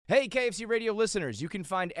Hey, KFC Radio listeners, you can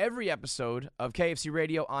find every episode of KFC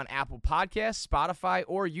Radio on Apple Podcasts, Spotify,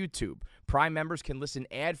 or YouTube. Prime members can listen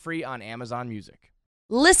ad-free on Amazon Music.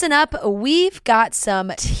 Listen up, we've got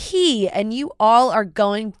some tea, and you all are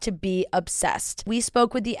going to be obsessed. We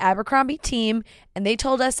spoke with the Abercrombie team, and they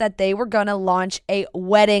told us that they were going to launch a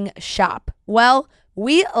wedding shop. Well,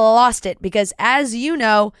 we lost it because, as you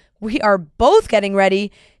know, we are both getting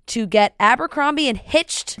ready to get Abercrombie and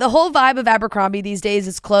hitched. The whole vibe of Abercrombie these days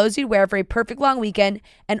is clothes you'd wear for a perfect long weekend,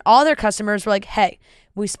 and all their customers were like, hey,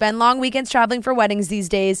 we spend long weekends traveling for weddings these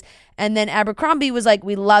days. And then Abercrombie was like,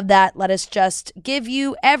 we love that. Let us just give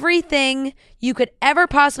you everything you could ever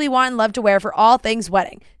possibly want and love to wear for all things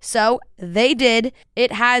wedding. So they did.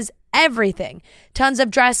 It has everything. Tons of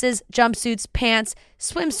dresses, jumpsuits, pants,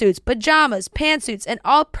 swimsuits, pajamas, pantsuits, and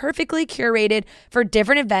all perfectly curated for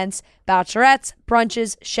different events, bachelorettes,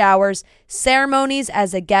 brunches, showers, ceremonies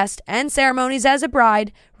as a guest and ceremonies as a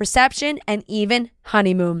bride, reception, and even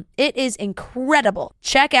honeymoon. It is incredible.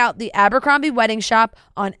 Check out the Abercrombie Wedding Shop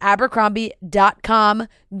on Abercrombie.com.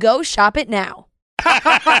 Go shop it now.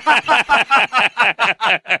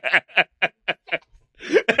 The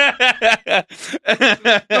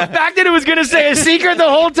fact that it was going to say a secret the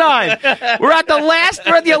whole time. We're at the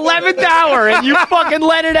 11th hour, and you fucking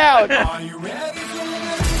let it out. Are you ready?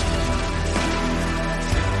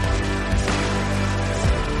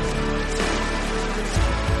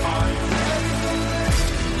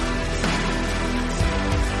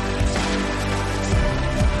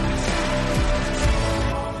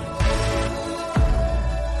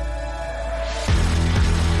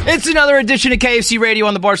 It's another edition of KFC Radio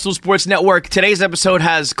on the Barstool Sports Network. Today's episode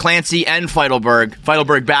has Clancy and Feidelberg.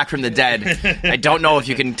 Feidelberg back from the dead. I don't know if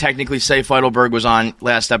you can technically say Feidelberg was on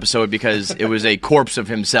last episode because it was a corpse of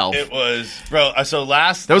himself. It was, bro. So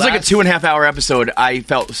that was like a 2.5 hour episode. I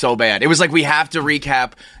felt so bad. It was like we have to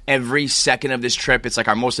recap every second of this trip. It's like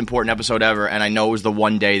our most important episode ever, and I know it was the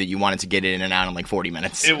one day that you wanted to get in and out in like 40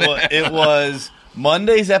 minutes. It was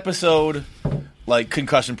Monday's episode. Like,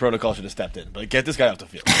 concussion protocol should have stepped in. But get this guy off the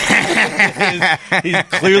field. He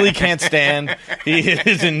clearly can't stand. He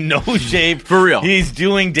is in no shape. For real. He's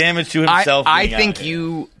doing damage to himself. I think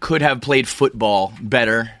you could have played football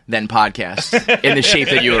better than podcast in the shape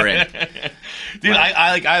that you were in. Dude,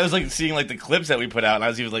 I was like seeing like the clips that we put out, and I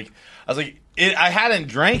was like, I hadn't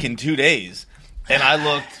drank in 2 days, and I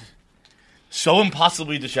looked so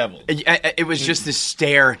impossibly disheveled. It was just this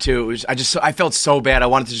stare too. I felt so bad. I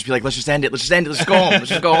wanted to just be like, let's just end it. Let's just go home. Let's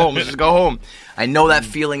just go home. I know that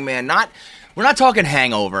feeling, man. We're not talking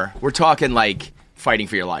hangover. We're talking like fighting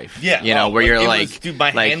for your life. Yeah, you know, where you're like, dude,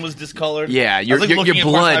 my hand was discolored. Yeah, your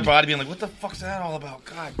blood, my body, being like, what the fuck's that all about?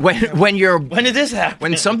 God. When did this happen?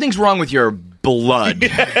 When something's wrong with your blood,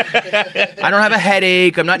 I don't have a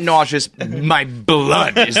headache. I'm not nauseous. My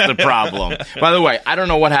blood is the problem. By the way, I don't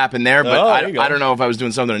know what happened there, but I don't know if I was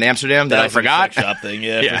doing something in Amsterdam that I forgot. A sex shop thing,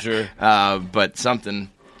 yeah, for sure. But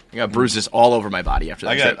something. I got bruises all over my body after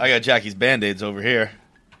that. I got Jackie's Band-Aids over here.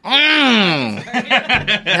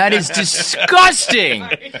 That is disgusting.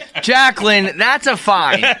 Jacqueline, that's a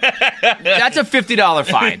fine. That's a $50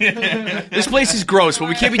 fine. This place is gross, but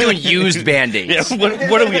we can't be doing used Band-Aids. Yeah,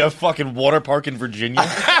 what are we, a fucking water park in Virginia?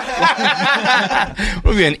 What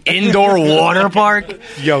are we, an indoor water park?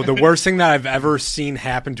 Yo, the worst thing that I've ever seen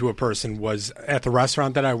happen to a person was at the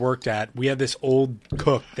restaurant that I worked at. We had this old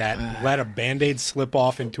cook that let a Band-Aid slip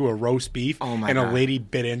off into a roast beef, and God. a lady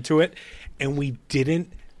bit into it, and we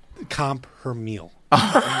didn't comp her meal.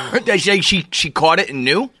 She caught it and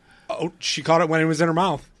knew? Oh, she caught it when it was in her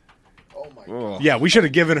mouth. Oh my God. Yeah, we should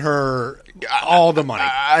have given her all the money.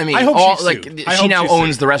 I mean, I hope she now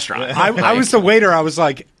owns the restaurant. I was the waiter. I was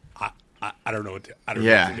like, I don't know what to, what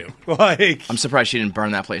to do. Like, I'm surprised she didn't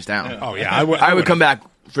burn that place down. Oh yeah, I would come back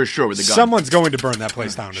for sure with a gun. Someone's going to burn that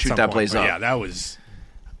place down. Shoot that place up. Yeah, that was.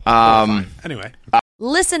 Anyway.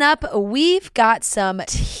 Listen up, we've got some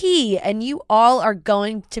tea, and you all are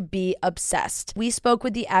going to be obsessed. We spoke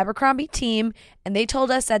with the Abercrombie team, and they told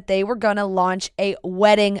us that they were going to launch a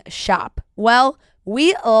wedding shop. Well,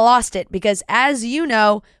 we lost it because, as you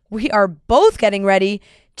know, we are both getting ready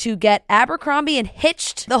to get Abercrombie and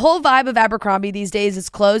hitched. The whole vibe of Abercrombie these days is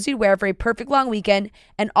clothes you'd wear for a perfect long weekend,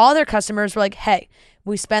 and all their customers were like, hey,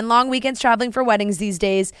 we spend long weekends traveling for weddings these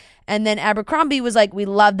days. And then Abercrombie was like, we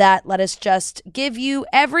love that. Let us just give you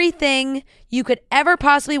everything you could ever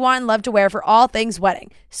possibly want and love to wear for all things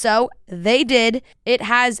wedding. So they did. It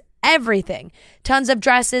has everything. Tons of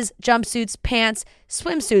dresses, jumpsuits, pants,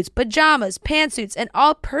 swimsuits, pajamas, pantsuits, and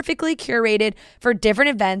all perfectly curated for different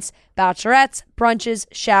events, bachelorettes, brunches,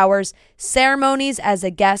 showers, ceremonies as a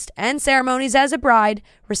guest and ceremonies as a bride,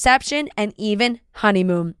 reception, and even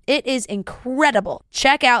honeymoon. It is incredible.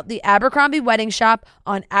 Check out the Abercrombie Wedding Shop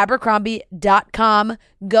on Abercrombie.com.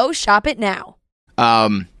 Go shop it now.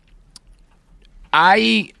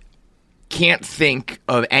 I can't think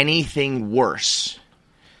of anything worse.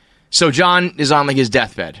 So John is on like his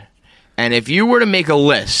deathbed, and if you were to make a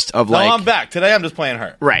list of like, no, I'm back today. I'm just playing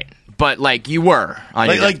hurt. Right, but like you were on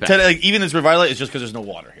your Like deathbed. today, like, even this Revitalize is just because there's no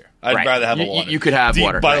water here. I'd Right. rather have a You- water. you could have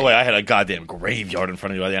water, By the right. way, I had a goddamn graveyard in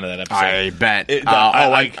front of you by the end of that episode. I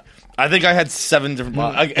bet. I think I had 7 different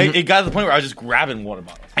bottles. It got to the point where I was just grabbing water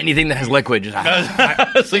bottles. Anything that has liquid, just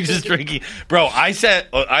I was like just drinking. Bro, I set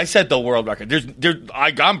the world record.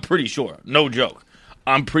 I'm pretty sure, no joke.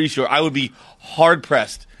 I'm pretty sure I would be hard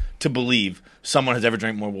pressed to believe someone has ever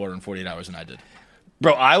drank more water in 48 hours than I did.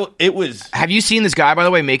 Bro, it was. Have you seen this guy, by the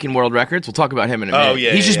way, making world records? We'll talk about him in a minute. Oh,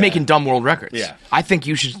 yeah, He's just yeah. making dumb world records. Yeah. I think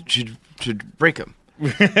you should break them.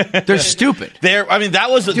 They're stupid. I mean, that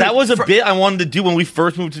was a for- bit I wanted to do when we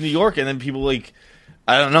first moved to New York, and then people like,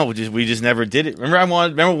 I don't know, we just never did it. Remember,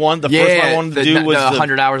 the first one I wanted to do was the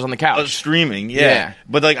 100 hours on the couch. streaming. Yeah. Yeah.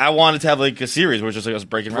 But like, I wanted to have like a series where it's just like us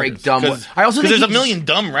breaking Break records. dumb. I also think there's a he's- million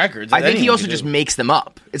dumb records. I think he anyone also could just do. makes them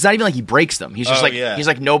up. It's not even like he breaks them. He's just Oh, like yeah. he's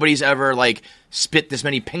like nobody's ever like spit this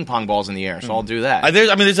many ping pong balls in the air, so I'll do that. There's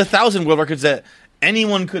 1,000 world records that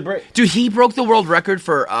anyone could break. Dude, he broke the world record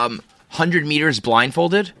for 100 meters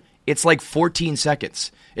blindfolded. It's like 14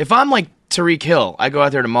 seconds. If I'm like Tariq Hill, I go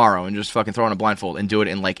out there tomorrow and just fucking throw on a blindfold and do it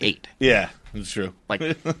in like 8. Yeah, that's true. Like,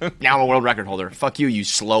 now I'm a world record holder. Fuck you, you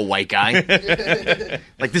slow white guy.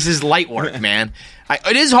 Like, this is light work, man.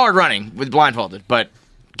 It is hard running with blindfolded, but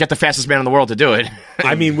get the fastest man in the world to do it.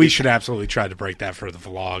 I mean, we should absolutely try to break that for the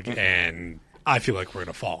vlog, and I feel like we're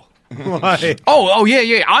going to fall. Like, Oh,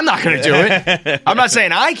 yeah. I'm not going to do it. I'm not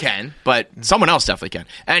saying I can, but someone else definitely can.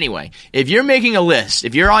 Anyway, if you're making a list,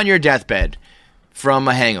 if you're on your deathbed from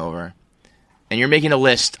a hangover, and you're making a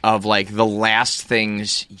list of, like, the last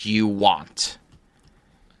things you want,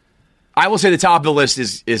 I will say the top of the list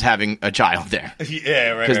is having a child there. Yeah,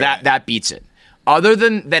 right. Because that beats it. Other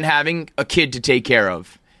than having a kid to take care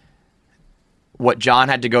of, what John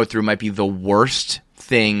had to go through might be the worst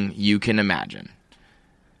thing you can imagine.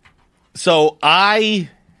 So I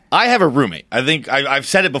have a roommate. I think I've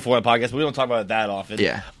said it before on the podcast, but we don't talk about it that often.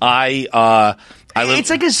 Yeah. I live, It's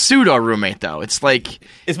like a pseudo roommate, though. It's like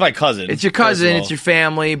it's my cousin. it's your cousin, first of all. it's your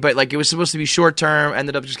family, but like it was supposed to be short term.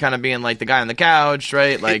 Ended up just kind of being like the guy on the couch,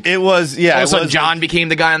 right? Like It was all of a it sudden was John became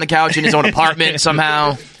the guy on the couch in his own apartment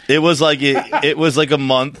somehow. It was like it was like a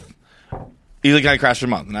month. He like, kind of crashed for a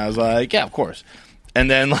month, and I was like, yeah, of course.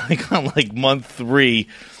 And then like on like month 3,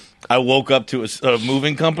 I woke up to a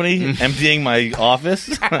moving company emptying my office.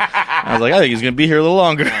 I was like, I think he's gonna be here a little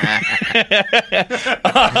longer.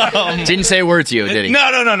 Didn't say a word to you, did he?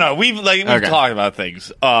 No. We've Okay. talked about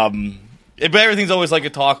things. But everything's always like a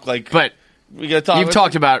talk. Like, But we gotta talk. you've about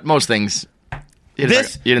talked about most things. You didn't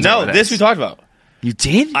this. talk- you didn't talk about This we talked about. You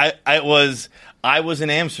did? I was in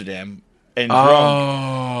Amsterdam and drunk,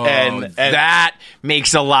 Oh, and that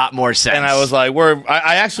makes a lot more sense. and I was like,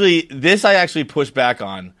 I actually pushed back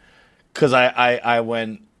on because I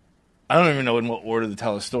went. I don't even know in what order to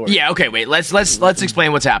tell a story. yeah, okay, wait. Let's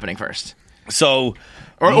explain what's happening first, So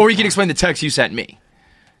or you can explain the text you sent me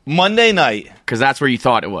Monday night, because that's where you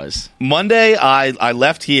thought it was. Monday, I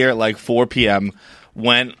left here at like 4 p.m.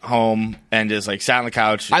 Went home and just like sat on the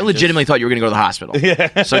couch. I legitimately thought you were going to go to the hospital.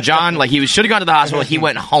 Yeah. So John, like he should have gone to the hospital. He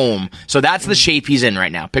went home. So that's the shape he's in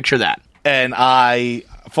right now. Picture that. And I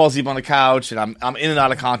fall asleep on the couch, and I'm in and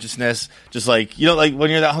out of consciousness, just like like when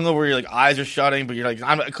you're that hungover, your like eyes are shutting, but you're like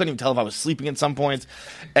I couldn't even tell if I was sleeping at some points,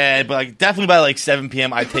 but like definitely by like 7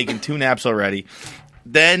 p.m. I'd taken 2 naps already.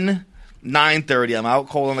 Then 9:30, I'm out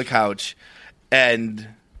cold on the couch, and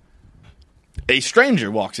a stranger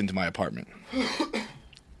walks into my apartment,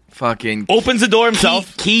 Fucking opens the door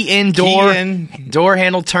himself, key in door, Key in. door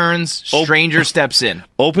handle turns, stranger steps in.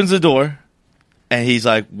 opens the door, and he's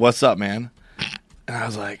like, "What's up, man?" And I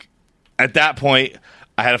was like, at that point,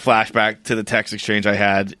 I had a flashback to the text exchange I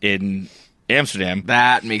had in Amsterdam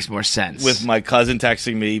That makes more sense. with my cousin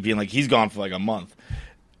texting me, being like, he's gone for like a month,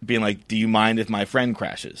 being like, "Do you mind if my friend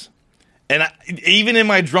crashes?" And even in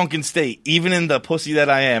my drunken state, even in the pussy that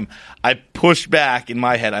I am, I pushed back in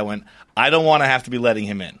my head. I went, I don't want to have to be letting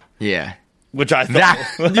him in. yeah. which I thought.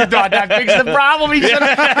 You thought that fixed the problem? He said,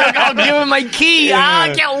 I'll give him my key.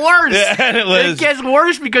 It gets worse. Yeah, it gets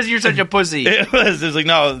worse because you're such a pussy. It was like,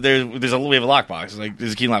 no, we have a lockbox. It's like,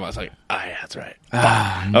 there's a key in the lockbox. Like, yeah, that's right.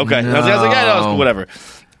 Okay. No. I was like, yeah, no, whatever.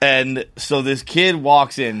 And so this kid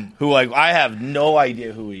walks in who, like, I have no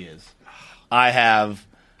idea who he is. To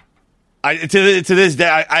this day,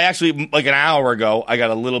 I actually, like an hour ago, I got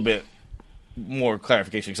a little bit more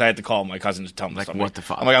clarification because I had to call my cousin to tell him something. What the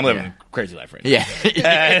fuck? I'm like, I'm living a crazy life right now.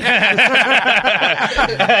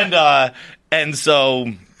 Yeah. And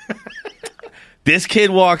so this kid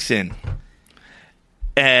walks in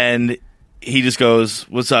and he just goes,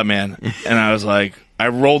 "What's up, man?" And I was like, I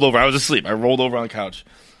rolled over. I was asleep. I rolled over on the couch.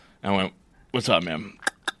 I went, "What's up, man?"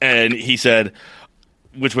 And he said,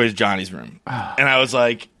 "Which way is Johnny's room?" And I was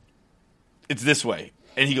like, "It's this way."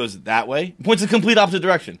 And he goes, "That way?" Points the complete opposite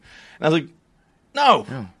direction. And I was like,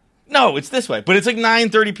 No, it's this way. But it's like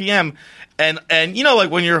 9:30 p.m. And you know,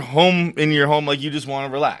 like when you're home in your home, like you just want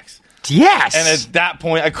to relax. Yes. And at that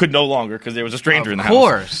point, I could no longer because there was a stranger in the house. Of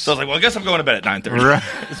course. So I was like, well, I guess I'm going to bed at 9:30. Right.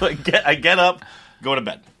 So I get up, go to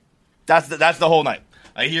bed. That's the whole night.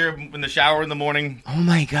 I hear him in the shower in the morning. Oh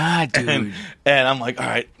my God, dude. And I'm like, all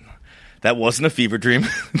right, that wasn't a fever dream.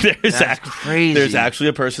 That's crazy. There's actually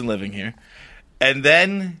a person living here. And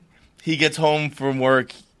then he gets home from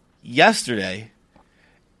work yesterday,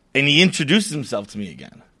 and he introduces himself to me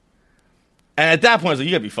again. And at that point, I was like,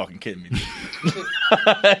 you gotta be fucking kidding me.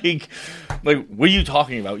 like, what are you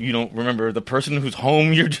talking about? You don't remember the person whose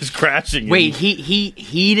home you're just crashing in? Wait,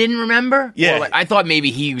 he didn't remember? Yeah. Or like, I thought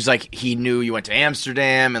maybe he was like, he knew you went to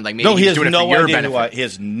Amsterdam and like maybe No, he he was has doing it no for your idea benefit. he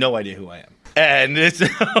has no idea who I am. And it's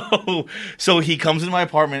so he comes into my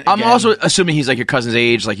apartment I'm again. also assuming he's like your cousin's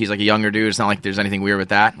age, like he's like a younger dude. It's not like there's anything weird with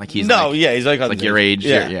that. Like he's No, like, yeah, he's like your age.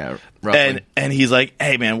 Yeah, roughly. And he's like,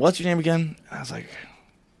 "Hey man, what's your name again?" I was like,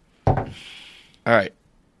 "All right,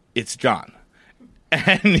 it's John."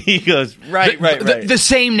 And he goes, right. The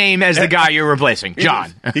same name as the guy you're replacing,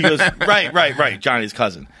 John. He goes, right, Johnny's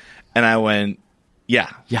cousin. And I went,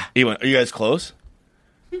 yeah. He went, "Are you guys close?"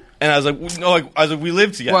 And I was like, "No." We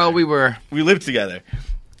live together. Well, we lived together.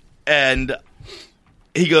 And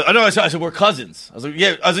he goes, "Oh no," I said, "We're cousins." I was like,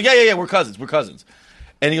 yeah, we're cousins.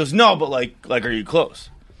 And he goes, "No, but like, are you close?"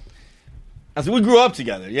 I said, "We grew up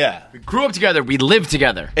together, yeah." We grew up together. We lived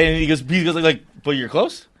together. And he goes, like, "But you're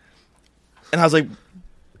close?" And I was like,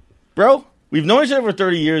 "Bro, we've known each other for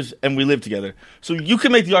 30 years and we live together. So you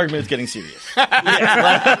can make the argument it's getting serious." like,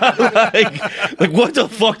 what the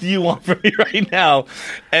fuck do you want from me right now?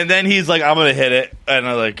 And then he's like, "I'm going to hit it." And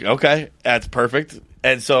I'm like, okay, that's perfect.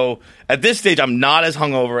 And so at this stage, I'm not as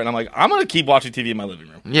hungover. And I'm like, I'm going to keep watching TV in my living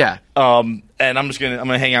room. Yeah. And I'm going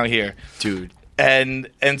to hang out here. Dude. And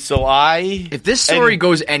so if this story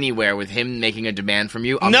goes anywhere with him making a demand from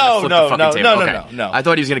you, I'm gonna flip the fucking table. No. I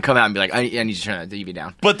thought he was gonna come out and be like, I need to turn that TV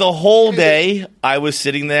down. But the whole day, I was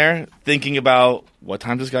sitting there thinking about what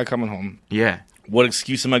time is this guy coming home? Yeah, what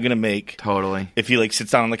excuse am I gonna make? Totally. If he like sits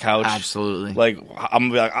down on the couch, absolutely. Like I'm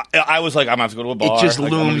gonna be like, I was like, I'm gonna have to go to a bar. It just like,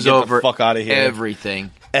 looms I'm gonna get over the fuck out of here. Everything.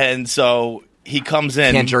 And so he comes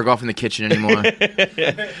in. Can't jerk off in the kitchen anymore.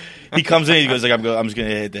 He comes in. He goes like, I'm just gonna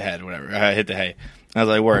hit the head, whatever. I hit the hay. I was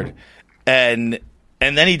like, word. And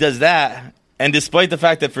then he does that. And despite the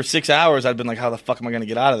fact that for 6 hours I've been like, how the fuck am I going to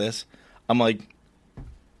get out of this? I'm like,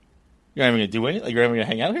 you're not even going to do anything? Like, you're not even going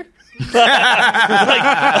to hang out here?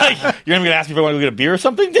 like, you're not even going to ask me if I want to go get a beer or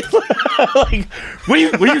something? Like, what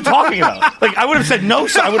are you talking about? Like, I would have said no,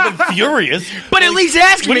 so I would have been furious. But like, at least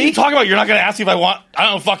ask me. What are you talking about? You're not going to ask me if I want, I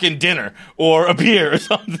don't know, fucking dinner or a beer or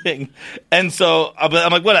something. And so I'm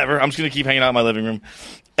like, whatever. I'm just going to keep hanging out in my living room.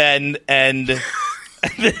 And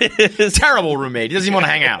terrible roommate. He doesn't even want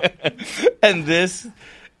to hang out. And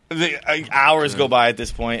hours go by at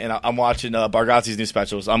this point, and I'm watching Bargatze's new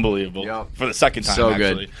special. It's unbelievable. Yep. For the second time, so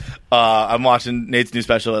actually. Good. I'm watching Nate's new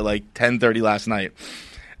special at like 10:30 last night,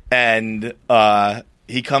 and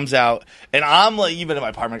he comes out, and I'm like, even in my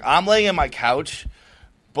apartment, I'm laying on my couch,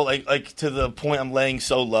 but like to the point I'm laying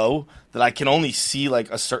so low that I can only see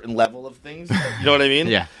like a certain level of things. You know what I mean?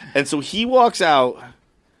 Yeah. And so he walks out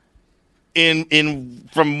in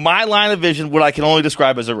from my line of vision, what I can only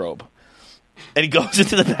describe as a robe. And he goes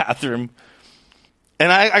into the bathroom,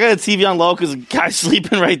 and I got a TV on low because the guy's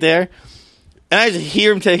sleeping right there, and I just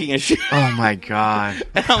hear him taking a shit. Oh my God!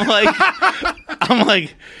 And I'm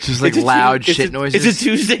like, just like loud shit noises. It's a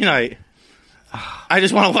Tuesday night. I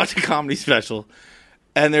just want to watch a comedy special,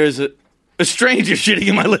 and there's a stranger shitting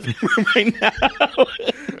in my living room right now.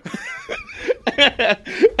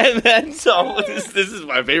 And then, so this is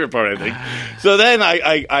my favorite part, I think. So then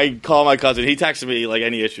I call my cousin. He texted me, like,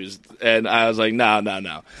 any issues. And I was like, no.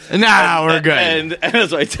 Nah, we're good. And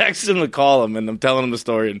so I texted him to call him, and I'm telling him the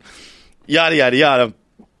story, and yada, yada, yada.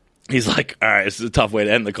 He's like, all right, this is a tough way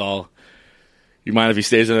to end the call. You mind if he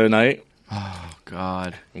stays another night? Oh,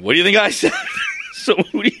 God. What do you think I said? So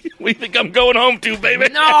what do you think I'm going home to, baby?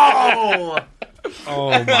 No! Oh,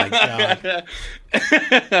 my God.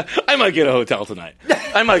 I might get a hotel tonight.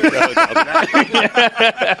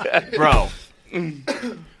 Bro.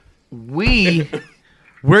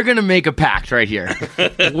 We're gonna make a pact right here.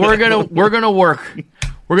 We're gonna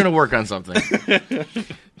work on something.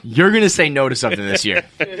 You're gonna say no to something this year.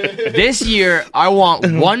 This year, I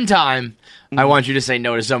want one time. I want you to say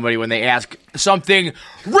no to somebody when they ask something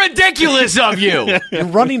ridiculous of you. You're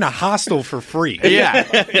running a hostel for free. Yeah.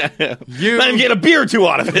 Let him get a beer or two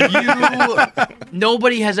out of it.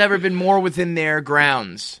 Nobody has ever been more within their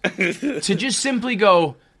grounds to just simply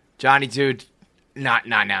go, Johnny, dude, not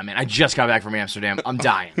now, man. I just got back from Amsterdam. I'm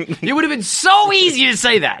dying. It would have been so easy to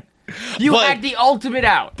say that. You had the ultimate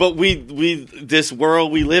out. But we this world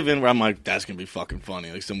we live in where I'm like, that's gonna be fucking funny.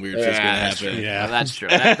 Like some weird shit's gonna happen. Yeah, well, that's true.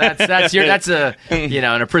 That's in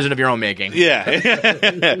a prison of your own making. Yeah.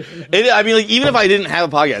 I mean, like, even if I didn't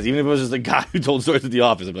have a podcast, even if it was just a guy who told stories at the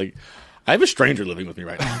office, I'm like, I have a stranger living with me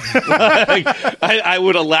right now. Like, I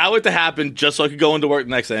would allow it to happen just so I could go into work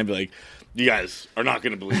the next day and be like, you guys are not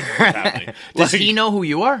gonna believe what's happening. Does he know who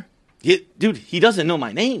you are? Dude, he doesn't know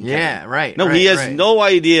my name. Yeah, right. No, he has no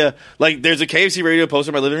idea. Like, there's a KFC radio poster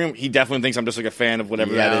in my living room. He definitely thinks I'm just like a fan of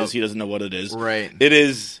whatever that is. He doesn't know what it is. Right. It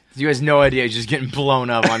is. You has no idea. He's just getting blown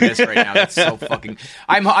up on this right now. That's so fucking.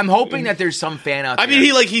 I'm hoping that there's some fan out there. I mean,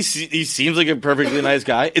 he seems like a perfectly nice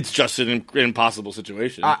guy. It's just an impossible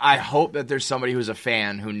situation. I hope that there's somebody who's a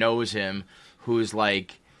fan who knows him, who's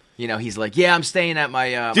like, you know, he's like, yeah, I'm staying at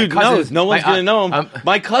my dude. my cousin's, no one's gonna know him.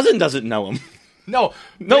 My cousin doesn't know him. No,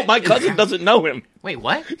 my cousin doesn't know him. Wait,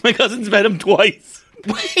 what? My cousin's met him twice.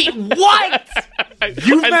 Wait, what?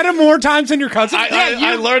 You've met him more times than your cousin?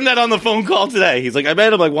 I learned that on the phone call today. He's like, I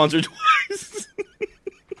met him like once or twice.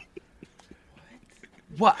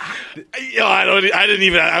 What? I didn't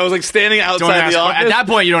even. I was like standing outside the office. At that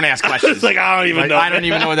point, you don't ask questions. It's like, I don't even know. I don't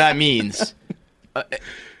even know what that means.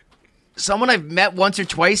 Someone I've met once or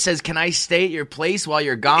twice says, "Can I stay at your place while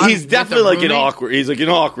you're gone?" He's definitely like an awkward. He's like an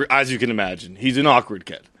awkward, as you can imagine. He's an awkward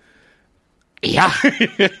kid. Yeah,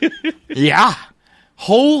 yeah.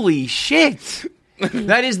 Holy shit!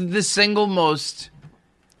 That is the single most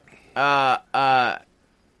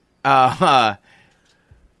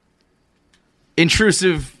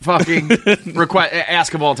intrusive fucking request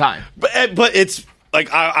ask of all time. But it's. Like,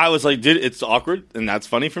 I was like, dude, it's awkward, and that's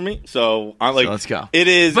funny for me. So, I'm like, let's go. It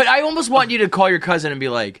is. But I almost want you to call your cousin and be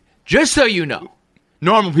like, just so you know,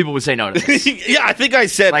 normal people would say no to this. Yeah, I think I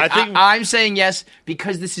said. Like, I think I'm saying yes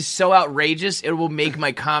because this is so outrageous, it will make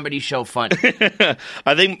my comedy show funny.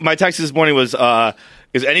 I think my text this morning was,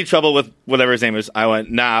 is any trouble with whatever his name is? I went,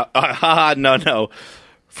 nah, no.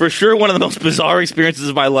 For sure, one of the most bizarre experiences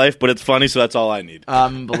of my life, but it's funny, so that's all I need.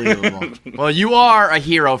 Unbelievable. Well, you are a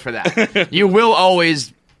hero for that. You will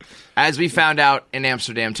always, as we found out in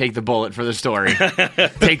Amsterdam, take the bullet for the story.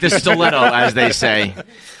 Take the stiletto, as they say.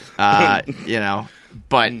 You know,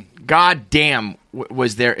 but goddamn,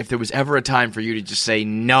 was there, if there was ever a time for you to just say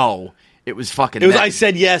no, it was fucking. It was. I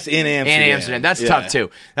said yes in Amsterdam. In Amsterdam, that's tough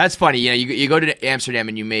too. That's funny. You know, you go to Amsterdam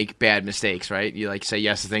and you make bad mistakes, right? You like say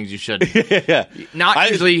yes to things you shouldn't. Yeah.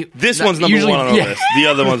 Usually. This one's number one on the list. The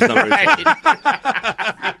other one's number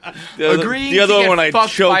two. Agreeing. The other to one get when I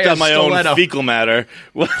fucked choked by a on my stiletto. own fecal matter.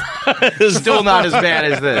 Still not as bad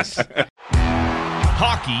as this.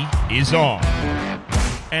 Hockey is on.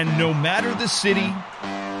 And no matter the city,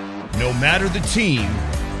 no matter the team,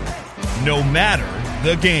 no matter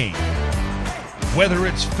the game, whether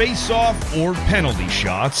it's face-off or penalty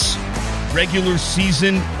shots, regular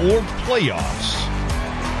season or playoffs,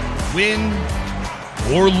 win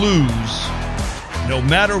or lose, no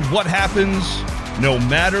matter what happens, no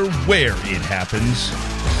matter where it happens,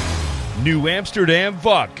 New Amsterdam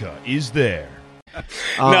Vodka is there.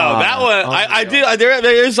 No, that one I did.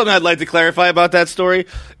 There is something I'd like to clarify about that story.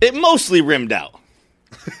 It mostly rimmed out.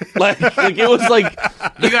 like it was like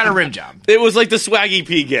you got a rim job. It was like the Swaggy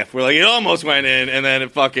P gif where like it almost went in and then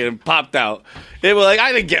it fucking popped out. It was like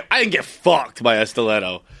I didn't get fucked by a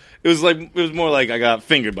stiletto. It was more like I got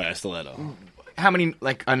fingered by a stiletto. How many,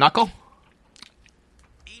 like a knuckle?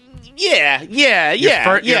 Yeah.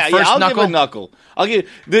 First I'll knuckle? give a knuckle. I'll give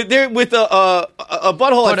there with a butthole.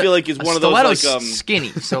 But I feel like is one of those stiletto's like skinny.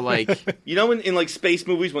 So like you know in like space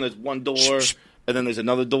movies when there's one door. and then there's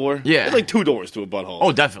another door. Yeah. There's like 2 doors to a butthole.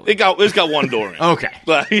 Oh, definitely. It's got 1 door in it. Okay.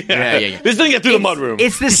 But, Yeah. This didn't get through the mudroom.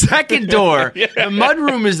 It's the second door. The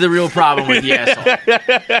mudroom is the real problem with the asshole.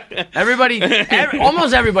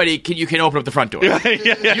 Almost everybody, you can open up the front door.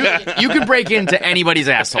 You can break into anybody's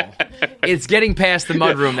asshole. It's getting past the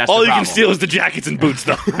mudroom. That's all the you problem. can steal is the jackets and boots,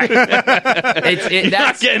 though. You're You're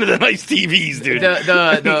not getting to the nice TVs, dude.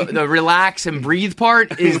 The relax and breathe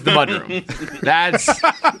part is the mudroom.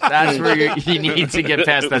 That's where you need to get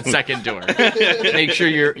past that second door. Make sure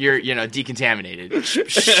you're decontaminated.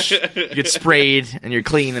 You get sprayed and you're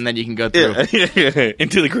clean, and then you can go through.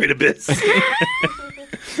 Into the great abyss.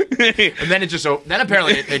 And then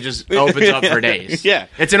apparently it just opens up for days. Yeah.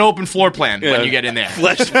 It's an open floor plan when you get in there.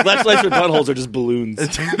 Flashlights with buttholes are just balloons.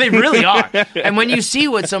 They really are. And when you see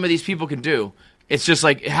what some of these people can do, it's just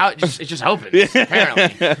like it just opens.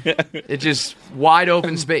 Apparently, it's just wide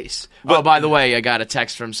open space. Oh, by the way, I got a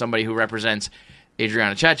text from somebody who represents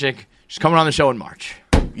Adriana Chechik. She's coming on the show in March.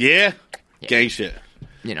 Yeah. Gang shit.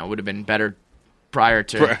 Would have been better prior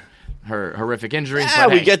to her horrific injury. Yeah,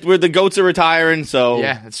 where the goats are retiring. So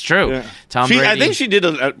yeah, that's true. Yeah. Tom Brady. I think she did.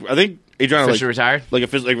 I think Adriana officially retired.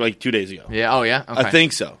 Like 2 days ago. Yeah. Oh yeah. Okay. I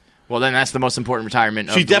think so. Well, then that's the most important retirement.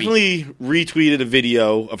 She of the definitely retweeted a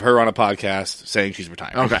video of her on a podcast saying she's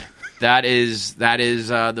retiring. Okay. That is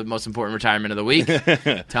the most important retirement of the week.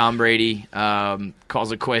 Tom Brady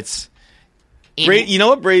calls it quits. You know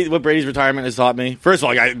what Brady's retirement has taught me? First of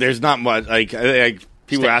all, there's not much.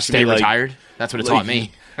 People are asking me, retired. That's what it taught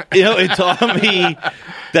me. It taught me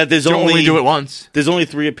that there's only do it once. There's only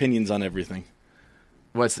 3 opinions on everything.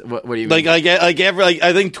 What do you mean?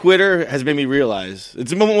 I think Twitter has made me realize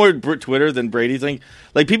it's more Twitter than Brady thing.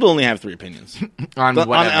 Like, people only have 3 opinions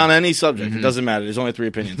on any subject. Mm-hmm. It doesn't matter. There's only 3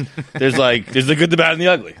 opinions. There's the good, the bad, and the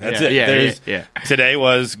ugly. That's it. Yeah. Today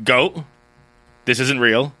was goat. This isn't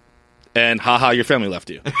real, and haha, your family left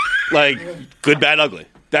you. Like, good, bad, ugly.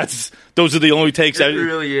 Those are the only takes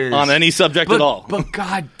really is. On any subject at all. But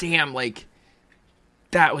goddamn,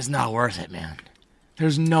 that was not worth it, man.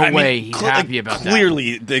 There's no way he's happy about that.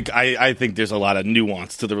 Clearly, I think there's a lot of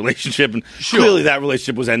nuance to the relationship, and clearly that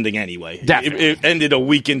relationship was ending anyway. Definitely. It ended a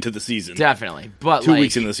week into the season. Definitely. But 2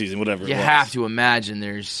 weeks into the season, whatever you it was. have to imagine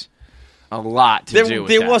there's a lot to do with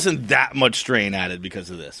there that. wasn't that much strain added because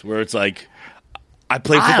of this, where it's like, I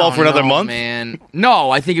played football for another month? Man.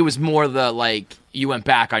 No, I think it was more the, you went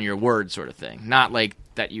back on your word sort of thing. Not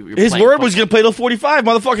that you were His playing word football. was going to play till 45.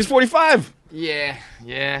 Motherfucker's 45.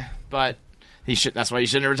 Yeah, but that's why you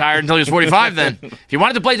shouldn't have retired until he was 45 then. If you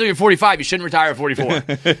wanted to play until you're 45, you shouldn't retire at 44.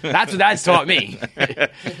 That's what that's taught me.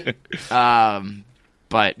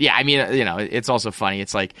 But, yeah, I mean, it's also funny.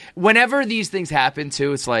 It's like, whenever these things happen,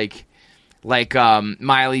 too, it's like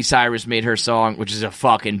Miley Cyrus made her song, which is a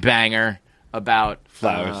fucking banger, about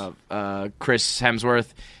Flowers. Chris Hemsworth,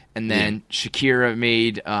 and then Shakira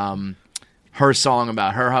made her song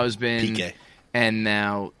about her husband, PK. And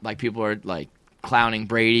now people are clowning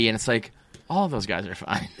Brady, and it's like all of those guys are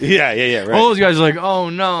fine. Yeah, right. All those guys are like, oh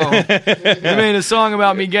no, you made a song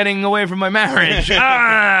about me getting away from my marriage.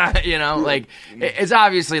 It's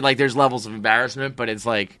obviously there's levels of embarrassment, but it's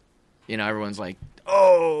everyone's like,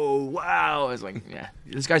 oh wow, it's like, yeah,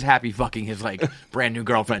 this guy's happy fucking his brand new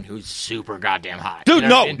girlfriend who's super goddamn hot. Dude, You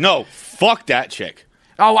know what I mean? no, fuck that chick.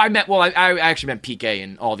 Oh, I actually meant PK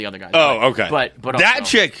and all the other guys. Oh, okay. But that also,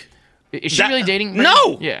 chick. is she really dating? Brady?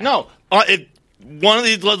 No, Yeah. no. One of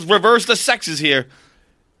these. Let's reverse the sexes here.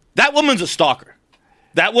 That woman's a stalker.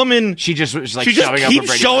 That woman. She just was She just showing up keeps at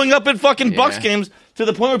Brady showing up at fucking Bucks Yeah. games to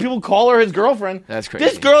the point where people call her his girlfriend. That's crazy.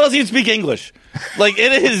 This girl doesn't even speak English.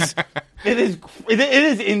 It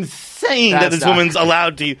is insane that That's this not- woman's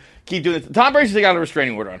allowed to keep doing this. Tom Brady's got a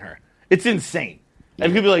restraining order on her. It's insane.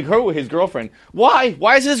 And people be like, his girlfriend. Why?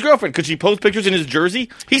 Why is it his girlfriend? Could she post pictures in his jersey?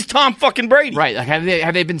 He's Tom fucking Brady. Right? Have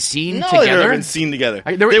they been seen No, together? they've never been seen together.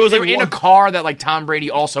 They were in one- a car that Tom Brady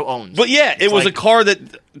also owns. But yeah, it was like- a car that,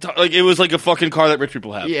 it was like a fucking car that rich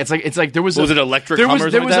people have. Yeah, it's like there was. Was it electric There Hummer or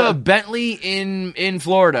was there something was like a that? Bentley in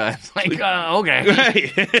Florida. It's like okay.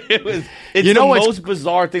 Right. It's You know the what's- most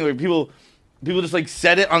bizarre thing where people just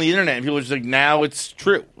said it on the internet and people are just like, now it's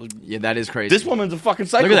true. Yeah, that is crazy. This woman's a fucking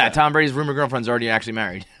psycho. Look at that. Tom Brady's rumored girlfriend's already actually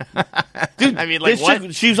married. Dude, I mean, this what?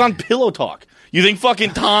 chick, she was on Pillow Talk. You think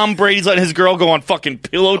fucking Tom Brady's letting his girl go on fucking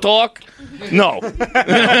Pillow Talk? No.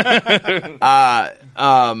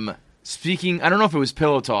 Speaking, I don't know if it was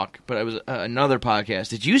Pillow Talk, but it was another podcast.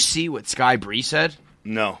 Did you see what Sky Bree said?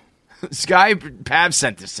 No. Pav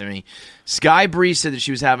sent this to me. Sky Bree said that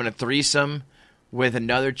she was having a threesome with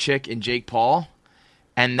another chick and Jake Paul.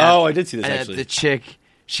 And that, Oh, I did see this, and actually. the chick,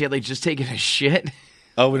 she had just taken a shit.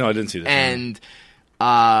 Oh, no, I didn't see this. And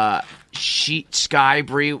Sky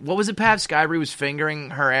Bree. What was it, Pav? Sky Bree was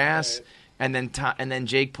fingering her ass, and then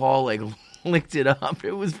Jake Paul like licked it up.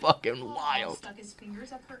 It was fucking wild. Stuck his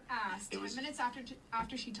fingers up her ass 10 minutes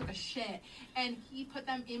after she took a shit, and he put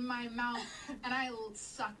them in my mouth, and I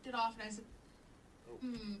sucked it off, and I said,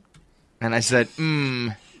 And I said,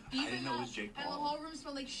 I didn't know it was Jake Paul. And the whole room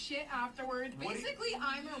smelled like shit afterwards. Basically,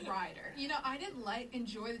 I'm a rider. You know, I didn't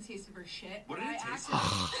enjoy the taste of her shit. What did it taste like?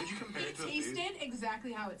 Did you compare it to It tasted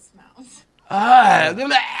exactly how it smells.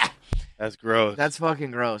 That's gross. That's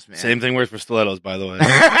fucking gross, man. Same thing works for stilettos, by the way.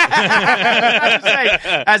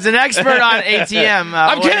 As an expert on ATM,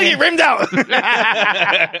 I'm getting it rimmed out.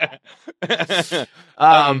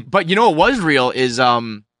 But you know what was real is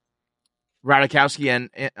Radikowski and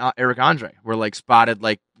Eric Andre were like spotted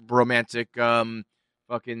like romantic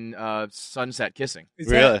fucking sunset kissing.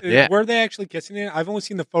 Really? Were they actually kissing it? I've only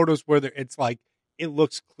seen the photos where it's like it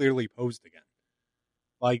looks clearly posed again.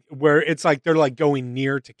 Like where it's like they're like going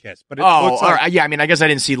near to kiss, but it looks like, yeah. I mean, I guess I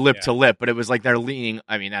didn't see lip to lip, but it was like they're leaning.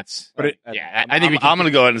 I mean, that's. But I think I'm going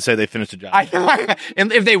to go ahead and say they finished the job.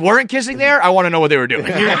 And if they weren't kissing there, I want to know what they were doing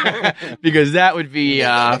because that would be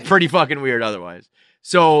pretty fucking weird otherwise.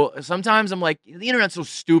 So sometimes I'm like, the internet's so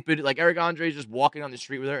stupid. Like Eric Andre's just walking on the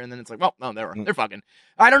street with her, and then it's like, well, no, they're fucking.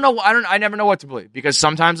 I don't know. I never know what to believe because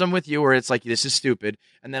sometimes I'm with you where it's like this is stupid,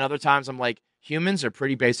 and then other times I'm like, humans are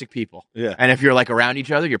pretty basic people. Yeah. And if you're like around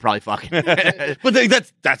each other, you're probably fucking. But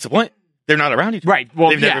that's the point. They're not around each other. Right. Well,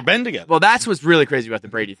 they've never been together. Well, that's what's really crazy about the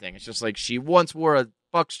Brady thing. It's just like she once wore a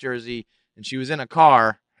Bucks jersey and she was in a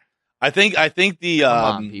car. I think the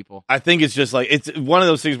Come on, people. I think it's just like it's one of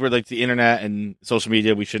those things where like the internet and social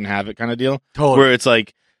media we shouldn't have it kind of deal. Totally. Where it's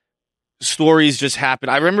like stories just happen.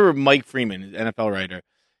 I remember Mike Freeman, NFL writer.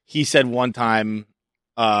 He said one time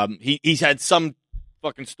he's had some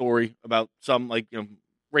fucking story about some like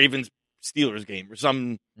Ravens Steelers game or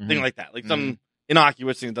some thing like that, like some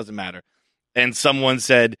innocuous thing that doesn't matter. And someone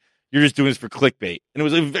said, "You're just doing this for clickbait," and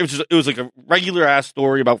it was like a regular ass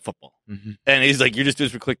story about football. And he's like, "You're just doing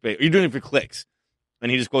this for clickbait. You're doing it for clicks."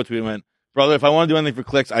 And he just quoted to me and went, "Brother, if I want to do anything for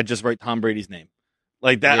clicks, I just write Tom Brady's name."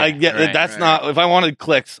 Like that, that's not. If I wanted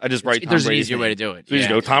clicks, I just write. There's Tom Brady's an easier name. way to do it. So you just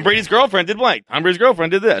go, Tom Brady's girlfriend did blank. Tom Brady's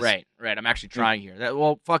girlfriend did this. Right. I'm actually trying here.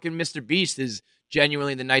 Well, fucking Mr. Beast is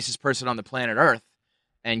genuinely the nicest person on the planet Earth,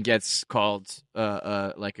 and gets called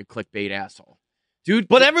like a clickbait asshole, dude.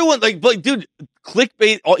 But everyone dude,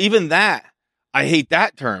 clickbait. Even that, I hate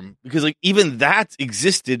that term because like even that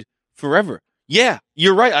existed forever. Yeah,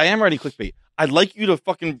 you're right. I am writing clickbait. I'd like you to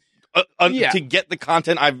fucking. To get the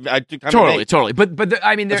content I took time to make. Totally. But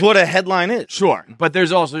I mean, that's what a headline is. Sure, but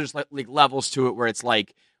there's also just like levels to it where it's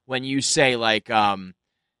like when you say like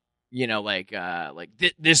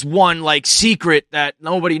this one like secret that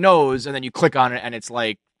nobody knows, and then you click on it and it's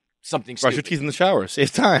like something brush your stupid. teeth in the shower,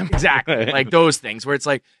 save time. Exactly, like those things where it's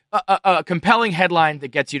like a compelling headline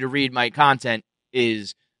that gets you to read my content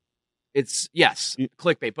is. It's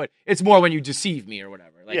clickbait, but it's more when you deceive me or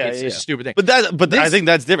whatever. Like it's a stupid thing. But I think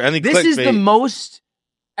that's different. I think this clickbait, is the most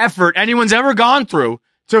effort anyone's ever gone through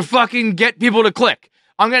to fucking get people to click.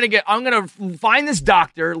 I'm gonna find this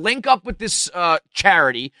doctor, link up with this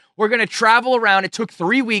charity. We're gonna travel around. It took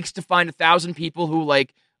 3 weeks to find 1,000 people who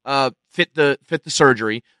like fit the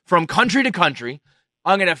surgery from country to country.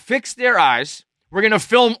 I'm gonna fix their eyes. We're gonna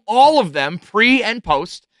film all of them pre and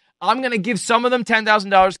post. I'm going to give some of them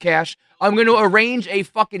 $10,000 cash. I'm going to arrange a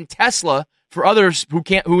fucking Tesla for others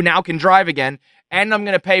who now can drive again. And I'm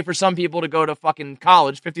going to pay for some people to go to fucking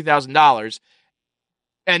college, $50,000.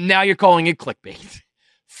 And now you're calling it clickbait.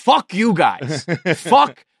 Fuck you guys.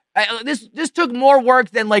 Fuck. This took more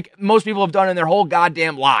work than like most people have done in their whole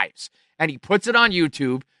goddamn lives. And he puts it on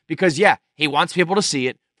YouTube because, he wants people to see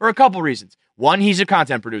it for a couple reasons. One, he's a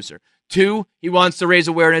content producer. Two, he wants to raise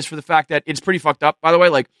awareness for the fact that it's pretty fucked up, by the way.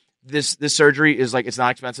 Like, this surgery is like, it's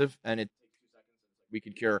not expensive, and we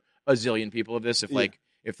could cure a zillion people of this if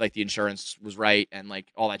the insurance was right and like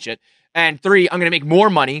all that shit. And three, I'm gonna make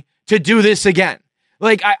more money to do this again.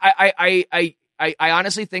 Like I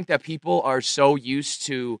honestly think that people are so used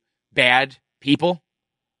to bad people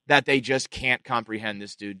that they just can't comprehend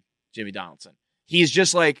this dude, Jimmy Donaldson. He's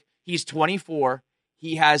just like, he's 24.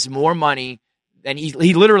 He has more money than he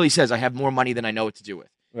literally says, I have more money than I know what to do with.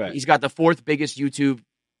 Right. He's got the 4th biggest YouTube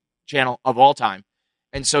channel of all time.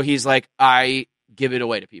 And so he's like, I give it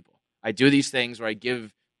away to people. I do these things where I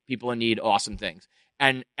give people in need awesome things.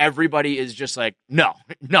 And everybody is just like, no,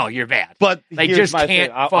 you're bad. But they here's just my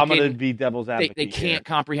can't. thing. I'm going to be devil's advocate. They can't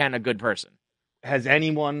comprehend a good person. Has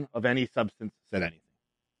anyone of any substance said anything?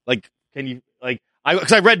 Like, can you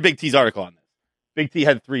because I read Big T's article on this. Big T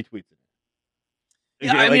had 3 tweets in it.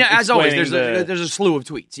 Yeah, I mean, as always, there's a slew of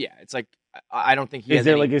tweets. Yeah, it's like I don't think he has.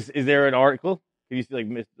 Is there an article? Can you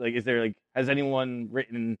see is there has anyone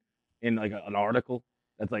written in like an article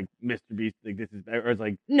that's like Mr. Beast like this is better, or it's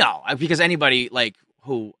like no, because anybody like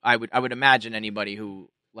who I would imagine anybody who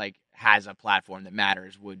like has a platform that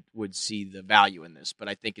matters would see the value in this, but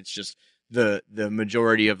I think it's just the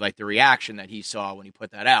majority of like the reaction that he saw when he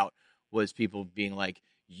put that out was people being like,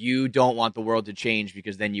 you don't want the world to change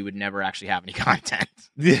because then you would never actually have any content.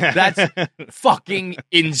 Yeah, that's fucking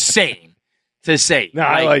insane to say. No,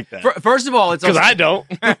 I like that. First of all, it's because I don't.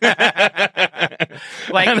 I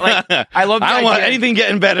love. I don't want anything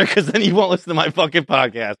getting better because then you won't listen to my fucking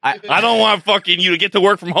podcast. I don't want fucking you to get to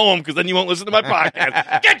work from home because then you won't listen to my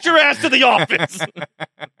podcast. Get your ass to the office.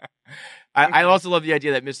 I also love the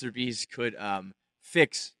idea that Mr. Beast could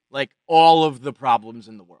fix like all of the problems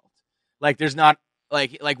in the world. Like there's not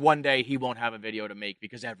like one day he won't have a video to make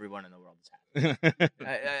because everyone in the world is happy.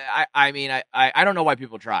 I mean, I don't know why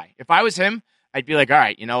people try. If I was him, I'd be like, all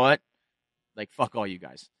right, you know what? Like, fuck all you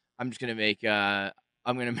guys. I'm just gonna make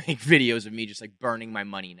videos of me just like burning my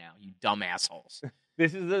money now. You dumb assholes.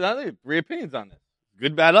 This is another 3 opinions on this.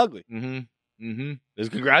 Good, bad, ugly. There's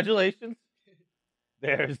congratulations.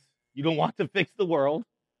 There's you don't want to fix the world,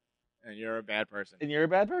 and you're a bad person.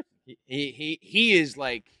 He is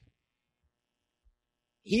like.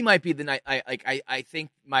 He might be the night. I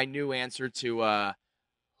think my new answer to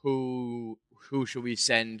who should we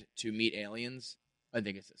send to meet aliens? I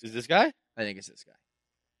think it's this. Is this guy? I think it's this guy.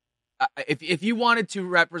 If you wanted to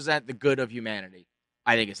represent the good of humanity,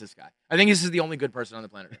 I think it's this guy. I think this is the only good person on the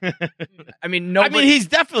planet. I mean, nobody. I mean, he's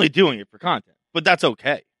definitely doing it for content, but that's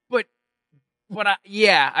okay. But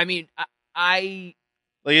I mean, I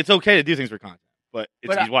like it's okay to do things for content. But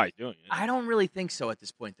he's why he's doing it. I don't really think so at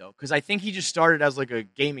this point, though, because I think he just started as like a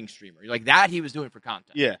gaming streamer. Like that he was doing for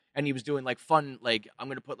content. Yeah. And he was doing like fun, like I'm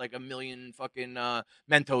going to put like 1 million fucking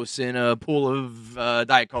Mentos in a pool of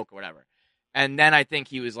Diet Coke or whatever. And then I think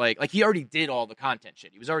he was like he already did all the content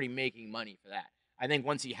shit. He was already making money for that. I think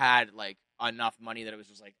once he had like enough money that it was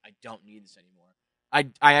just like, I don't need this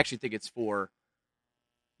anymore. I actually think it's for...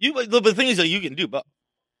 you. But the thing is that you can do both.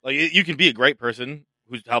 Like you can be a great person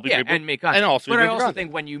who's helping people and make content. And also, but I also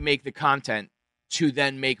think when you make the content to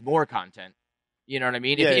then make more content, you know what I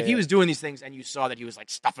mean? If he was doing these things and you saw that he was like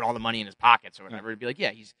stuffing all the money in his pockets or whatever, it'd be like,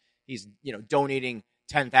 yeah, he's donating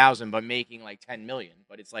 10,000 but making like 10 million.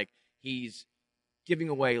 But it's like he's giving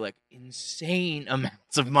away like insane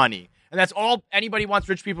amounts of money, and that's all anybody wants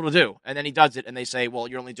rich people to do. And then he does it, and they say, well,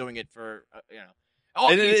 you're only doing it for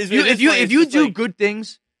if you do good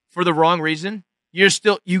things for the wrong reason. You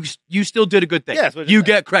still did a good thing. Yeah, you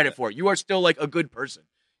get credit for it. You are still like a good person.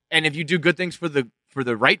 And if you do good things for the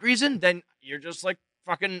right reason, then you're just like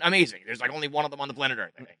fucking amazing. There's like only one of them on the planet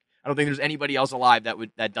Earth, I think. I don't think there's anybody else alive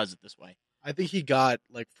that does it this way. I think he got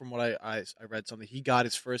like from what I read something, he got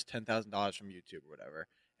his first $10,000 from YouTube or whatever.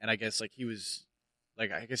 And I guess like he was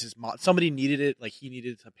like I guess his mom, somebody needed it, like he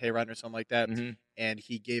needed to pay rent or something like that, and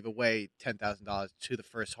he gave away $10,000 to the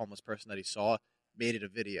first homeless person that he saw. Made it a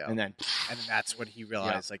video, and then that's when he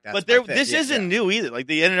realized like that's. But this isn't new either. Like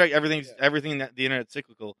the internet, everything that the internet's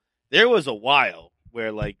cyclical. There was a while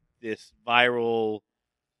where like this viral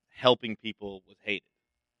helping people was hated.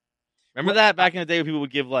 Remember that back in the day when people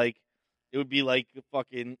would give like it would be like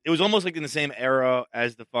fucking. It was almost like in the same era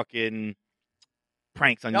as the fucking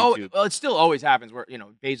pranks on YouTube. Well, it still always happens where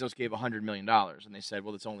Bezos gave $100 million and they said,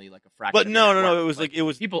 well, it's only like a fraction. But no. It was like it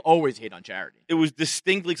was people always hate on charity. It was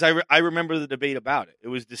distinctly because I remember the debate about it. It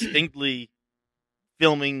was distinctly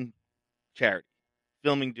filming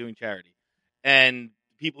doing charity, and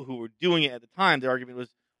people who were doing it at the time, their argument was,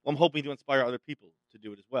 well, I'm hoping to inspire other people to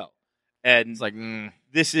do it as well. And it's like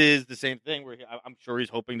this is the same thing where I'm sure he's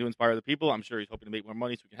hoping to inspire other people. I'm sure he's hoping to make more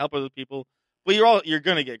money so he can help other people. But you're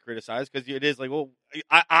gonna get criticized because it is like, well,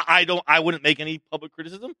 I wouldn't make any public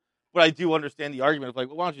criticism, but I do understand the argument of like,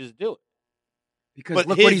 well, why don't you just do it? Because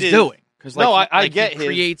look what he's doing. Because I get he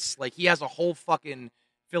creates like he has a whole fucking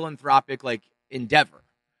philanthropic like endeavor.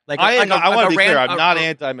 Like I want to be clear, I'm not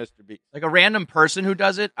anti Mr. Beast. Like a random person who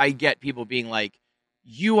does it, I get people being like,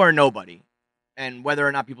 you are nobody, and whether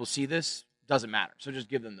or not people see this doesn't matter. So just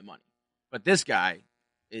give them the money. But this guy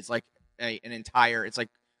is like an entire. It's like.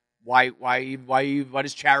 Why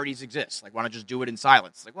does charities exist? Like, why not just do it in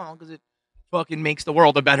silence? It's like, well, because it fucking makes the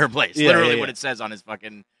world a better place. Literally what it says on his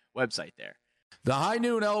fucking website there. The High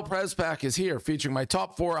Noon El Press Pack is here, featuring my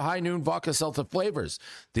top 4 High Noon Vodka Seltzer flavors.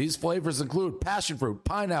 These flavors include passion fruit,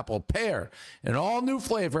 pineapple, pear, an all-new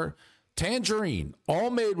flavor, Tangerine, all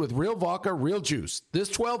made with real vodka, real juice. This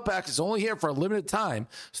 12-pack is only here for a limited time,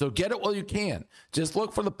 so get it while you can. Just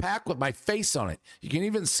look for the pack with my face on it. You can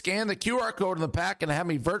even scan the QR code in the pack and have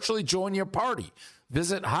me virtually join your party.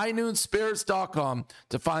 Visit highnoonspirits.com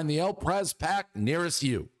to find the El Prez pack nearest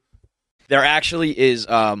you. There actually is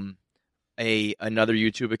another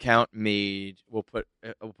YouTube account made. We'll put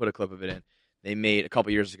a clip of it in. They made a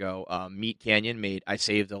couple years ago. Meat Canyon made "I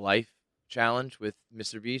Saved a Life" challenge with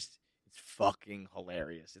Mr. Beast. It's fucking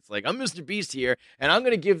hilarious. It's like, I'm Mr. Beast here, and I'm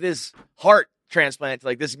gonna give this heart transplant to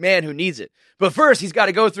like this man who needs it. But first, he's got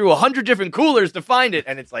to go through 100 different coolers to find it,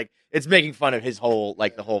 and it's like it's making fun of his whole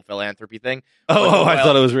the whole philanthropy thing. I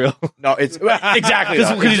thought it was real. No, it's exactly because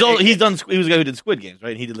he was the guy who did Squid Games,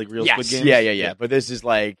 right? And he did like real Squid Games. Yeah. But this is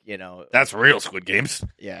like that's real Squid Games.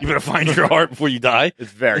 Yeah, you better find your heart before you die.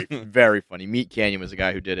 It's very very funny. Meat Canyon was the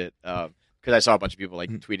guy who did it because I saw a bunch of people like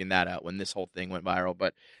tweeting that out when this whole thing went viral.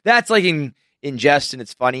 But that's like in jest and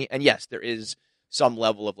it's funny. And yes, there is some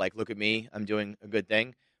level of like, look at me, I'm doing a good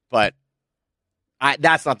thing. But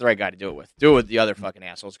that's not the right guy to do it with. Do it with the other fucking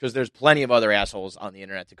assholes because there's plenty of other assholes on the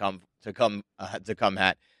internet to come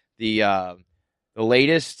at. The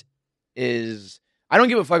latest is I don't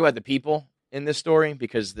give a fuck about the people in this story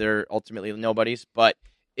because they're ultimately nobodies. But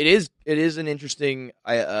it is an interesting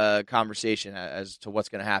conversation as to what's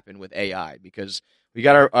going to happen with AI because we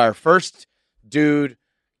got our first dude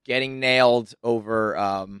getting nailed over.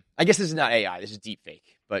 I guess this is not AI. This is deepfake,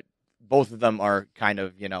 but both of them are kind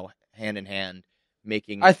of hand in hand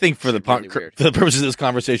making. I think for the really weird. for the purposes of this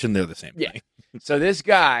conversation, they're the same. Yeah. thing. So this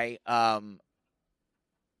guy,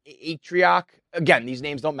 Atriok. Again, these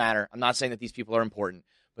names don't matter. I'm not saying that these people are important,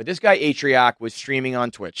 but this guy Atriok was streaming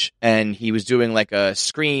on Twitch and he was doing like a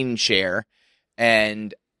screen share,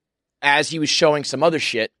 and as he was showing some other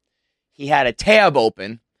shit, he had a tab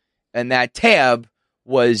open, and that tab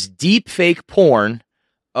was deep fake porn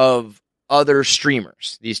of other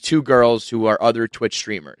streamers. These two girls who are other Twitch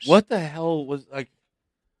streamers. What the hell was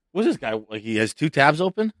this guy like? He has two tabs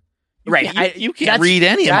open. You can't read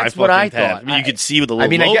any of my fucking what I tabs. thought. I mean, you could see with the logo. I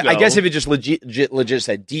mean, I guess if it just legit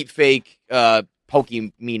said deep fake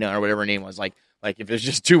Pokemina or whatever her name was, like if there's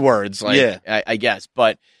just two words, I guess.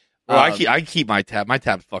 But I keep my tab. My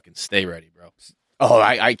tabs fucking stay ready, bro. Oh,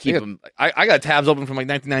 I keep them. I got tabs open from like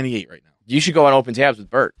 1998 right now. You should go on Open Tabs with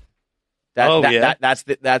Bert. That's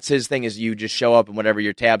That's his thing. Is you just show up and whatever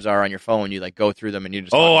your tabs are on your phone, you like go through them and you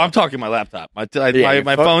just. Oh, I'm talking my laptop. My phone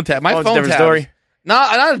tab. My phone different tabs. story. No,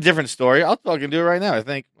 not a different story. I'll fucking do it right now, I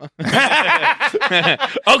think. Okay.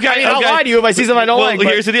 I'll lie to you if I see something I don't like.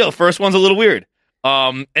 Here's the deal. First one's a little weird.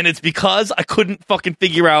 And it's because I couldn't fucking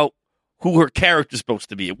figure out who her character's supposed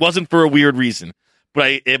to be. It wasn't for a weird reason.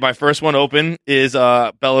 But my first one open is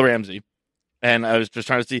Bella Ramsey. And I was just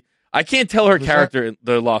trying to see. I can't tell her character in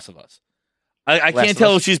The Lost of Us. I can't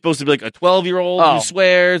tell if she's supposed to be like a 12-year-old who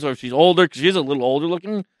swears or if she's older, because she's a little older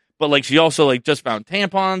looking. But like she also like just found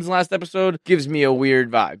tampons last episode. Gives me a weird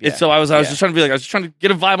vibe. Yeah. And so I was just trying to be like, I was just trying to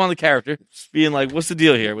get a vibe on the character, just being like, what's the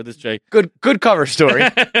deal here with this chick? Good cover story.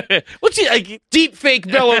 What's she like? Deep fake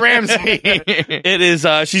Bella Ramsey. It is.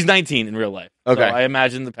 She's 19 in real life. Okay. So I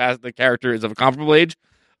imagine the character is of a comparable age.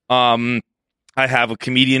 I have a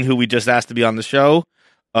comedian who we just asked to be on the show.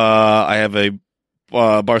 I have a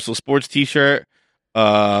Barstool Sports T-shirt.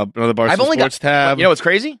 Another Barstool Sports tab. You know what's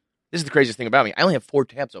crazy? This is the craziest thing about me. I only have 4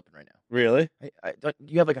 tabs open right now. Really?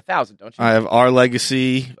 You have like 1,000, don't you? I have Our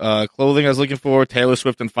Legacy, clothing I was looking for, Taylor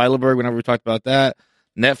Swift and Feidelberg, whenever we talked about that.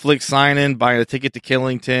 Netflix sign-in, buying a ticket to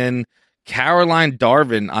Killington. Caroline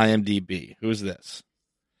Darvin, IMDb. Who's this?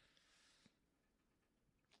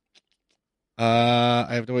 I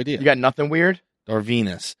have no idea. You got nothing weird?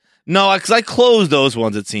 Darvinus. No, because I closed those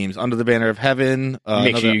ones, it seems. Under the Banner of Heaven.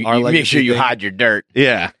 Make sure you hide your dirt.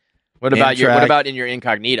 Yeah. What about in your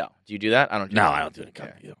incognito? Do you do that? I don't do that. No, I don't do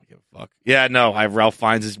incognito. I don't give a fuck. Yeah, no, I have Ralph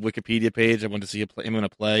Fiennes' Wikipedia page. I want to see him in a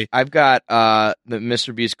play. I've got the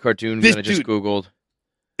Mr. Beast cartoon that I just Googled.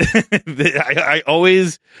 I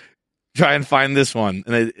always try and find this one.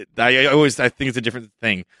 And I think it's a different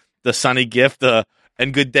thing. The Sunny Gift,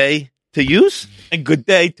 and Good Day to Use, and Good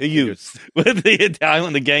Day to Use. With the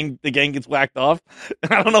Italian, the gang gets whacked off.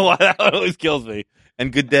 I don't know why that always kills me.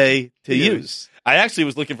 And Good Day to Use. I actually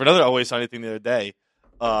was looking for another Always Sunny thing the other day.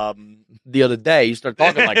 The other day, you start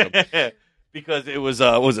talking like him. Because it was,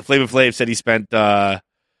 what was it? Flavor Flav said he spent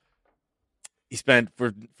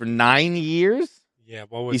for 9 years. Yeah,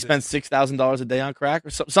 what was he spent $6,000 a day on crack or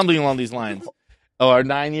something along these lines. Or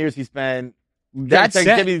 9 years he spent. Give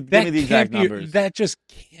me the exact numbers. That just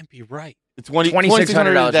can't be right. It's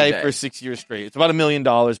 $2,600 a day for 6 years straight. It's about $1 million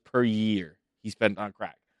per year he spent on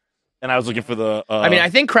crack. and I was looking for the. I mean, I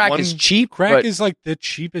think crack is cheap. Crack but is like the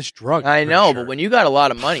cheapest drug. I I'm know, pretty but sure. when you got a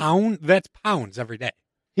lot of money, that's pounds every day.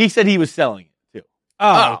 He said he was selling it too,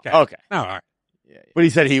 Oh, okay. okay. Oh, all right. but he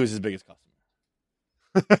said he was his biggest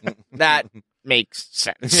customer. That makes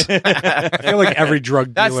sense. I feel like every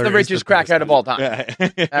drug That's dealer the is richest biggest crackhead of all time.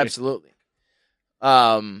 Yeah. Absolutely.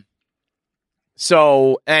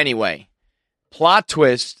 So anyway, plot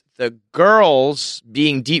twist: the girls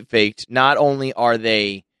being deepfaked. Not only are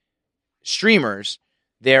they streamers,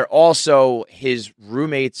 they're also his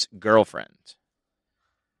roommate's girlfriend.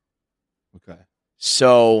 Okay.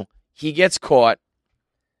 So he gets caught,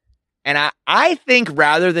 and I think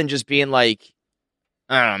rather than just being like,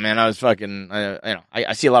 I don't know, man, I was fucking,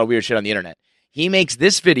 I see a lot of weird shit on the internet. He makes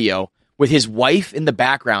this video with his wife in the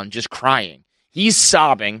background just crying. He's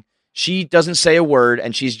sobbing. She doesn't say a word,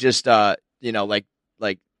 and she's just,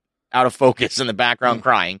 like out of focus in the background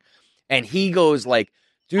crying. And he goes like,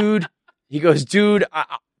 dude,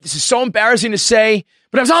 this is so embarrassing to say,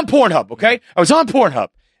 but I was on Pornhub, okay? I was on Pornhub.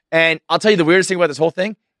 And I'll tell you the weirdest thing about this whole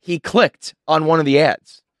thing. He clicked on one of the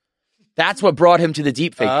ads. That's what brought him to the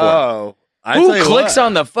deepfake porn. Oh, Who clicks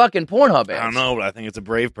on the fucking Pornhub ads? I don't know, but I think it's a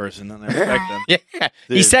brave person, and I respect them. Yeah.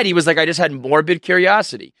 He Dude. said he was like, I just had morbid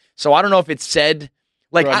curiosity. So I don't know if it said,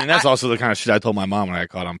 like, Bro, I mean, that's also the kind of shit I told my mom when I got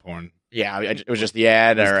caught on porn. yeah, it was just the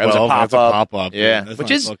ad, or it was a 12, that's pop-up. pop-up. Yeah, That's which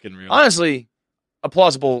not is fucking real. honestly a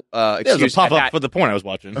plausible Yeah, it excuse. was a pop at up that. for the porn I was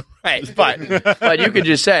watching. Right, but you could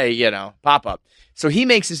just say, pop up. So he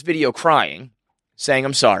makes this video crying, saying,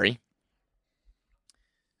 I'm sorry.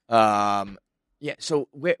 Yeah, so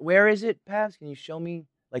where is it, Paz? Can you show me,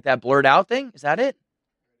 like, that blurred out thing? Is that it?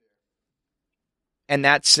 And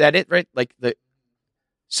that said it, right? Like,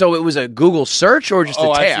 so it was a Google search or just a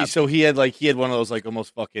tab? Actually, so he had one of those, like,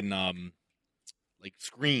 almost fucking, like,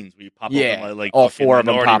 screens where you pop Yeah, up, like, all fucking four of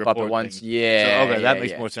them Minority pop up at Report once. things. Yeah, So, okay, that yeah,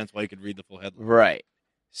 makes yeah. more sense why you could read the full headline. Right.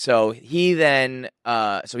 So he then,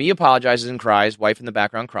 so he apologizes and cries, wife in the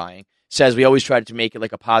background crying, says we always tried to make it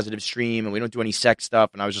like a positive stream and we don't do any sex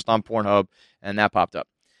stuff, and I was just on Pornhub, and that popped up.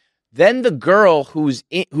 Then the girl who's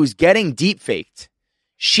getting deepfaked,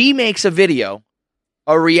 she makes a video,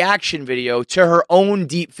 a reaction video to her own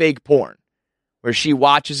deepfake porn, where she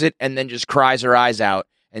watches it and then just cries her eyes out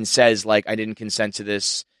and says, like, I didn't consent to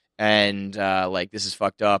this, and like, this is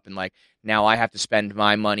fucked up, and like, now I have to spend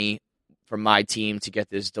my money from my team to get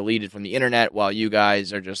this deleted from the internet while you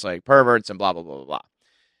guys are just like perverts and blah, blah, blah, blah,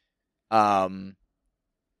 blah.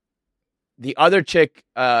 The other chick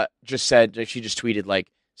just said, she just tweeted, like,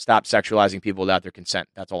 stop sexualizing people without their consent.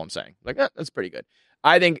 That's all I'm saying. Like, that's pretty good.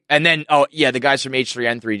 I think, and then, the guys from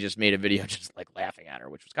H3N3 just made a video just, like, laughing at her,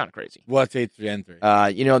 which was kind of crazy. What's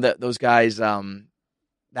H3N3? Those guys,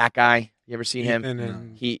 that guy, you ever seen him?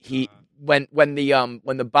 And He when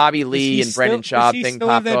the Bobby Lee and Brendan Schaub thing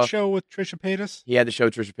popped that off. show with Trisha Paytas? He had the show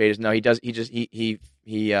Trisha Paytas. No, he does. He just he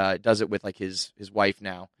does it with, like, his wife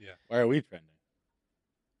now. Yeah. Why are we trending?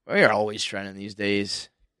 We are always trending these days.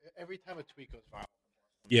 Every time a tweet goes viral.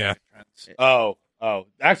 Yeah. Oh.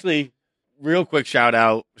 Actually, real quick shout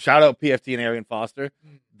out PFT and Arian Foster.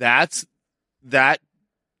 That The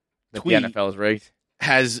tweet NFL is rigged.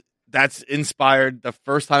 that's inspired the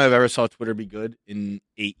first time I've ever saw Twitter be good in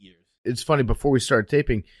 8 years. It's funny, before we started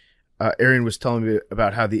taping, Arian was telling me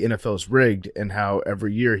about how the NFL is rigged and how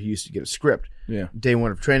every year he used to get a script. Yeah. Day one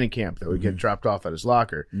of training camp that would get dropped off at his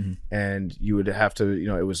locker. And you would have to,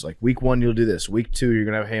 it was like week 1, you'll do this. Week 2, you're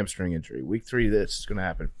going to have a hamstring injury. Week 3, this is going to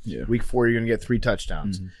happen. Yeah. Week 4, you're going to get 3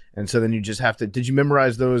 touchdowns. And so then you just have to, did you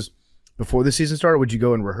memorize those before the season started? Or would you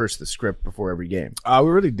go and rehearse the script before every game?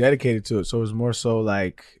 We're really dedicated to it. So it was more so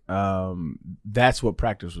like that's what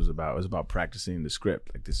practice was about. It was about practicing the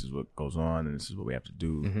script. Like, this is what goes on and this is what we have to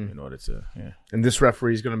do in order to, And this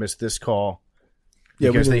referee is going to miss this call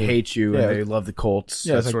Yeah, because we they do. hate you Yeah. and they love the Colts,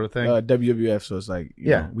 Yeah, that it's like, sort of thing. WWF, so it's like, you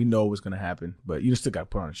Yeah. know, we know what's going to happen, but you still got to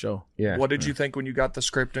put on a show. Yeah. What did you think when you got the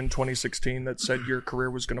script in 2016 that said your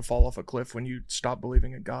career was going to fall off a cliff when you stopped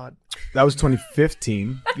believing in God? That was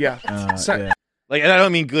 2015. Yeah. So- yeah. Like, and I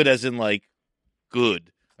don't mean good as in, like,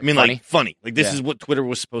 good. I mean, Funny? like, funny. Like, this Yeah. is what Twitter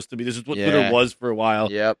was supposed to be. This is what Yeah. Twitter was for a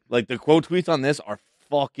while. Yep. Like, the quote tweets on this are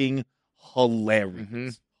fucking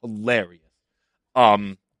hilarious. Hilarious.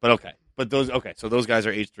 But okay. But those, okay, so those guys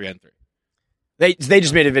are H3N3. They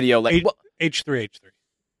just made a video like, H3.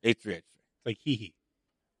 H3H3. Like hee.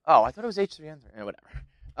 oh, I thought it was H3N3.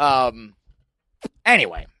 Whatever.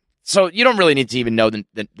 Anyway, so you don't really need to even know the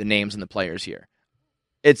names and the players here.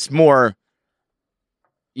 It's more,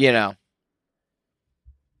 a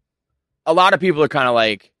lot of people are kind of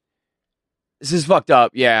like, this is fucked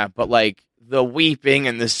up, yeah, but like the weeping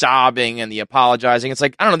and the sobbing and the apologizing, it's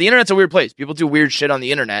like, I don't know, the internet's a weird place. People do weird shit on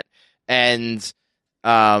the internet, and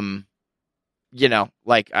you know,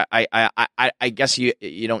 like I guess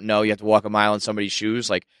you don't know. You have to walk a mile in somebody's shoes.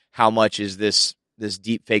 Like, how much is this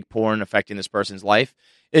deep fake porn affecting this person's life?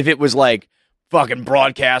 If it was like fucking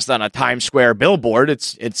broadcast on a Times Square billboard,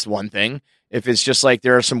 it's one thing. If it's just like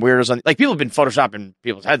there are some weirdos on, like, people have been photoshopping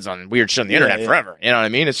people's heads on weird shit on the internet forever. You know what I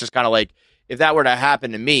mean? It's just kind of like, if that were to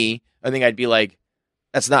happen to me, I think I'd be like,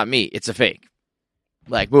 that's not me. It's a fake.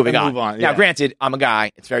 Like, moving on. Now, granted, I'm a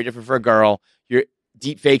guy. It's very different for a girl. Your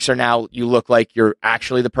deep fakes are now, you look like you're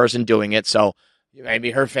actually the person doing it. So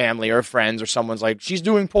maybe her family or friends or someone's like, she's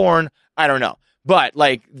doing porn. I don't know. But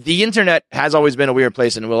like, the internet has always been a weird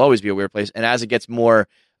place and will always be a weird place. And as it gets more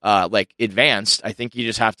like advanced, I think you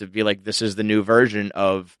just have to be like, this is the new version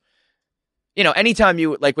of, you know, anytime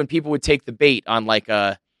you, like, when people would take the bait on like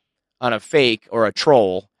on a fake or a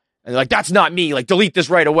troll, and they're like, that's not me, like, delete this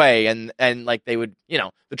right away. And like, they would, you know,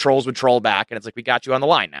 the trolls would troll back, and it's like, we got you on the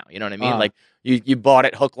line now. You know what I mean? Like, you bought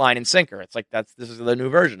it hook, line, and sinker. It's like, this is the new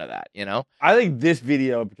version of that, you know? I think this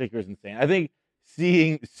video in particular is insane. I think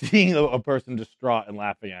seeing a person distraught and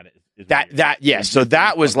laughing at it is yeah. So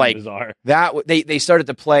that was like bizarre. That they started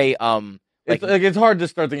to play it's hard to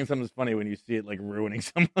start thinking something's funny when you see it like ruining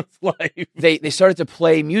someone's life. They started to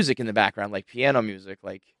play music in the background, like piano music,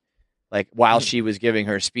 like while she was giving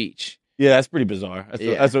her speech. Yeah, that's pretty bizarre.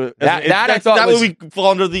 That would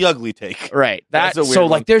fall under the ugly take, right? That's a weird so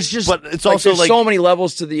one. like, there's just, but it's also like so many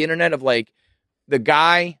levels to the internet of like the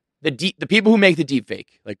guy, the people who make the deep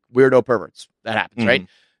fake, like weirdo perverts. That happens, right?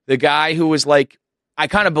 The guy who was like, I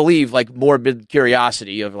kind of believe like morbid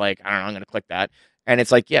curiosity of like, I don't know, I'm going to click that. And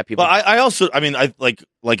it's like, yeah, people. But I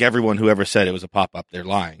like everyone who ever said it was a pop up, they're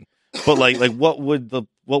lying. But like what would the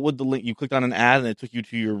link, you clicked on an ad and it took you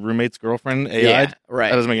to your roommate's girlfriend AI? Yeah,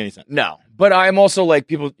 right. That doesn't make any sense. No, but I'm also like,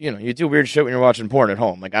 people, you know, you do weird shit when you're watching porn at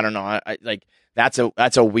home. Like, I don't know, I like that's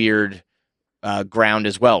a weird ground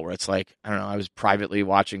as well, where it's like, I don't know, I was privately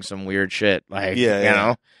watching some weird shit, like, you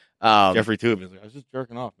know. Jeffrey Tubin is like, I was just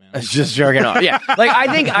jerking off, man. I was just jerking off. Yeah. Like, I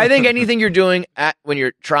think anything you're doing when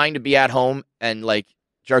you're trying to be at home and like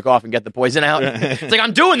jerk off and get the poison out, it's like,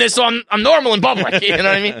 I'm doing this, so I'm normal in public. You know what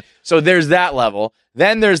I mean? So there's that level.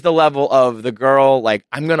 Then there's the level of the girl, like,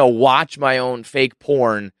 I'm going to watch my own fake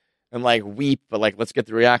porn and like weep, but like, let's get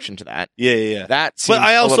the reaction to that. Yeah. That seems but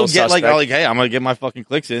I also a little get suspect. like, hey, I'm going to get my fucking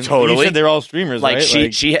clicks in. Totally. You said they're all streamers, like,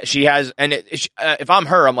 right? She has, and if I'm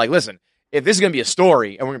her, I'm like, listen, if this is going to be a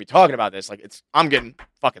story and we're going to be talking about this, like, I'm getting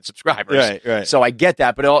fucking subscribers. Right. So I get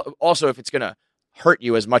that. But also, if it's going to hurt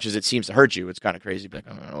you as much as it seems to hurt you, it's kind of crazy. Like,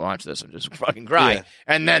 I'm going to watch this and just fucking cry. Yeah.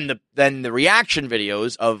 And then the reaction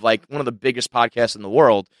videos of like one of the biggest podcasts in the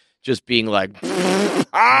world just being like,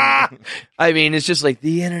 I mean, it's just like,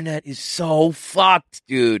 the internet is so fucked,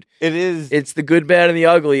 dude. It is. It's the good, bad, and the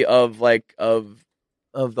ugly of like, of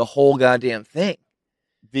the whole goddamn thing.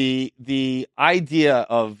 The idea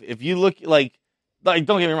of, if you look like don't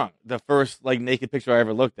get me wrong, the first like naked picture I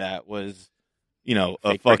ever looked at was, you know,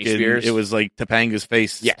 Fake a fucking, Spears. it was like Topanga's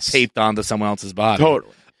face taped onto someone else's body.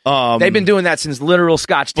 Totally. They've been doing that since literal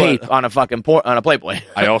Scotch tape on a fucking on a Playboy.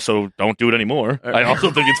 I also don't do it anymore. I also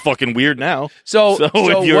think it's fucking weird now. So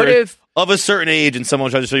if you're what if of a certain age and someone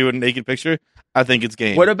tries to show you a naked picture, I think it's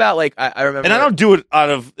game. What about like, I remember, and I don't do it out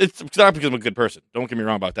of, it's not because I'm a good person. Don't get me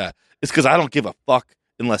wrong about that. It's because I don't give a fuck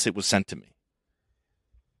unless it was sent to me.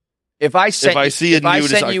 If I sent like,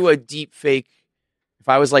 you a deep fake, if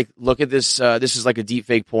I was like, look at this, this is like a deep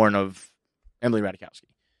fake porn of Emily Ratajkowski.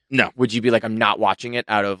 No. Would you be like, I'm not watching it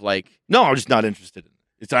out of like... No, I'm just not interested in it.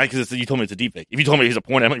 It's not because you told me it's a deep fake. If you told me he's a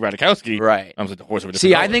porn Emily Ratajkowski, right? I was like, the horse of a different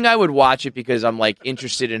See, color. I think I would watch it because I'm like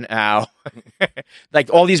interested in how,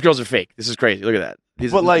 like, all these girls are fake. This is crazy. Look at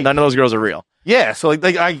that. But like, none of those girls are real. Yeah. So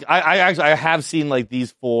like I actually have seen like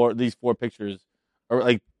these four pictures, or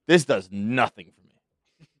like, this does nothing for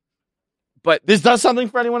me. But this does something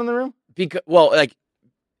for anyone in the room. Because, well, like,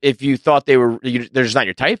 if you thought they're just not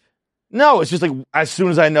your type. No, it's just like, as soon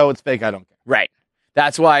as I know it's fake, I don't care. Right.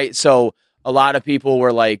 That's why. So a lot of people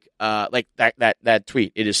were like that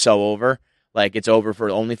tweet. It is so over. Like, it's over for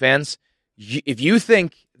OnlyFans. If you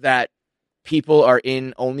think that people are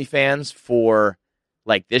in OnlyFans for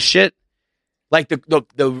like this shit, like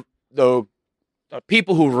the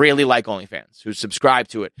people who really like OnlyFans, who subscribe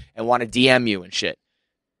to it and want to DM you and shit,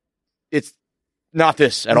 it's not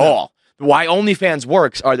this at all. Why OnlyFans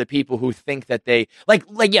works are the people who think that they like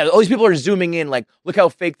yeah, all these people are zooming in, like, look how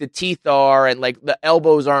fake the teeth are and like the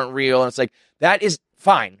elbows aren't real, and it's like, that is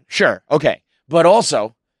fine, sure, okay, but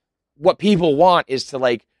also what people want is to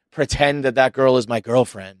like pretend that girl is my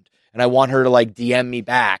girlfriend, and I want her to like DM me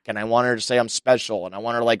back, and I want her to say I'm special, and I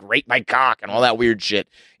want her to like rate my cock and all that weird shit.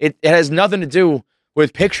 It has nothing to do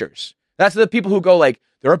with pictures. That's the people who go like,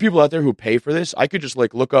 there are people out there who pay for this. I could just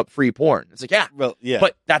like look up free porn. It's like, yeah,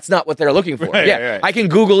 but that's not what they're looking for. Right. I can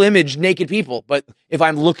Google image naked people, but if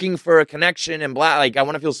I'm looking for a connection and like I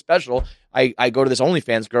want to feel special, I go to this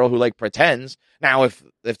OnlyFans girl who like pretends. Now, if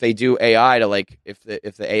they do AI to like, if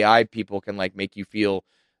the AI people can like make you feel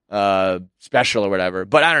special or whatever,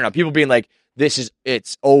 but I don't know. People being like,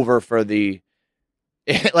 it's over for the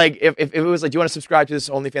like if it was like, do you want to subscribe to this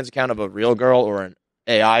OnlyFans account of a real girl or an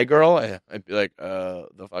AI girl? I'd be like,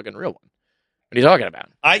 the fucking real one. What are you talking about?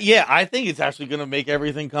 I think it's actually going to make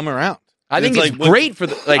everything come around. I think it's like, great for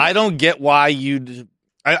the like. I don't get why you'd.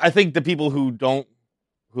 I think the people who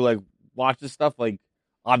like watch this stuff, like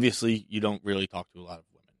obviously you don't really talk to a lot of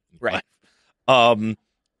women, right?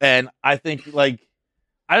 And I think like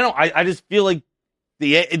I don't know. I just feel like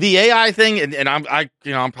the AI thing, and I'm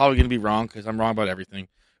probably going to be wrong because I'm wrong about everything,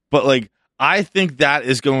 but like I think that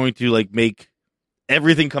is going to like make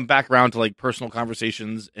everything come back around to like personal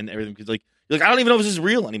conversations and everything, because like I don't even know if this is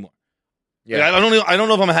real anymore. Yeah, like, I don't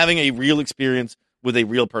know if I'm having a real experience with a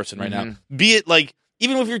real person right now. Be it like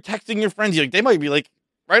even if you're texting your friends, they might be like,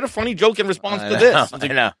 write a funny joke in response to this. It's like,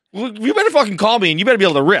 I know. Well, you better fucking call me and you better be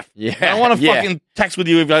able to riff. Yeah, I don't want to fucking text with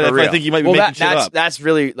you if I think you might be making shit up. That's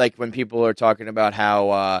really like when people are talking about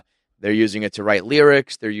how they're using it to write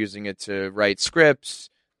lyrics, they're using it to write scripts,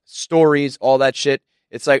 stories, all that shit.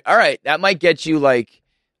 It's like, all right, that might get you like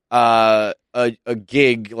a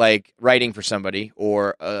gig, like writing for somebody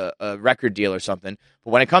or a record deal or something.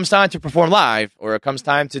 But when it comes time to perform live, or it comes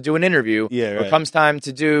time to do an interview, or it comes time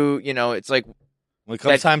to do, it's like when it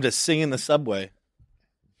comes time to sing in the subway.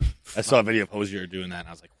 I saw a video of Hosier doing that, and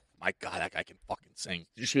I was like, my God, that guy can fucking sing.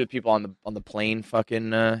 Did you see the people on the plane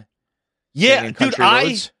fucking? Yeah,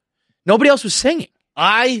 dude. Nobody else was singing.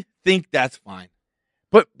 I think that's fine.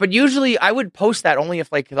 But usually I would post that only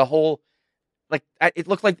if like the whole, like it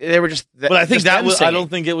looked like they were just. But I think that was. Singing. I don't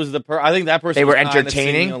think it was the. I think that person. They were was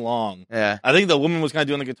entertaining along. Yeah. I think the woman was kind of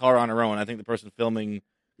doing the guitar on her own. I think the person filming.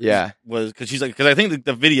 Yeah. Was because she's like, because I think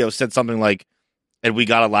the video said something like, and we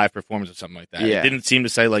got a live performance or something like that. Yeah. It didn't seem to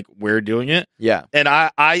say like we're doing it. Yeah. And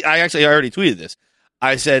I actually already tweeted this.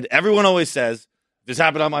 I said, everyone always says, if this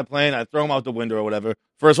happened on my plane, I'd throw them out the window or whatever.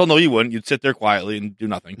 First of all, no, you wouldn't. You'd sit there quietly and do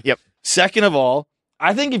nothing. Yep. Second of all,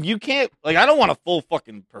 I think if you can't, like, I don't want a full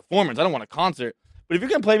fucking performance. I don't want a concert. But if you're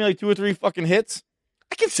going to play me like 2 or 3 fucking hits,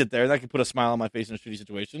 I can sit there and I can put a smile on my face in a shitty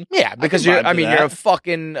situation. Yeah, because you're a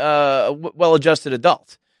fucking well-adjusted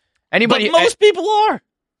adult. Anybody, but most people are.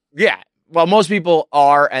 Yeah. Well, most people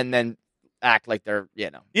are, and then act like they're, yeah,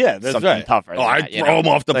 that's something right. tougher. I'd throw them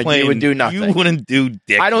off the plane. You would do nothing. You wouldn't do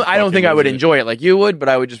dick. I don't think I would enjoy it like you would, but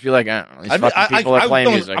I would just be like, I don't know. These fucking people are playing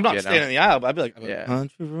music. I'm not standing in the aisle, but I'd be like,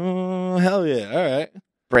 hell yeah, all right.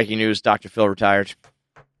 Breaking news: Dr. Phil retired.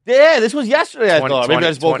 Yeah, this was yesterday. I thought maybe I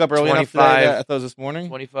just woke up early enough today. I thought it was this morning.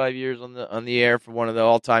 25 years on the air for one of the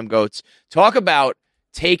all-time goats. Talk about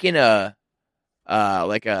taking taking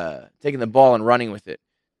the ball and running with it.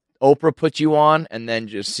 Oprah put you on, and then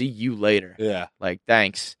just see you later. Yeah. Like,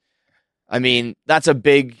 thanks. I mean, that's a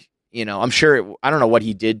big, I'm sure, I don't know what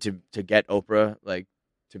he did to get Oprah, like,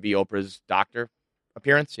 to be Oprah's doctor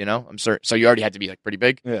appearance, I'm sure. So you already had to be, like, pretty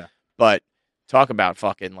big. Yeah. But talk about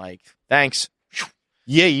fucking, like, thanks.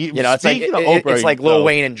 Yeah, it's like Oprah, it's like Lil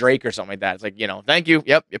Wayne and Drake or something like that. It's like, thank you.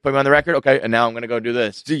 Yep, you put me on the record. Okay, and now I'm going to go do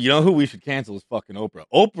this. Dude, you know who we should cancel is fucking Oprah.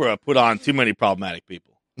 Oprah put on too many problematic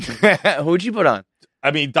people. Who'd you put on? I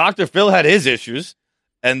mean, Dr. Phil had his issues,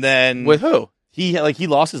 and then with who? He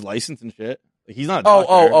lost his license and shit. Like, he's not.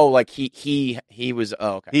 Like he was.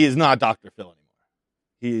 Oh, okay. He is not Dr. Phil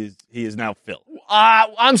anymore. He is now Phil.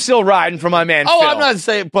 I'm still riding for my man. Oh, Phil. I'm not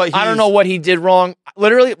saying, but I don't know what he did wrong.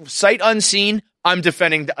 Literally, sight unseen. I'm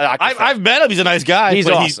defending Dr. Phil. I've met him. He's a nice guy. He's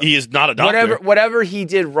awesome. He is not a doctor. Whatever he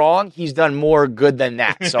did wrong, he's done more good than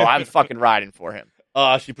that. So I'm fucking riding for him.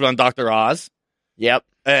 She put on Dr. Oz. Yep.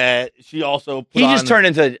 She also he just turned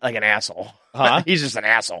into like an asshole. Huh? He's just an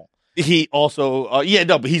asshole. He also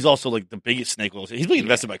but he's also like the biggest snake oil salesman. He's being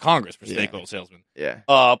invested by Congress for snake oil salesman. Yeah.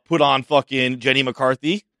 Put on fucking Jenny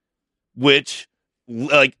McCarthy, which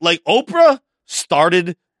like Oprah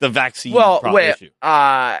started the vaccine issue.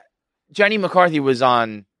 Jenny McCarthy was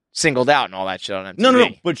on Singled Out and all that shit on MTV. No,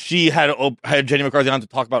 but she had Jenny McCarthy on to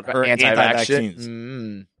talk about her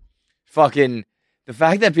anti-vaccines. Fucking the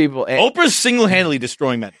fact that people Oprah's single-handedly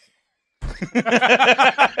destroying men.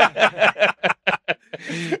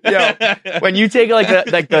 Yo, when you take like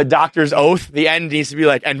the doctor's oath, the end needs to be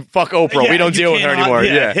like, and fuck Oprah, we don't deal with her anymore.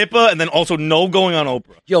 Yeah, HIPAA, and then also no going on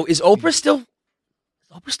Oprah. Yo, is Oprah still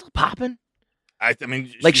popping? I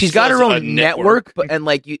mean, like she's got her own network, but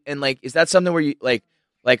is that something where you like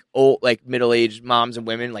like old, like middle-aged moms and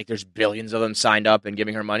women, like there's billions of them signed up and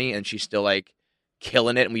giving her money, and she's still like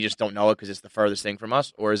killing it, and we just don't know it because it's the furthest thing from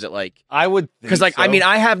us? Or is it like I would because like so. I mean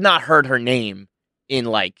I have not heard her name in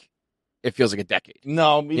like it feels like a decade.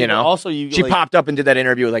 No, you know. Also, she like, popped up and did that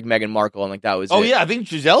interview with like Meghan Markle, and like that was. Oh it. yeah, I think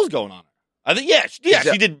Giselle's going on her. I think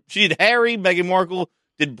she did. She did Harry, Meghan Markle,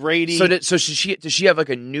 did Brady. So does she have like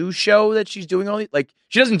a new show that she's doing all these? Like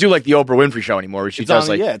she doesn't do like the Oprah Winfrey show anymore. Where she does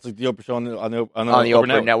it's like the Oprah show on the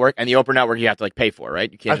Oprah Network, and the Oprah Network you have to like pay for,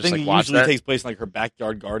 right? You can't I just think like it watch usually that. takes place in like her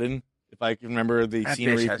backyard garden. If I can remember the That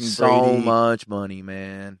scenery bitch from has Brady. so much money,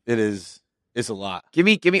 man. It is. It's a lot. Give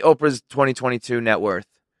me Oprah's 2022 net worth.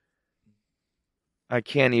 I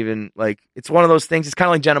can't even like. It's one of those things. It's kind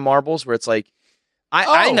of like Jenna Marbles, where it's like,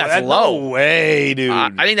 I think that's low. No way, dude.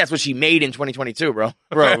 I think that's what she made in 2022, bro.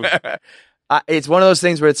 Bro. It's one of those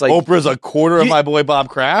things where it's like Oprah's a quarter of my boy Bob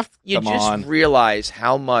Kraft. You Come just on. realize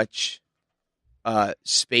how much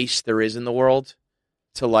space there is in the world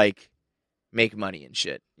to like make money and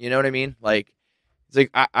shit. You know what I mean? Like it's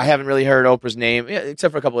like I haven't really heard Oprah's name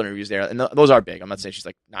except for a couple interviews there, and those are big. I'm not saying she's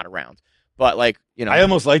like not around, but like you know, I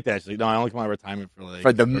almost like that. Actually. No, I only come out of retirement for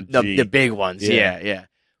like the big ones. Yeah.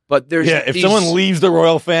 But there's if someone leaves the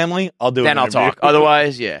royal family, I'll do it. Then I'll talk.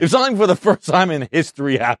 Otherwise, yeah. If something for the first time in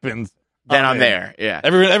history happens, then I'm there. Yeah.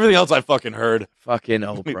 Everything else I fucking heard. Fucking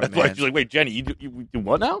Oprah, That's man. why she's like, wait, Jenny, you do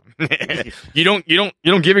what now? you don't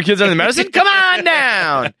give your kids any medicine? Come on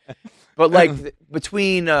down. But like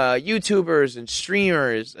between YouTubers and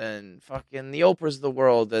streamers and fucking the Oprahs of the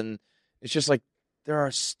world, and it's just like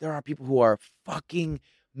there are people who are fucking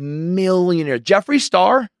millionaire. Jeffree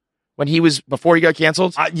Star, when he was before he got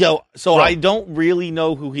canceled, bro, I don't really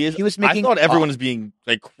know who he is. He was making. I thought everyone was being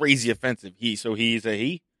like crazy offensive. He's a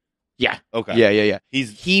he. Yeah. Okay. Yeah.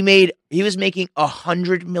 He was making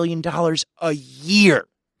 $100 million a year.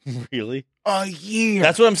 Really? A year.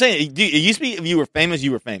 That's what I'm saying. It used to be if you were famous,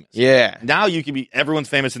 you were famous. Yeah. Now you can be everyone's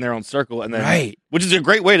famous in their own circle, and then right, which is a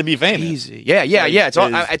great way to be famous. Easy. Yeah.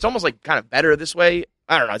 It's almost like kind of better this way.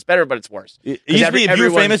 I don't know. It's better, but it's worse. It used to be if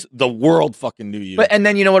you were famous, the world fucking knew you. And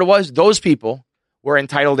then you know what it was? Those people were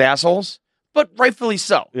entitled assholes, but rightfully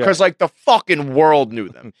so, because like the fucking world knew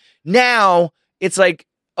them. Now it's like,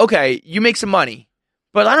 okay, you make some money,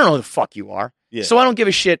 but I don't know who the fuck you are. Yeah. So I don't give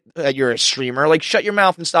a shit that you're a streamer. Like, shut your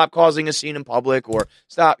mouth and stop causing a scene in public, or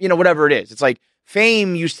stop, whatever it is. It's like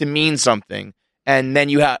fame used to mean something, and then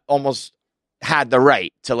you almost had the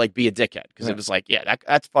right to like be a dickhead because it was like,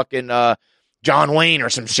 that's fucking John Wayne or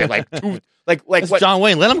some shit like like that's what John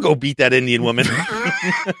Wayne. Let him go beat that Indian woman.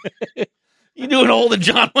 You doing holding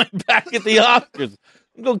John Wayne back at the Oscars?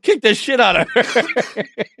 I'm gonna kick the shit out of her.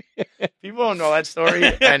 People don't know that story,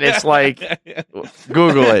 and it's like,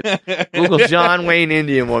 Google it. Google John Wayne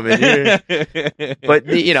Indian woman. But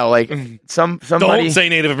like somebody don't say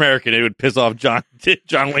Native American; it would piss off John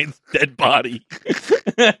Wayne's dead body. Oh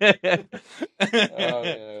man,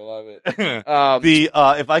 I love it.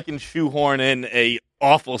 If I can shoehorn in a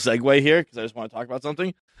awful segue here because I just want to talk about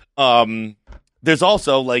something. There's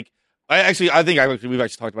also like I think we've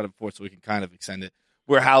actually talked about it before, so we can kind of extend it.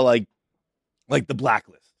 Where how like the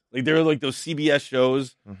Blacklist, like there are like those CBS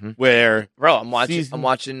shows where I'm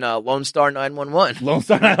watching Lone Star 911, Lone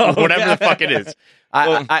Star 911, whatever the fuck it is.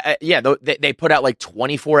 They put out like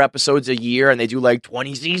 24 episodes a year, and they do like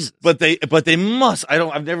 20 seasons. But they must.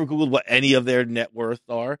 I've never Googled what any of their net worths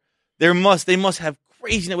are. They must have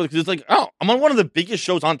crazy net worth because it's like, oh, I'm on one of the biggest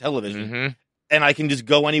shows on television, and I can just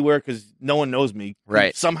go anywhere because no one knows me.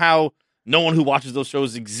 Right. Somehow. No one who watches those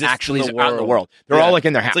shows exists actually in out in the world. They're all like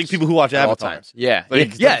in their house. It's like people who watch Avatar. Yeah.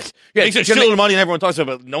 Like, yes. It's a shitload of money and everyone talks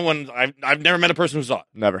about it, but no one. I've never met a person who saw it.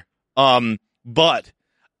 Never. But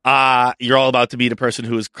you're all about to meet a person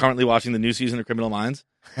who is currently watching the new season of Criminal Minds.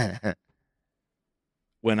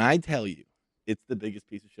 When I tell you, it's the biggest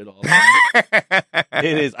piece of shit of all time.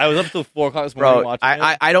 It is. I was up till 4 o'clock this morning watching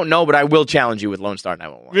it. I don't know, but I will challenge you with Lone Star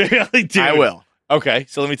 911. Really, dude? I will. Okay,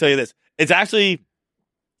 so let me tell you this. It's actually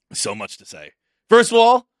so much to say. First of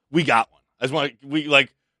all, we got one. We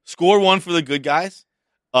score one for the good guys.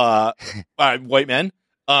 White men.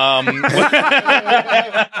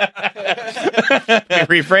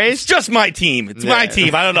 Rephrase? It's just my team. It's my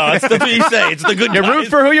team. I don't know. That's what you say. It's the good guys. You root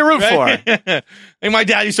for who you root for. Like my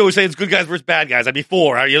dad used to always say it's good guys versus bad guys. I'd be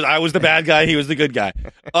four. I was the bad guy. He was the good guy.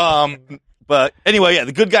 But anyway,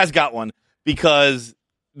 the good guys got one because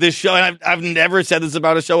this show, and I've never said this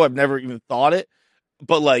about a show. I've never even thought it.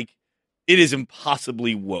 But it is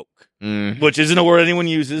impossibly woke, which isn't a word anyone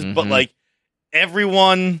uses, but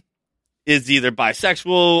everyone is either bisexual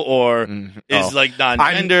or is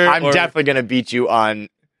non-gender. I'm definitely going to beat you on,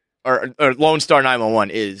 or Lone Star 911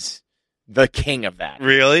 is the king of that.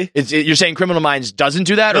 Really? You're saying Criminal Minds doesn't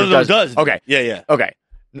do that, or No, it does. Okay. Yeah. Okay.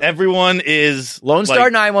 Everyone is Lone Star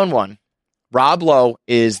 911. Rob Lowe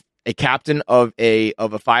is a captain of a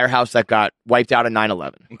firehouse that got wiped out in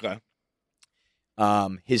 9/11. Okay.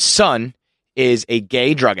 His son is a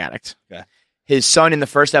gay drug addict. Okay. His son in the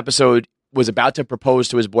first episode was about to propose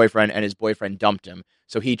to his boyfriend, and his boyfriend dumped him.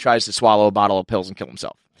 So he tries to swallow a bottle of pills and kill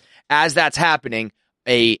himself. As that's happening,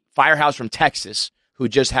 a firehouse from Texas, who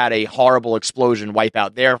just had a horrible explosion wipe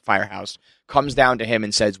out their firehouse, comes down to him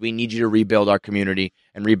and says, we need you to rebuild our community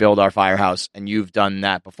and rebuild our firehouse, and you've done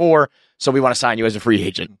that before, so we want to sign you as a free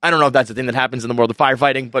agent. I don't know if that's a thing that happens in the world of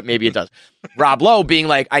firefighting, but maybe it does. Rob Lowe being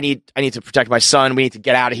like, I need to protect my son, we need to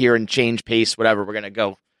get out of here and change pace, whatever, we're going to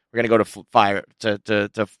go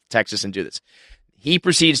to Texas and do this. He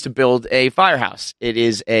proceeds to build a firehouse. It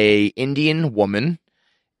is a Indian woman,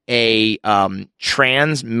 a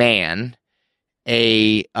trans man,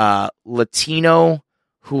 a Latino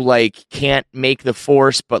who like can't make the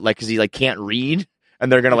force, but like because he like can't read,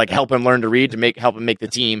 and they're gonna like help him learn to read to help him make the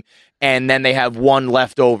team. And then they have one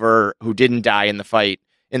left over who didn't die in the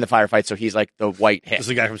firefight, so he's like the white hit. This is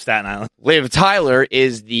the guy from Staten Island. Liv Tyler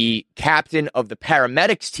is the captain of the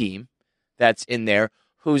paramedics team that's in there,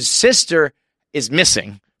 whose sister is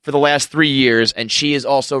missing for the last 3 years, and she is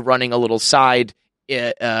also running a little side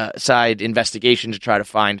investigation to try to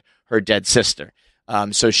find her dead sister.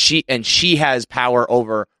 So she has power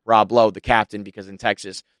over Rob Lowe, the captain, because in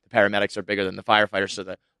Texas the paramedics are bigger than the firefighters. So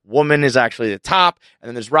the woman is actually the top, and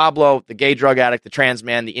then there's Rob Lowe, the gay drug addict, the trans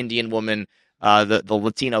man, the Indian woman, the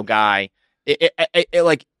Latino guy. It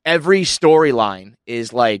like every storyline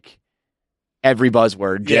is like every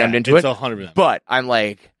buzzword jammed into it. It's 100%. But I'm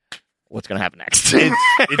like, what's going to happen next?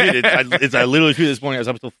 I literally tweeted this morning. I was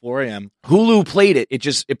up until 4 a.m. Hulu played it.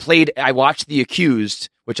 It played. I watched The Accused,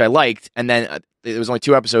 which I liked, and then it was only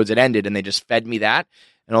 2 episodes. It ended, and they just fed me that.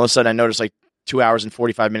 And all of a sudden, I noticed like 2 hours and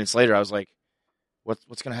 45 minutes later, I was like,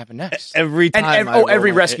 what's going to happen next? Every time.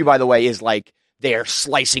 Every rescue, by the way, is like they're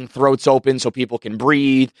slicing throats open so people can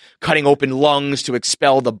breathe, cutting open lungs to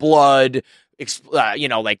expel the blood.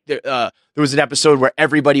 There was an episode where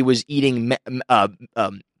everybody was eating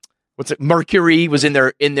mercury was in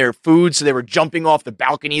their food, so they were jumping off the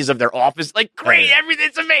balconies of their office. Like, great, everything.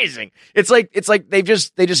 It's amazing. It's like they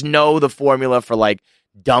just know the formula for like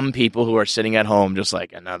dumb people who are sitting at home, just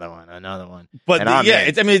like another one. But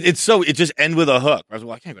it just end with a hook. I was like,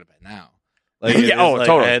 well, I can't go to bed now. Like,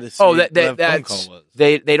 totally.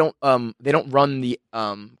 They don't run the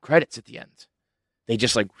credits at the end. They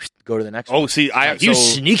just like go to the next one. Oh, see, you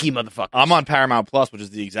sneaky motherfucker. I'm on Paramount Plus, which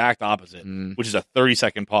is the exact opposite, which is a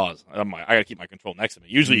 30-second pause. I got to keep my control next to me.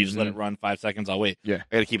 Usually, you just let it run 5 seconds. I'll wait. Yeah,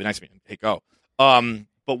 I got to keep it next to me and hit go.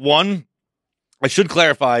 But one, I should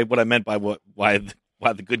clarify what I meant by why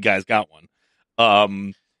the good guys got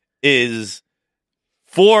one. Is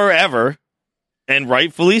forever, and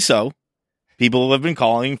rightfully so, people have been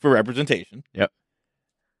calling for representation. Yep.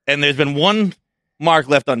 And there's been one mark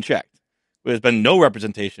left unchecked. There's been no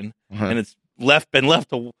representation, and it's been left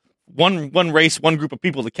to one race, one group of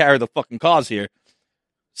people to carry the fucking cause here.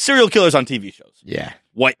 Serial killers on TV shows. Yeah.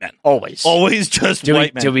 White men. Always just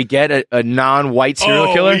white men. Do we get a non-white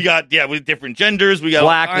serial killer? We got, with different genders. We got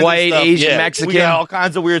black, white, Asian, Mexican. We got all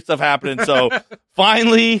kinds of weird stuff happening. So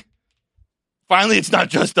finally, it's not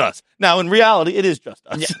just us. Now, in reality, it is just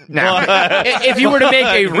us. Yeah. Now, if you were to make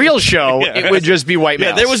a real show, it would just be white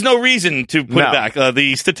males. Yeah, there was no reason to put it back.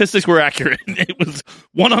 The statistics were accurate. It was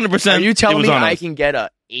 100%. Are you telling me I can get an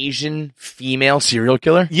Asian female serial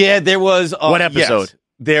killer? Yeah, there was. What episode? Yes.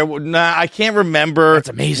 I can't remember. That's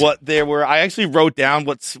amazing. What there were. I actually wrote down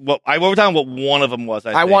what one of them was.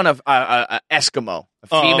 I want a Eskimo, a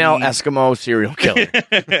female Eskimo serial killer.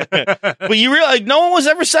 But you realize no one was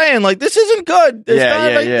ever saying like this isn't good.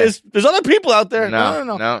 There's other people out there.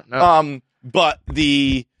 No. But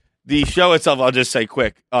the show itself, I'll just say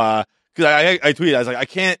quick because I tweeted. I was like, I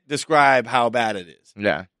can't describe how bad it is.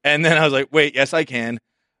 Yeah. And then I was like, wait, yes, I can.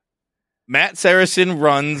 Matt Saracen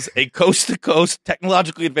runs a coast-to-coast,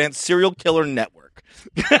 technologically advanced serial killer network.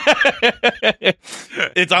 I'm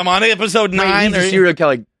on episode 9. He's a serial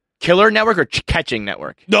killer network or catching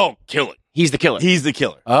network? No, killing. He's the killer. He's the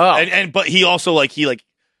killer. Oh, but he also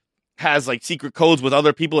has secret codes with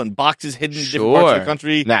other people and boxes hidden in different parts of the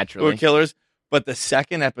country. Naturally, who are killers. But the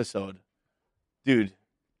second episode, dude,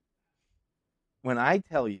 when I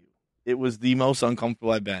tell you, it was the most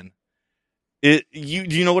uncomfortable I've been. Do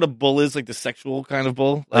you know what a bull is? Like the sexual kind of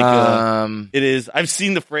bull? Like it is. I've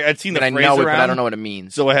seen the phrase. I know it, but I don't know what it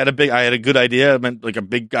means. So I had a good idea. It meant like a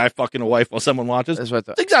big guy fucking a wife while someone watches. That's what I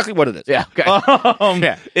thought. That's exactly what it is. Yeah. Okay.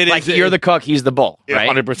 Yeah. It like is, you're the cook, he's the bull. Right.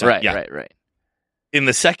 100%. Right. Yeah. Right. In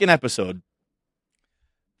the second episode,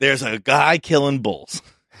 there's a guy killing bulls,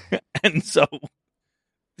 and so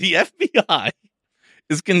the FBI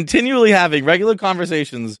is continually having regular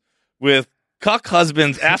conversations with cuck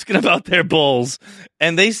husbands asking about their bulls,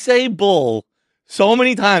 and they say bull so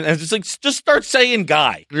many times, and it's just like, just start saying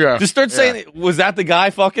guy. Yeah. Just start saying, was that the guy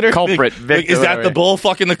fucking her? Culprit. Like, is that the bull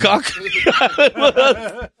fucking the cuck?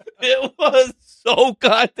 it was so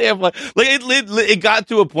goddamn like it got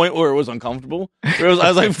to a point where it was uncomfortable. I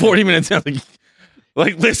was like 40 minutes in,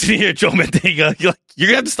 like listen here, Joe Manteiga, you're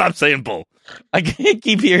gonna have to stop saying bull. I can't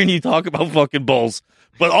keep hearing you talk about fucking bulls.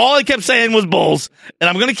 But all I kept saying was bulls, and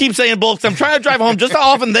I'm going to keep saying bull because I'm trying to drive home just how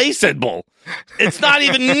often they said bull. It's not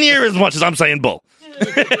even near as much as I'm saying bull.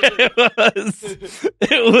 It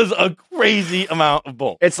was a crazy amount of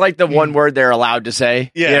bull. It's like the one word they're allowed to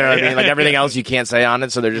say. Yeah, you know what I mean? Like everything else you can't say on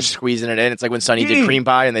it, so they're just squeezing it in. It's like when Sonny did cream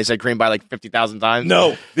pie, and they said cream pie like 50,000 times.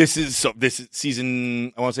 No, this is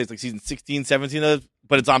season, I want to say it's like season 16, 17,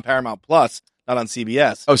 but it's on Paramount Plus. Not on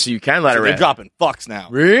CBS. Oh, so you can let it rip. They're dropping fucks now.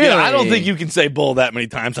 Really? Yeah, I don't think you can say bull that many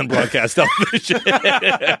times on broadcast television.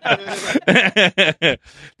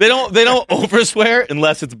 They don't overswear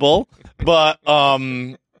unless it's bull. But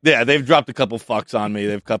yeah, they've dropped a couple fucks on me.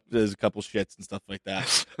 There's a couple shits and stuff like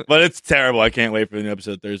that. But it's terrible. I can't wait for the new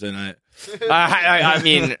episode Thursday night. I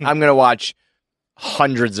mean, I'm gonna watch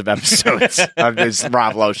hundreds of episodes of this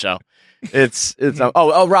Rob Lowe show. It's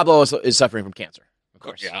Rob Lowe is suffering from cancer. Of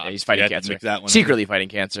course, yeah, he's fighting cancer. Secretly fighting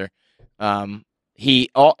cancer. One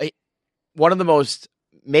of the most,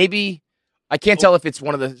 maybe, I can't tell if it's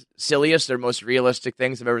one of the silliest or most realistic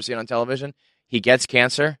things I've ever seen on television. He gets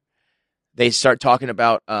cancer. They start talking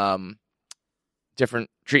about different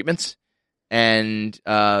treatments, and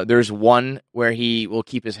there's one where he will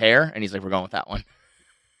keep his hair, and he's like, "We're going with that one."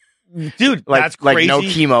 Dude, that's crazy. Like no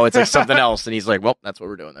chemo, it's like something else, and he's like, "Well, that's what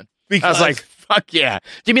we're doing then." Because I was like, "Fuck yeah,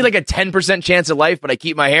 give me like a 10% chance of life, but I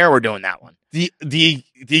keep my hair." We're doing that one. The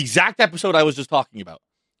exact episode I was just talking about.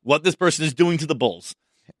 What this person is doing to the bulls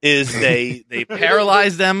is they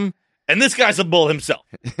paralyze them, and this guy's a bull himself,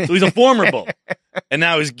 so he's a former bull, and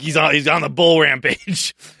now he's on the bull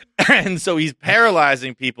rampage, and so he's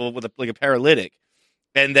paralyzing people with a paralytic,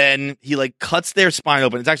 and then he like cuts their spine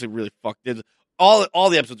open. It's actually really fucked. All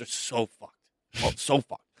the episodes are so fucked. So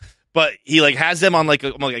fucked. But he like has them on like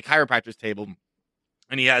a chiropractor's table,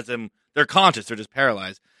 and he has them. They're conscious. They're just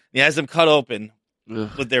paralyzed. And he has them cut open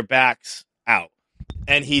with their backs out,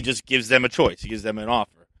 and he just gives them a choice. He gives them an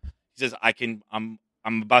offer. He says, I'm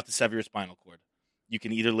about to sever your spinal cord. You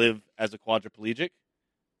can either live as a quadriplegic,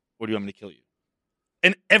 or do you want me to kill you?"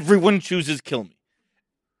 And everyone chooses kill me.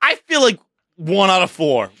 I feel like 1 out of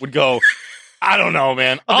 4 would go, I don't know,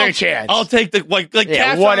 man. I'll take the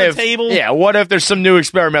cash on the table. Yeah, what if there's some new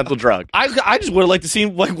experimental drug? I just would have liked to see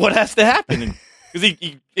like what has to happen, because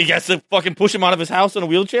he has to fucking push him out of his house in a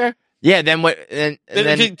wheelchair. Yeah, then what? And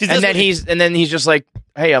then he's just like,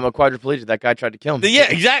 "Hey, I'm a quadriplegic. That guy tried to kill me."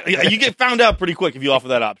 Yeah, exactly. You get found out pretty quick if you offer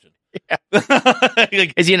that option. Yeah.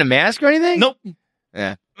 Is he in a mask or anything? Nope.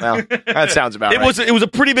 Yeah. Well, that sounds about right. It was a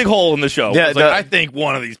pretty big hole in the show. Yeah, I think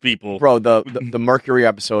one of these people, bro. The Mercury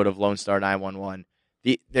episode of Lone Star 911.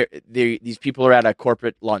 These people are at a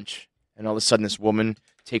corporate lunch, and all of a sudden, this woman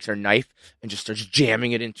takes her knife and just starts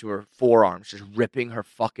jamming it into her forearms, just ripping her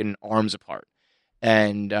fucking arms apart.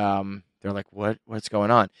 And they're like, "What's going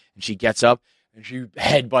on?" And she gets up and she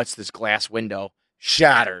headbutts this glass window,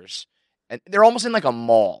 shatters, and they're almost in like a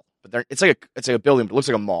mall, but it's like a building, but it looks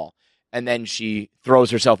like a mall. And then she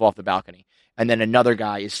throws herself off the balcony. And then another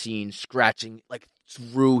guy is seen scratching like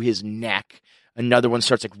through his neck. Another one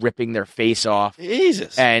starts like ripping their face off.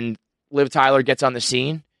 Jesus. And Liv Tyler gets on the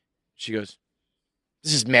scene. She goes,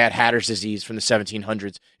 "This is Mad Hatter's disease from the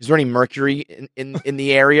 1700s. Is there any mercury in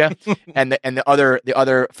the area?" and the other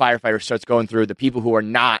firefighter starts going through the people who are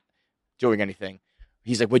not doing anything.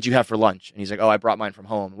 He's like, "What'd you have for lunch?" And he's like, "Oh, I brought mine from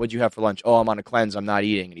home." "What'd you have for lunch?" "Oh, I'm on a cleanse. I'm not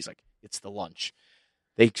eating." And he's like, "It's the lunch."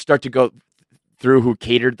 They start to go through who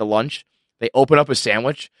catered the lunch. They open up a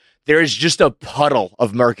sandwich. There is just a puddle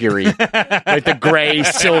of mercury, like the gray,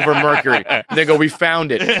 silver mercury. They go, "We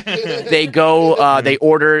found it." They go, they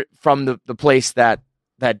order from the place that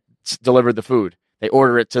delivered the food. They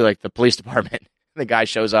order it to like the police department. The guy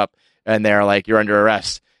shows up, and they're like, "You're under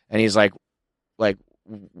arrest." And he's like,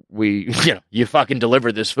 "We, you fucking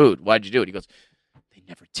delivered this food. Why'd you do it?" He goes, "They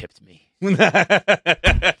never tipped me."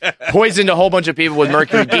 Poisoned a whole bunch of people with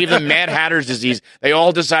mercury, gave them Mad Hatter's disease. They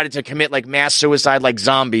all decided to commit like mass suicide like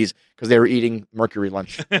zombies because they were eating mercury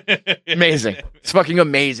lunch. Amazing. It's fucking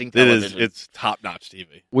amazing television. It's top-notch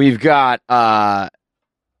TV. We've got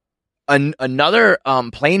another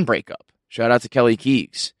plane breakup. Shout out to Kelly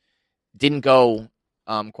Keegs. Didn't go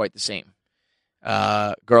quite the same.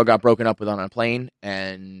 Girl got broken up with on a plane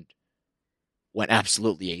and went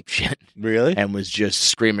absolutely apeshit. Really? And was just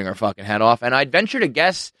screaming her fucking head off. And I'd venture to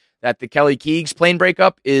guess that the Kelly Keegs plane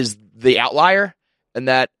breakup is the outlier, and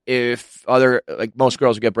that if other, like most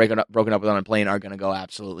girls who get broken up with on a plane are going to go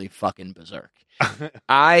absolutely fucking berserk.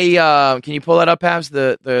 Can you pull that up, Pabs?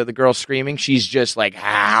 The girl screaming, she's just like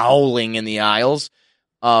howling in the aisles.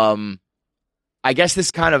 I guess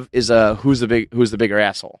this kind of is who's the bigger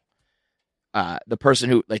asshole? The person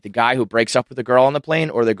who, like, the guy who breaks up with the girl on the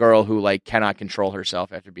plane, or the girl who like cannot control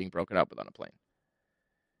herself after being broken up with on a plane?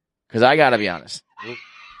 Because I gotta be honest.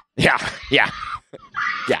 Yeah.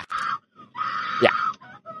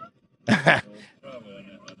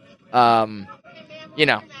 You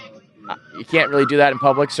know, you can't really do that in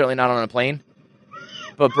public, certainly not on a plane.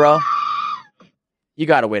 But bro, you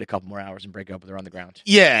gotta wait a couple more hours and break up with her on the ground.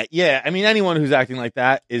 Yeah. I mean, anyone who's acting like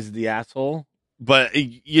that is the asshole. But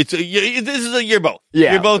you're both.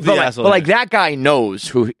 Yeah, you're both the asshole. But like that guy knows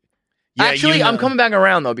who. Yeah, actually, I'm coming back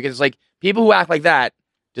around though, because like people who act like that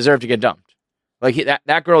deserve to get dumped. Like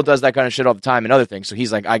that girl does that kind of shit all the time and other things. So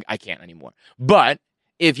he's like, I can't anymore. But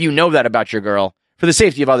if you know that about your girl, for the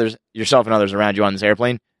safety of others, yourself and others around you on this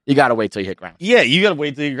airplane, you got to wait till you hit ground. Yeah, you got to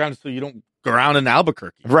wait till you hit ground so you don't ground in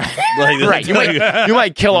Albuquerque. Right. Right. You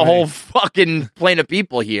might kill a whole fucking plane of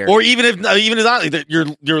people here. Or even if not, like,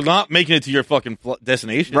 you're not making it to your fucking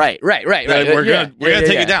destination. Right. We're gonna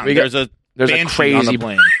take it down. There's a crazy on the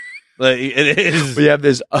plane. Like, it is. We have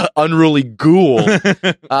this unruly ghoul.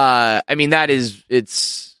 I mean,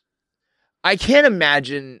 it's. I can't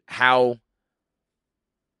imagine how.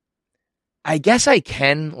 I guess I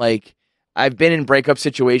can. Like, I've been in breakup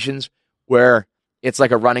situations where it's like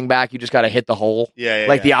a running back. You just got to hit the hole.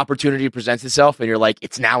 The opportunity presents itself, and you're like,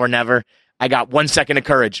 it's now or never. I got 1 second of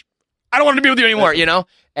courage. I don't want to be with you anymore, you know?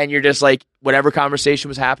 And you're just like, whatever conversation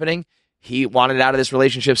was happening, he wanted out of this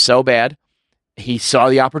relationship so bad. He saw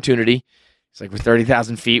the opportunity. It's like, we're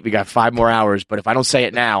 30,000 feet. We got 5 more hours. But if I don't say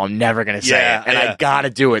it now, I'm never going to say it. And I got to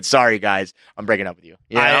do it. Sorry, guys. I'm breaking up with you.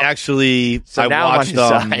 You know? I watched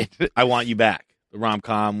I Want You Back, the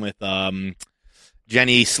rom-com with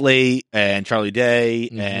Jenny Slate and Charlie Day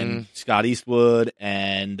and Scott Eastwood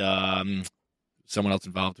and someone else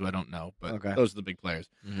involved who I don't know. But those are the big players.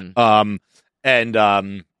 And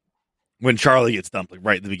when Charlie gets dumped, like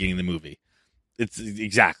right at the beginning of the movie, it's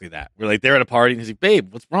exactly that. We're like, they're at a party, and he's like,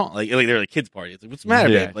 babe, what's wrong? Like they're at a kid's party. It's like, what's the matter,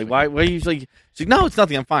 babe? Like, why are you like, she's like, no, it's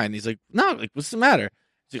nothing, I'm fine. And he's like, no, like, what's the matter?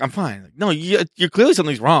 She's like, I'm fine. Like, no, you're clearly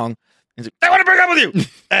something's wrong. And he's like, I want to break up with you.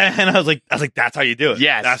 And I was like, that's how you do it.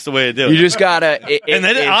 Yes. That's the way to do it. You just gotta, and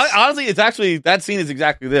then honestly, it's actually, that scene is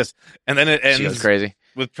exactly this. And then it ends. She was crazy.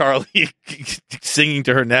 With Charlie singing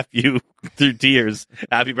to her nephew through tears,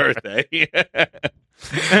 happy birthday.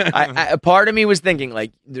 I part of me was thinking,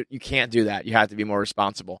 like, you can't do that. You have to be more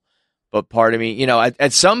responsible. But part of me, you know,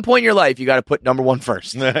 at some point in your life, you got to put number one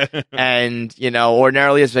first. And, you know,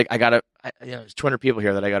 ordinarily it's like, there's 200 people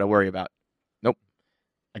here that I got to worry about. Nope.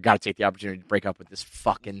 I got to take the opportunity to break up with this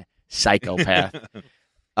fucking psychopath.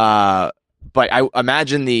 But I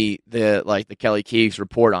imagine the Kelly Keegs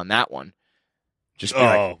report on that one. Just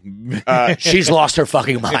she's lost her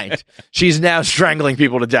fucking mind. She's now strangling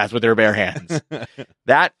people to death with her bare hands.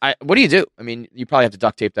 What do you do? I mean, you probably have to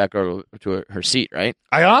duct tape that girl to her seat, right?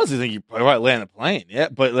 I honestly think you probably land a plane. Yeah,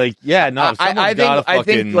 but like, no. I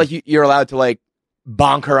think like you're allowed to like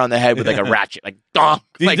bonk her on the head with like a ratchet, like donk.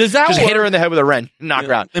 Like, does that just work? hit her in the head with a wrench, knock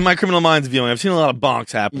her out. In my Criminal Minds viewing, I've seen a lot of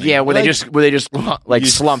bonks happening. Yeah, where they just like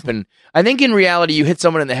slump, and I think in reality, you hit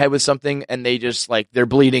someone in the head with something, and they just like they're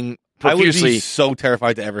bleeding profusely. I would be so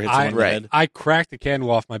terrified to ever hit someone in the head. I cracked a candle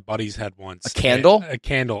off my buddy's head once. A candle? A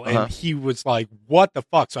candle, and he was like, "What the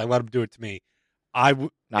fuck?" So I let him do it to me.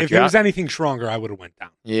 If it was anything stronger, I would have went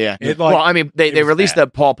down. Yeah. Well, I mean, they released the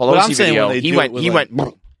Paul Pelosi video. He went.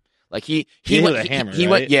 Like he went with a hammer. He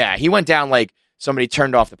went. Yeah, he went down like somebody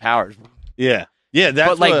turned off the power. Yeah.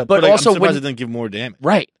 That's but also I'm surprised it didn't give more damage.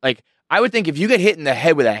 Right. Like I would think if you get hit in the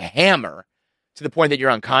head with a hammer to the point that you're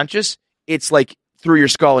unconscious, it's like through your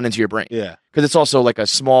skull and into your brain. Yeah. Because it's also like a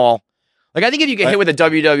small. Like I think if you get hit with a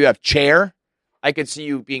WWF chair, I could see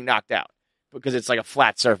you being knocked out because it's like a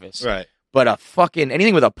flat surface. Right. But a fucking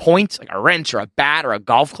anything with a point, like a wrench or a bat or a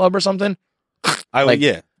golf club or something.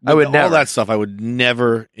 I would all never. that stuff. I would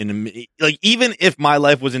never like even if my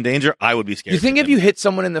life was in danger, I would be scared. You think if you hit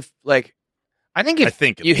someone in the I think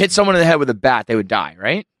if you hit someone in the head with a bat, they would die,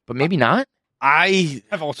 right? But maybe not.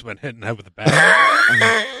 I've also been hit in the head with a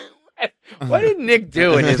bat. What did Nick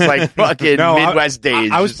do in his fucking Midwest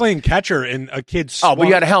days? I was playing catcher and a kid swung. Oh, but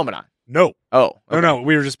you had a helmet on. No. Oh. Okay. No.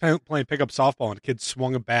 We were just playing pickup softball and a kid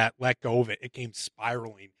swung a bat, let go of it. It came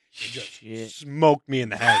spiraling. It just smoked me in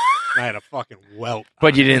the head. And I had a fucking welt.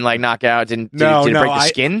 But you didn't knock out? Did it break the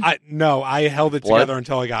skin? I held it together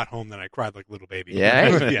until I got home. Then I cried like a little baby. Yeah,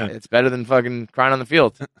 it's better than fucking crying on the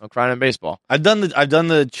field. No crying in baseball. I've done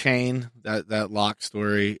the chain, that lock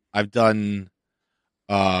story. I've done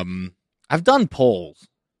poles,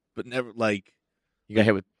 but never you got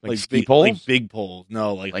hit with ski big, poles, like big poles.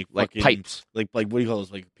 No, like fucking, pipes, like what do you call those?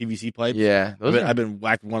 Like PVC pipes. Yeah, I've been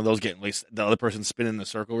whacked with one of those, getting the other person spinning in a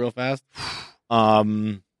circle real fast.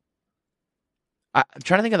 I'm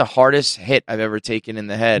trying to think of the hardest hit I've ever taken in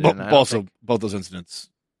the head. Both those incidents,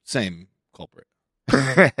 same culprit.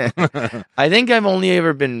 I think I've only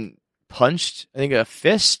ever been punched. I think a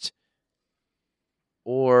fist,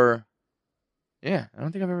 or I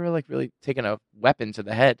don't think I've ever really taken a weapon to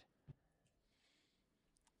the head.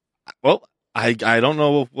 Well, I don't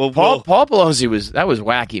know. Paul Pelosi was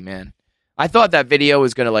wacky, man. I thought that video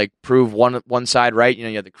was going to prove one side right.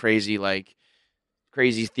 You had the crazy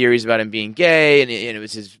theories about him being gay, and it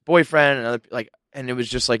was his boyfriend, and other and it was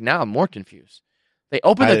just now I'm more confused. They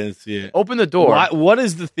opened the door. What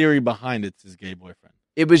is the theory behind it's his gay boyfriend?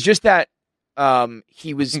 It was just that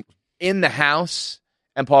he was in the house,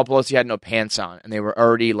 and Paul Pelosi had no pants on, and they were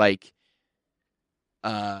already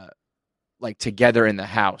together in the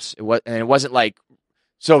house. It wasn't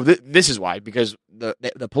so. This is why, because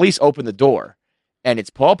the police opened the door, and it's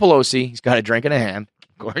Paul Pelosi. He's got a drink in a hand,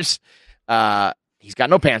 of course. He's got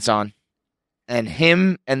no pants on, and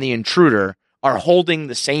him and the intruder are holding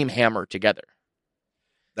the same hammer together.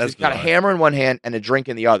 He's got a hammer in one hand and a drink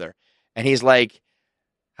in the other, and he's like,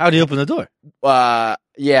 "How'd he open the door?"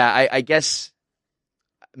 I guess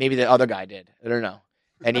maybe the other guy did. I don't know.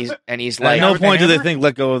 And he's like, at no point do they think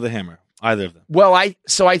let go of the hammer. Either of them. Well, I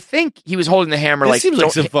think he was holding the hammer. It seems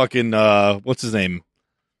like some fucking what's his name?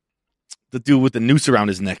 The dude with the noose around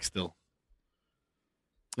his neck still.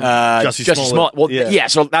 Jussie Smollett. Well, yeah.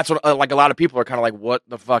 So that's what a lot of people are kind of like, what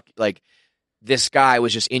the fuck? This guy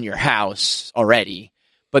was just in your house already.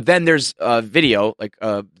 But then there's a video,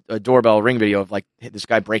 a doorbell ring video of this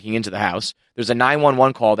guy breaking into the house. There's a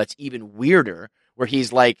 911 call that's even weirder, where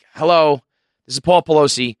he's like, "Hello, this is Paul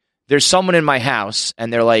Pelosi. There's someone in my house,"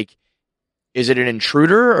 and they're like, "Is it an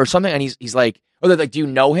intruder or something?" And he's like, "Oh, they're like, do you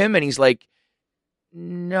know him?" And he's like,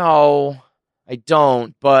 "No, I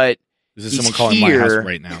don't, but this is someone calling my house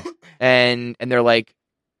right now." And they're like,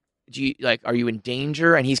 "Do you are you in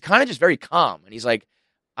danger?" And he's kind of just very calm. And he's like,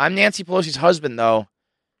 "I'm Nancy Pelosi's husband, though.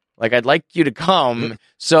 I'd like you to come."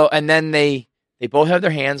 So, and then they both have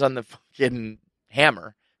their hands on the fucking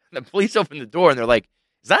hammer. The police open the door and they're like,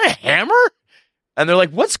 "Is that a hammer?" And they're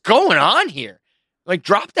like, "What's going on here?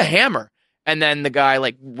 Drop the hammer." And then the guy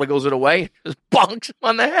wiggles it away, just bonks him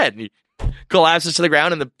on the head, and he collapses to the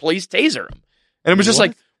ground, and the police taser him. And it was just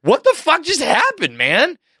what the fuck just happened,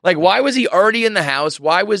 man? Why was he already in the house?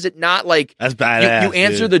 Why was it not that's badass? You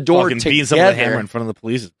answer the door fucking together. Beating someone with a hammer in front of the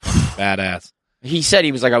police is badass. He said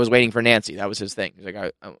he was I was waiting for Nancy. That was his thing. He's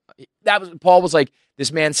Paul was like,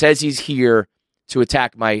 this man says he's here to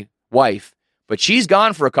attack my wife, but she's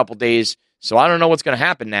gone for a couple days, so I don't know what's going to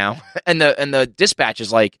happen now. And the dispatch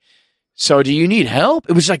is like, "So do you need help?"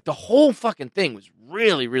 It was the whole fucking thing was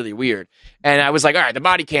really, really weird. And I was like, all right, the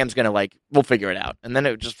body cam's going to we'll figure it out. And then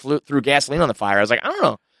it just threw gasoline on the fire. I was like, I don't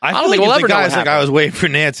know. I don't think we'll ever know what happened. I was waiting for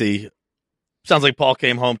Nancy. Sounds like Paul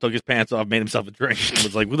came home, took his pants off, made himself a drink, and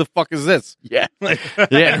was like, "Who the fuck is this?" Yeah.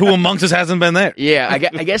 Yeah. Who amongst us hasn't been there? Yeah. I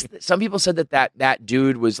guess some people said that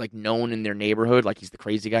dude was known in their neighborhood. He's the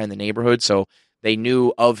crazy guy in the neighborhood. So they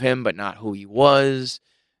knew of him, but not who he was.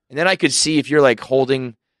 And then I could see if you're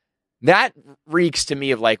holding, that reeks to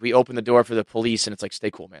me of we open the door for the police and it's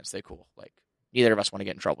stay cool, man, stay cool. Neither of us want to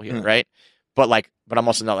get in trouble here, right? But but I'm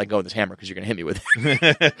also not go with this hammer because you're gonna hit me with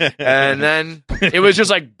it. And then it was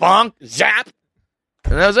just bonk, zap,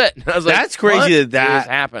 and that was it. I was that's crazy that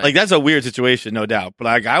happened. That's a weird situation, no doubt.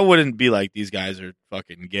 But I wouldn't be these guys are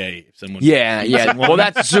fucking gay. If someone, yeah. Well,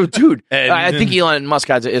 that's so, dude. I think Elon Musk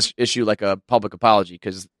had to issue a public apology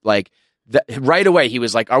because right away he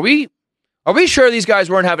was like, "Are we sure these guys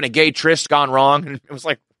weren't having a gay tryst gone wrong?" And it was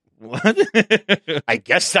What? I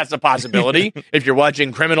guess that's a possibility if you're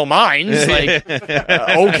watching Criminal Minds. Like,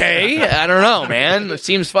 okay, I don't know, man. It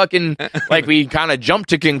seems fucking like we kind of jumped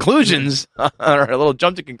to conclusions, or a little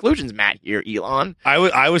jump to conclusions, Matt here, Elon.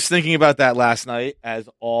 I was thinking about that last night as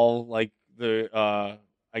all like the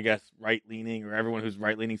I guess right leaning or everyone who's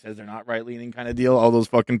right leaning says they're not right leaning kind of deal. All those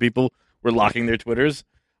fucking people were locking their Twitters.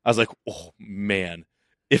 I was like, oh man,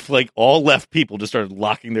 if like all left people just started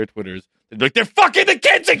locking their Twitters, they'd be like, they're fucking the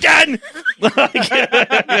kids again.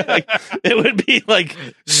 Like, it would be like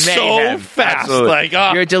so fast. Absolutely. Like,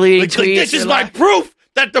 you're deleting like, tweets. this is my proof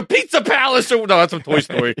that the Pizza Palace or no, that's from Toy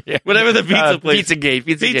Story. Yeah. Whatever the pizza place.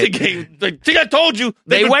 Pizzagate. Like, see, I told you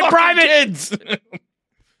They went private. Kids.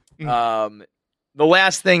 The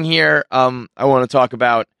last thing here, I want to talk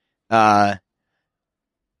about. I'm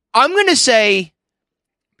going to say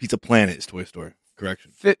Pizza Planet is Toy Story.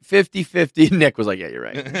 Correction. 50-50. Nick was like, yeah, you're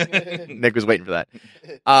right. Nick was waiting for that.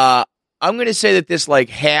 I'm going to say that this like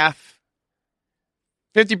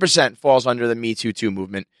 50% falls under the Me Too 2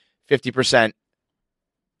 movement. 50%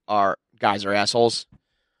 are guys are assholes.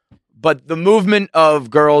 But the movement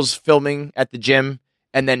of girls filming at the gym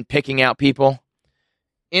and then picking out people,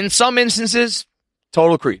 in some instances,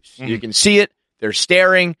 total creeps. Mm-hmm. You can see it. They're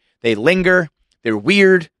staring. They linger. They're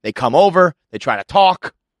weird. They come over. They try to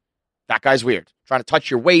talk. That guy's weird. Trying to touch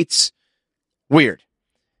your weights. Weird.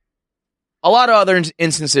 A lot of other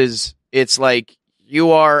instances, it's like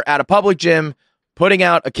you are at a public gym, putting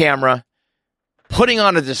out a camera, putting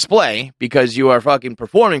on a display because you are fucking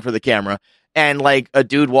performing for the camera, and like a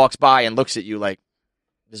dude walks by and looks at you like,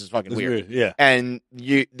 this is fucking weird. Yeah. And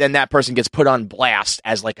then that person gets put on blast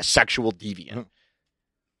as like a sexual deviant.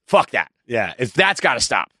 Fuck that. Yeah. That's got to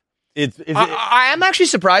stop. I am actually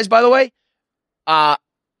surprised, by the way.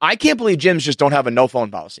 I can't believe gyms just don't have a no phone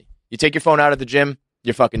policy. You take your phone out at the gym,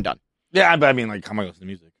 you're fucking done. Yeah, but I mean, like, how am I going to listen to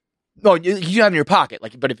music? No, you have it in your pocket.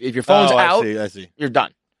 Like, but if your phone's out, I see. you're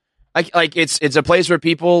done. Like it's a place where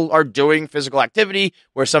people are doing physical activity,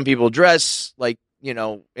 where some people dress like, you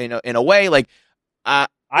know, in a way like.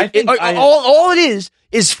 All it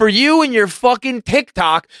is for you and your fucking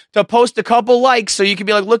TikTok to post a couple likes so you can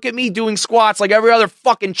be like, look at me doing squats like every other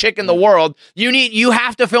fucking chick in the world. You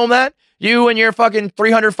have to film that. You and your fucking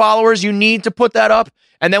 300 followers, you need to put that up.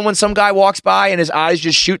 And then when some guy walks by and his eyes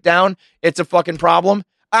just shoot down, it's a fucking problem.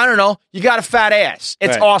 I don't know. You got a fat ass.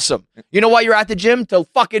 It's awesome. You know why you're at the gym? To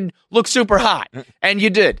fucking look super hot. And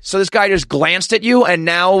you did. So this guy just glanced at you, and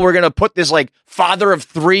now we're going to put this like father of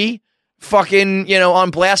 3 fucking, you know,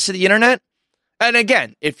 on blast to the internet. And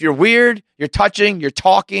again, if you're weird, you're touching, you're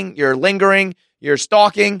talking, you're lingering, you're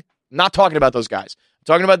stalking, I'm not talking about those guys. I'm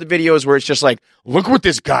talking about the videos where it's just like, look what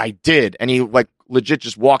this guy did. And he like legit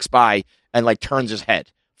just walks by and like turns his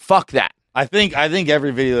head. Fuck that. I think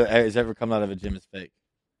every video that has ever come out of a gym is fake.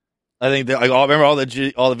 I think that, like, remember all the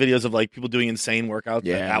videos of like people doing insane workouts.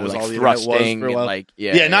 Yeah, that was like all the thrusting internet was for a while.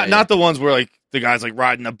 and like not the ones where like the guys like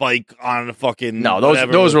riding a bike on a fucking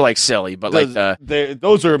those were like silly, but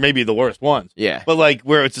those are maybe the worst ones. Yeah, but like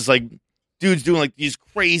where it's just like dudes doing like these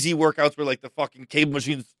crazy workouts where like the fucking cable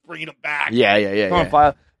machines bringing them back.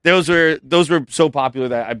 Yeah. Those were so popular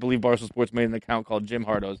that I believe Barstool Sports made an account called Gym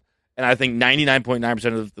Hardos, and I think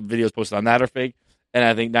 99.9% of the videos posted on that are fake. And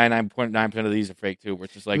I think 99.9% of these are fake too. Where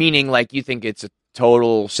it's just like, meaning like you think it's a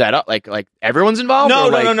total setup, like everyone's involved. No.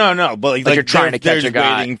 like But you're trying to catch a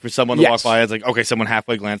guy, waiting for someone to walk by. It's like, okay, someone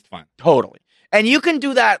halfway glanced, fine, totally. And you can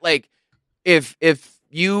do that like if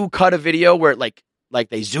you cut a video where like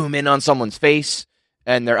they zoom in on someone's face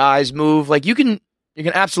and their eyes move, like you can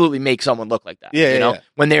absolutely make someone look like that. Yeah, you know,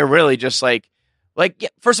 when they're really just like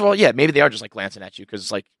first of all, yeah, maybe they are just like glancing at you because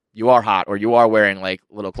it's like you are hot or you are wearing like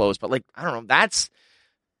little clothes, but like I don't know,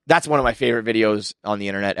 that's one of my favorite videos on the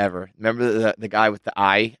internet ever. Remember the guy with the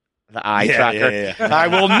eye tracker? Yeah. I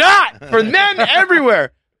will not for men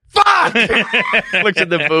everywhere. Fuck! Looks at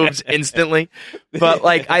the boobs instantly. But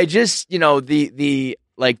like I just, you know, the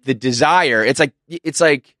desire, it's like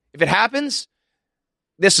if it happens,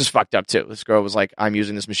 this is fucked up too. This girl was like, I'm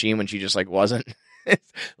using this machine when she just like wasn't.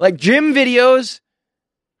 Like gym videos,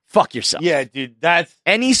 fuck yourself. Yeah, dude, that's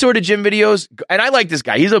any sort of gym videos. And I like this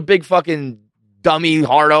guy. He's a big fucking dummy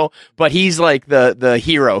hardo, but he's like the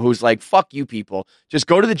hero who's like, fuck you people. Just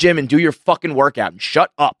go to the gym and do your fucking workout and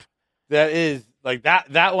shut up. That is like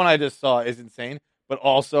that one I just saw is insane. But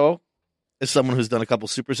also, as someone who's done a couple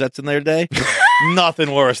supersets in their day,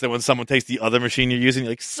 nothing worse than when someone takes the other machine you're using.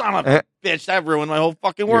 You're like, son of a bitch, that ruined my whole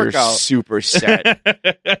fucking workout. Superset.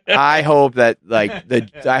 I hope that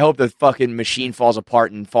the fucking machine falls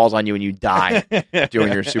apart and falls on you and you die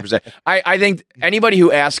doing your superset. I think anybody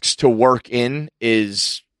who asks to work in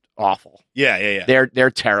is awful. Yeah.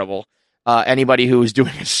 They're terrible. Anybody who is doing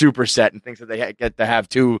a superset and thinks that they get to have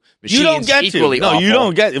two machines You don't get equally to. No, awful. you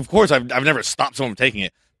don't get. Of course, I've never stopped someone from taking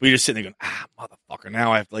it, but you're just sitting there going, motherfucker.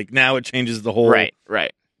 Now I have now it changes the whole Right.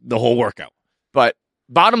 the whole workout. But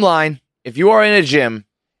bottom line, if you are in a gym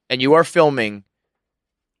and you are filming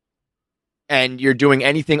and you're doing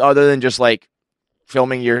anything other than just like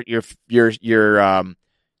filming your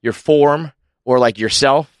form or like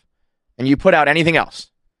yourself, and you put out anything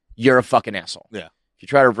else, you're a fucking asshole. Yeah. If you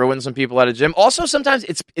try to ruin some people at a gym. Also, sometimes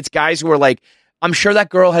it's guys who are like, I'm sure that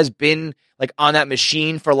girl has been like on that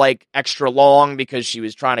machine for like extra long because she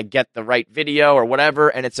was trying to get the right video or whatever.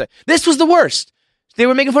 And this was the worst. They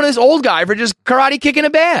were making fun of this old guy for just karate kicking a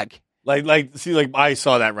bag. See, I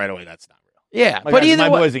saw that right away. That's not real. Yeah, My but guys, either my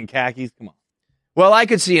way, boys in khakis. Come on. well, I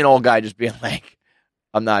could see an old guy just being like,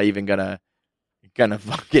 I'm not even gonna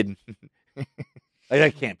fucking.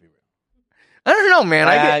 That can't be real. I don't know, man.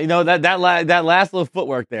 That last little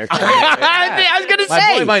footwork there. I was gonna My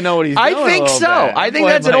say, boy might know what he's doing. I think a so. little bit. I think Boy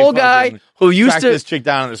that's an might old guy fucking who used track to this chick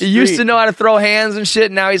down the street. He used to know how to throw hands and shit.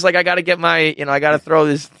 And now he's like, I got to get my, I got to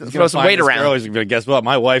throw some weight around. Girl, he's gonna, guess what?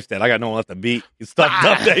 My wife's dead. I got no one left to beat. It's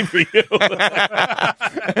tough day for you.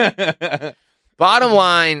 Bottom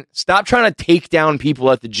line, stop trying to take down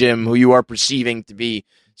people at the gym who you are perceiving to be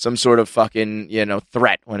some sort of fucking,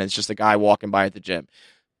 threat when it's just a guy walking by at the gym.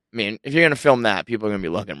 I mean, if you're going to film that, people are going to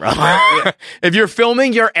be looking, bro. If you're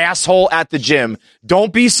filming your asshole at the gym,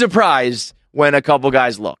 don't be surprised when a couple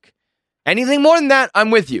guys look. Anything more than that, I'm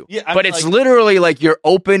with you. Yeah, but it's literally like your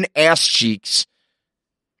open ass cheeks.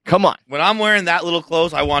 Come on. When I'm wearing that little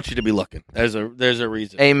clothes, I want you to be looking. There's a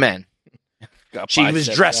reason. Amen. She was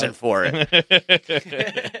dressing for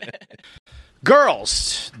it.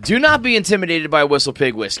 Girls, do not be intimidated by Whistle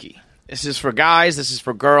Pig whiskey. This is for guys. This is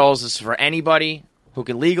for girls. This is for anybody who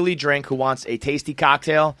can legally drink, who wants a tasty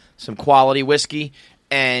cocktail, some quality whiskey,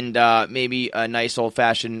 and maybe a nice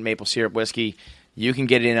old-fashioned maple syrup whiskey. You can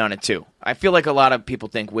get in on it, too. I feel like a lot of people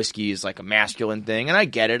think whiskey is like a masculine thing, and I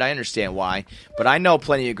get it. I understand why. But I know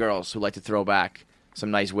plenty of girls who like to throw back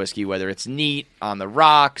some nice whiskey, whether it's neat, on the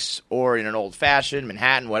rocks, or in an old-fashioned,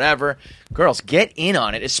 Manhattan, whatever. Girls, get in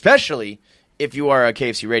on it, especially if you are a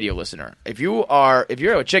KFC radio listener. If you're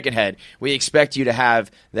a chicken head, we expect you to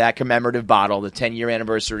have that commemorative bottle, the 10-year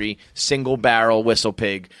anniversary single barrel Whistle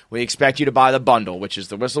Pig. We expect you to buy the bundle, which is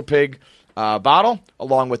the Whistle Pig bottle,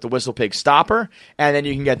 along with the Whistle Pig stopper, and then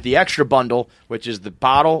you can get the extra bundle, which is the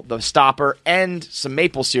bottle, the stopper, and some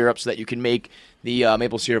maple syrup so that you can make the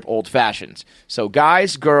maple syrup old fashions. So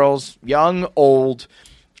guys, girls, young, old,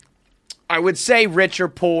 I would say rich or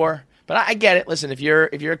poor. But I get it. Listen, if you're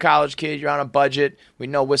a college kid, you're on a budget. We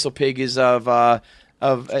know Whistle Pig is of the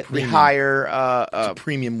higher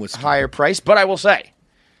premium whiskey, higher price. But I will say,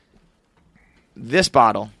 this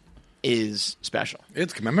bottle is special.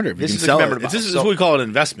 It's commemorative. This you is can sell a it. commemorative This is bottle. what we call an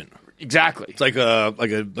investment. Exactly. It's like a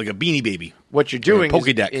Beanie Baby. What you're doing is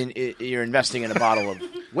Pokédex. you're investing in a bottle of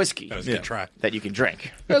whiskey That was a good try. that you can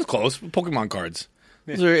drink. That's close. Pokemon cards.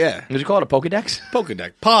 Did you call it a Pokédex?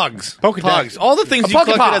 Pokédex. Pogs. Pokédex. Pogs. All the things A you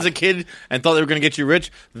collected Poképog. as a kid and thought they were going to get you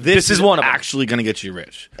rich, this is one of them. actually going to get you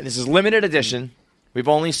rich. And this is limited edition. We've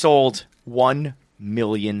only sold 1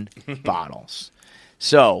 million bottles.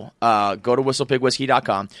 So go to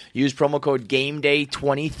whistlepigwhiskey.com. Use promo code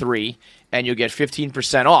GameDay23, and you'll get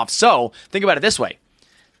 15% off. So think about it this way.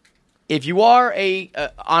 If you are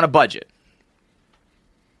on a budget,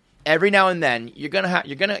 every now and then you're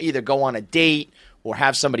gonna either go on a date or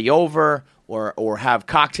have somebody over or have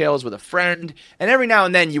cocktails with a friend, and every now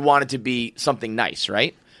and then you want it to be something nice,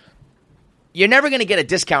 right? You're never going to get a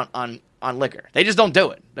discount on liquor. They just don't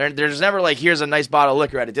do it. There's never like, here's a nice bottle of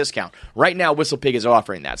liquor at a discount. Right now, Whistle Pig is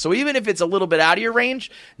offering that. So even if it's a little bit out of your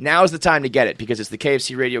range, now's the time to get it because it's the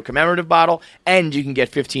KFC Radio commemorative bottle, and you can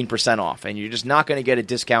get 15% off. And you're just not going to get a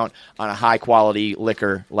discount on a high-quality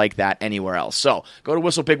liquor like that anywhere else. So go to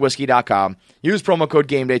whistlepigwhiskey.com. Use promo code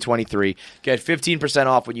GameDay23. Get 15%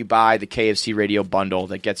 off when you buy the KFC Radio bundle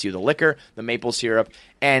that gets you the liquor, the maple syrup,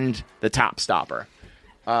 and the top stopper.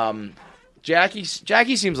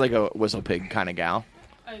 Jackie seems like a Whistle Pig kind of gal.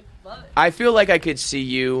 I love it. I feel like I could see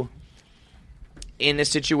you in a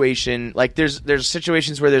situation like there's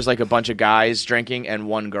situations where there's like a bunch of guys drinking and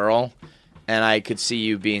one girl, and I could see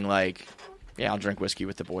you being like, "Yeah, I'll drink whiskey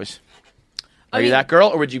with the boys." Are you that girl,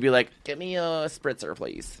 or would you be like, "Get me a spritzer,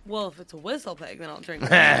 please"? Well, if it's a Whistle Pig, then I'll drink.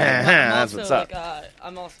 That's what's up.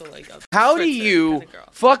 I'm also like a How do spritzer you kind of girl.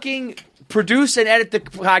 fucking produce and edit the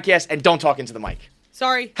podcast and don't talk into the mic?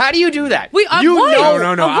 Sorry. How do you do that? Wait, you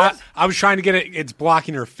know, No. I was trying to get it. It's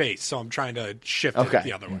blocking her face, so I'm trying to shift it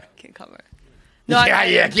the other way. Can't cover. You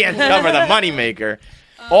can't cover the moneymaker.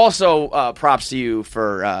 Also, props to you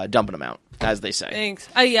for dumping them out, as they say. Thanks.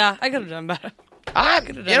 Yeah, I could have done better.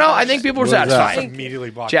 I think people were satisfied.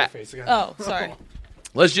 Immediately blocked Jack. your face again. Oh, sorry.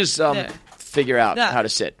 Let's just There. figure out That. how to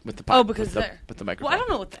sit with the Oh, because with there. with the Well, microphone. I don't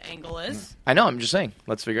know what the angle is. I know. I'm just saying.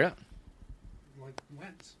 Let's figure it out.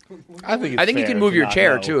 I think I think you can move your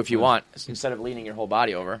chair too too if you want, instead of leaning your whole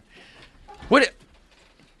body over. What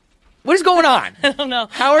is going on? I don't know.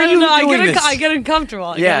 How are I don't you know. doing this? I get uncomfortable.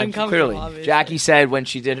 I get Yeah, uncomfortable, clearly. obviously. Jackie said when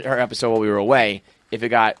she did her episode while we were away, if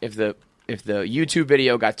the YouTube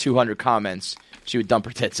video got 200 comments, she would dump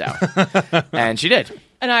her tits out, and she did.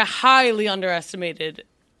 And I highly underestimated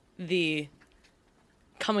the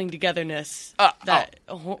coming togetherness that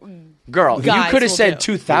Girl, you guys could have will said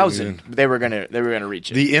do. 2,000. They were gonna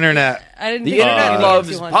reach it. The internet. I didn't The think internet it was loves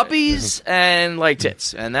 200. puppies and like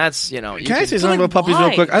tits, and that's you know. Can I say something about puppies why?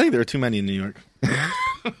 real quick? I think there are too many in New York.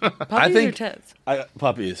 Puppies or tits?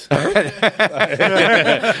 Puppies. Both,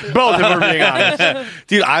 if we're being honest.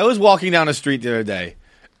 Dude, I was walking down the street the other day,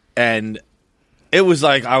 and it was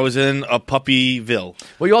like I was in a puppyville.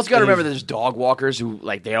 Well, you also got to remember there's dog walkers who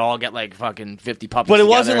like they all get like fucking 50 puppies. But it together.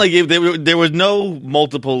 wasn't like there was no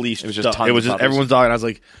multiple leash. It was just tons it was of just puppies. everyone's dog, and I was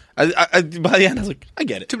like, by the end, I was like, I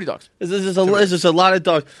get it. Too many dogs. It's just a lot of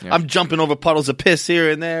dogs. Yeah. I'm jumping over puddles of piss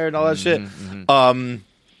here and there and all that shit.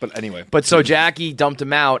 But anyway. But so Jackie dumped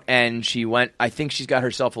him out, and she went. I think she's got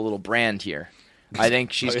herself a little brand here. I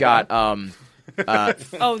think she's got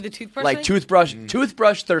the toothbrush. like thing?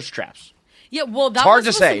 toothbrush thirst traps. Yeah, well, that hard was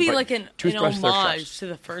to supposed say, to be but like an toothbrush thirst homage traps. to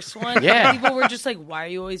the first one. Yeah. People were just like, "Why are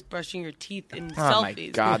you always brushing your teeth in Oh my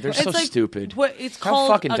selfies?" God, they're It's so like, stupid. What it's How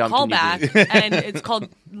called fucking a dumb can you callback, be? and it's called,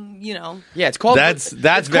 you know. Yeah, it's called. That's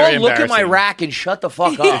it's very called look at my embarrassing. rack and shut the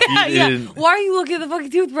fuck up. Yeah. Why are you looking at the fucking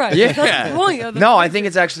toothbrush? That's the point of the No, I think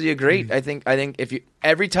it's actually a great. I think if you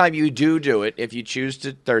every time you do it, if you choose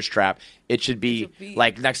to thirst trap, it should be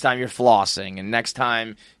like next time you're flossing and next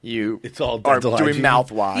time it's all are dental doing hygiene.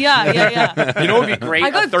 mouthwash. Yeah. You know what would be great? I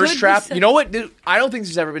got A thirst good trap. research. You know what? Dude, I don't think this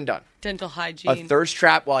has ever been done. Dental A hygiene. thirst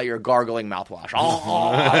trap while you're gargling mouthwash.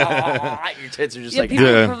 Your tits are just Yeah, like. people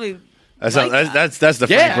would probably That's like that. that's the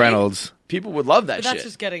Yeah. Frank Reynolds. People would love that But that's shit.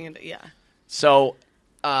 just getting into So,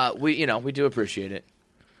 we do appreciate it.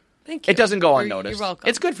 Thank you. It doesn't go You're unnoticed. welcome.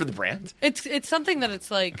 It's good for the brand. It's something that it's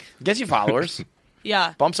like Gets you followers.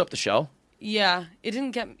 yeah. Bumps up the show. Yeah, it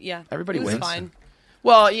didn't get. Yeah, Everybody it was wins. Fine.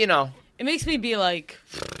 Well, you know. It makes me be like,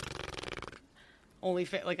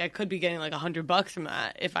 like I could be getting like $100 from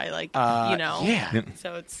that if I like, Yeah.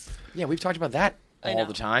 So it's Yeah, we've talked about that I all know.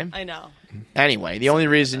 the time. I know. Anyway, the only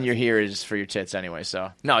reason you're here is for your tits anyway.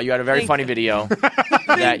 So, no, you had a very Thank funny you. video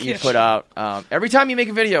that you put out. Every time you make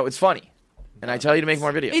a video, it's funny. And I tell you to make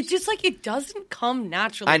more videos. It's just like it doesn't come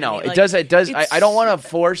naturally. I know. to me. It does. It does. it's- I don't want to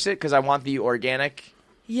force it because I want the organicness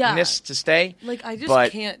Yeah. to stay. Like I just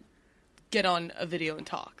but, can't get on a video and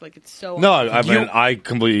talk. Like it's so. No, I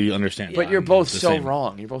completely understand. But you're both It's the so same.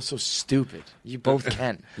 wrong. You're both so stupid. You both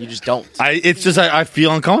can. You just don't. It's just I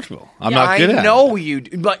feel uncomfortable. I'm not good at I it. know you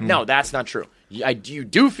do, but no, that's not true. You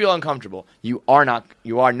do feel uncomfortable. You are not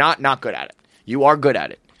good at it. You are good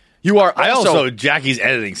at it. You are also Jackie's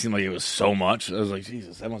editing seemed like it was so much. I was like,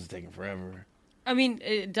 Jesus, that must have taken forever. I mean,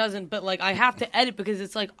 it doesn't, but like I have to edit because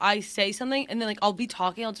it's like I say something and then like I'll be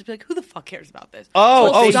talking, I'll just be like, "Who the fuck cares about this?"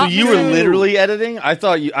 So stop you were doing- literally editing? I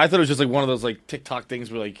thought it was just like one of those like TikTok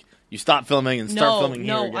things where like you stop filming and start filming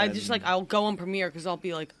here again. I just like I'll go on Premiere because I'll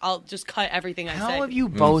be like I'll just cut everything I say. How have you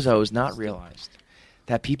bozos not realized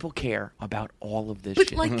that people care about all of this But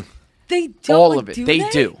shit? like they don't. all like, of it. do They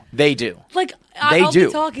do. They do. Like They I'll do.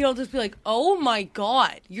 be talking, I'll just be like, "Oh my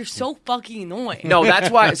god, you're so fucking annoying." No, that's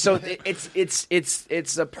why. So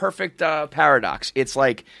it's a perfect paradox. It's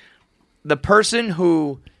like the person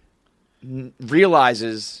who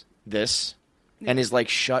realizes this and is like,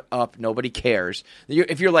 "Shut up, nobody cares."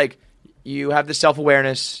 If you're like, you have the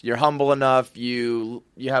self-awareness, you're humble enough, you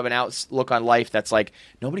have an outlook on life that's like,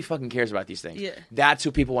 nobody fucking cares about these things. Yeah. That's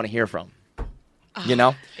who people want to hear from. You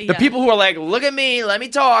know? The yeah. people who are like, look at me, let me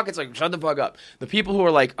talk. It's like, shut the fuck up. The people who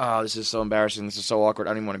are like, oh, this is so embarrassing. This is so awkward.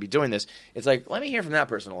 I don't even want to be doing this. It's like, let me hear from that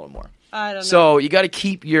person a little more. I don't know. So you got to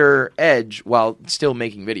keep your edge while still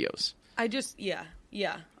making videos. I just yeah.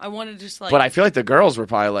 I want to just like. But I feel like the girls were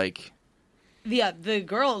probably like, Yeah, the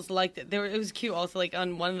girls liked it. It was cute. Also, like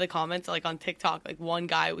on one of the comments, like on TikTok, like one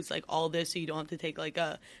guy was like, "All this so you don't have to take like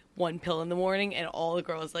one pill in the morning," and all the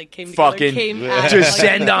girls like came together, fucking came at,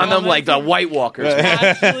 descend like, on them like the White Walkers.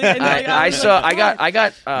 Actually, and, like, I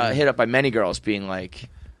got hit up by many girls being like,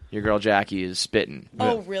 your girl Jackie is spitting.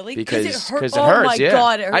 Oh, really? Because it hurt. it Oh hurts. my Yeah.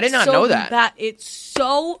 god, it hurts I did not so know that. bad. It's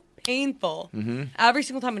so painful Mm-hmm. every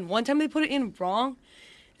single time. And one time they put it in wrong,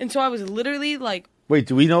 and so I was literally like Wait,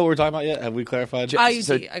 do we know what we're talking about yet? Have we clarified?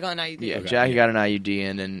 IUD. I got an IUD. Yeah, Jackie got an IUD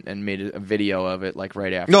in and made a video of it like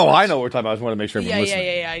right after. No, I know what we're talking about. I just want to make sure Yeah, everyone yeah,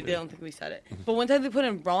 listening. yeah. I don't think we said it. But one time they put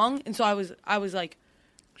it wrong, and so I was like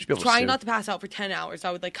trying not to pass out for 10 hours.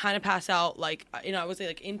 I would like kind of pass out, like, you know, I was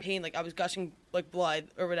like in pain, like I was gushing like blood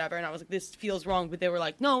or whatever, and I was like, this feels wrong, but they were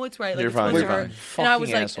like, no, it's right, like it's supposed to hurt. And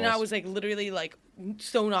I was like literally like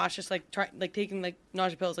so nauseous, like taking like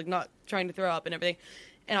nausea pills, like not trying to throw up and everything.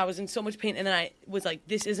 And I was in so much pain, and then I was like,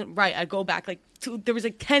 this isn't right. I'd go back, there was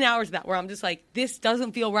like 10 hours of that where I'm just like, this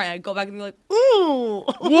doesn't feel right. I'd go back and be like, ooh.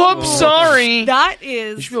 Whoops, sorry. That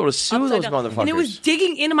is. You should be able to sue those motherfuckers. And it was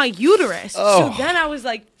digging into my uterus. Oh. So then I was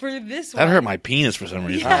like, for this one. That hurt my penis for some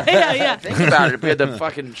reason. Yeah. Think about it. If we had to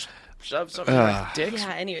fucking shove something in my dick.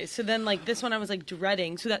 Yeah, anyway. So then, like, this one I was, like,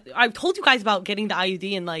 dreading. So that I told you guys about getting the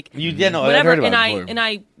IUD and, like, No, whatever. I heard about it before. And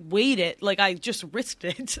I waited. Like, I just risked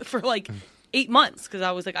it for, like, 8 months because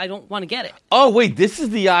I was like, I don't want to get it. Oh, wait, this is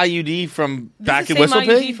the IUD from back at Whistle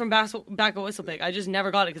IUD Pig? from back at Whistle Pig. I just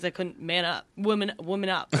never got it because I couldn't man up. Women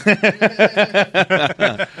up.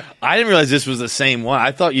 I didn't realize this was the same one.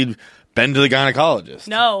 I thought you'd been to the gynecologist.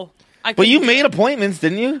 No. But you made appointments,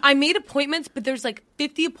 didn't you? I made appointments, but there's like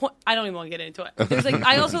 50 appointments. I don't even want to get into it. There's like,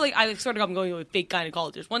 I also like, I sort of I'm going with fake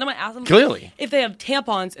gynecologists. One time I asked them Clearly. if they have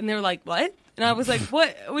tampons, and they're like, what? And I was like,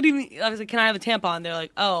 what? What do you mean? I was like, can I have a tampon? They're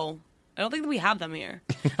like, oh, I don't think that we have them here.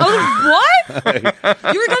 I was like, what?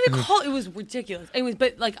 You were going to call? It was ridiculous. Anyways,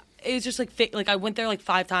 but like, it was just like fake. Like I went there like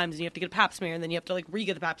 5 times, and you have to get a pap smear, and then you have to like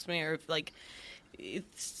re-get the pap smear. If like,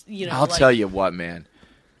 it's I'll tell you what, man.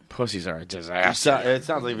 Pussies are a disaster. It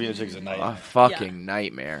sounds like being a chick's a nightmare. A fucking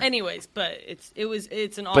nightmare. Anyways, but it's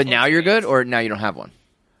an awful But now you're good, experience. or now you don't have one,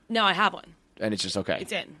 No, I have one. and it's just okay.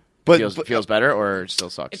 It's in. But feels better, or it still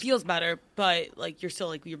sucks. It feels better, but like you're still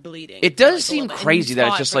like you're bleeding. It does like, a seem little bit. And crazy you that it's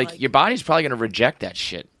spot just for, like your body's probably going to reject that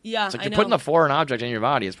shit. Yeah, it's like I you're know. putting a foreign object in your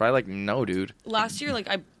body. It's probably like, no, dude. Last year,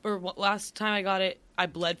 last time I got it, I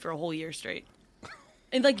bled for a whole year straight.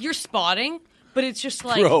 And like you're spotting, but it's just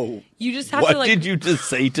like Bro, you just have what to like. did you just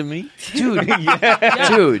say to me? Dude,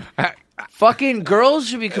 dude. Fucking girls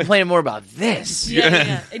should be complaining more about this.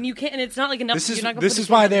 Yeah. And you can't. And it's not like enough. This is you're not gonna this put is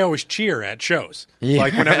it why together. they always cheer at shows. Yeah.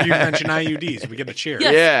 Like whenever you mention IUDs, we get the cheer.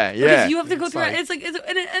 Yes, Yeah. Because you have to go through like- it. It's like, and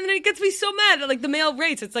then it gets me so mad. Like the male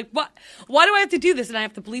race, it's like, what? Why do I have to do this? And I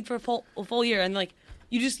have to bleed for a full year. And like,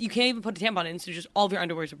 you can't even put a tampon in, so just all of your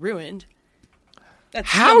underwear is ruined. That's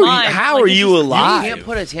How are you alive? You can't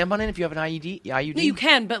put a tampon in if you have an IUD. IUD. No, you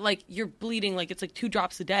can, but like you're bleeding, like it's like 2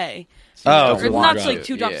 drops a day. Oh, or wow. not just like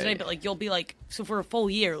 2 drops Yeah, a day, yeah. but like you'll be like for a full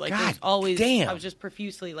year. Like God there's always. damn. I was just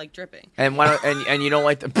profusely like dripping. And why don't, and you don't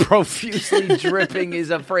like the profusely dripping is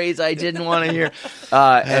a phrase I didn't want to hear.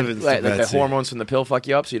 And Heavens like to the Betsy. hormones from the pill fuck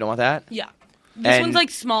you up, so you don't want that. Yeah, this And- one's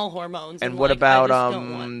like small hormones. And what like, about I just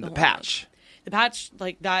don't want the hormones. patch? The patch,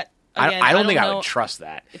 like that. I Again, don't think I know. would trust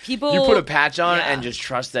that. People- you put a patch on yeah. and just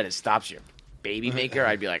trust that it stops your baby maker.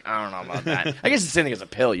 I'd be like, I don't know about that. I guess it's the same thing as a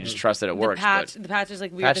pill. You just trust that it works. The patch is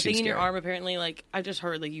like weird. Patch The thing seems in your scary. arm, apparently, like I just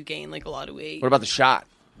heard, like you gain like a lot of weight. What about the shot?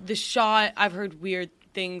 The shot? I've heard weird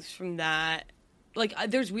things from that. Like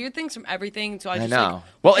there's weird things from everything. So I I just know. Like,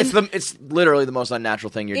 Well, and- it's literally the most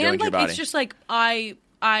unnatural thing you're doing and to your like body. it's just like I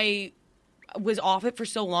was off it for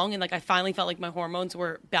so long, and like I finally felt like my hormones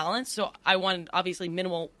were balanced. So I wanted obviously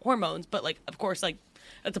minimal hormones, but like of course like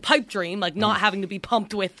it's a pipe dream, like not having to be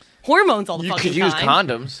pumped with hormones all the you fucking could use time.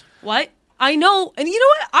 condoms. What? I know, and you know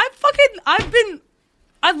what? I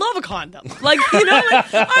love a condom. Like, you know,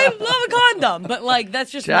 like, I love a condom, but like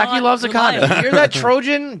that's just Jackie not loves a condom. reliable. You're that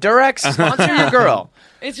Trojan Durex sponsor your girl.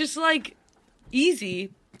 It's just like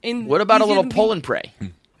easy. What about a easy little to be- pull and pray?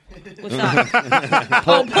 What's that?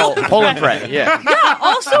 Pull and pray. Yeah. Yeah,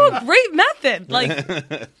 also a great method. Like 3 I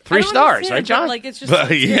don't stars, understand, right, but, John? like it's just But,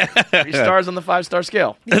 like, yeah. 3 stars on the 5-star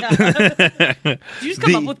scale. Did you just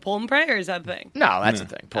come up with pull and pray, or is that a thing? No, that's the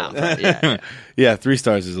thing. Pull and pray. Yeah. Yeah, 3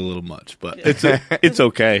 stars is a little much, but it's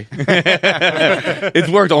okay. It's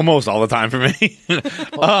worked almost all the time for me.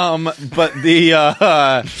 But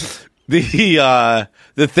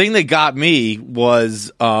the thing that got me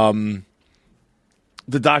was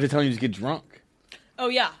the doctor telling you to get drunk. Oh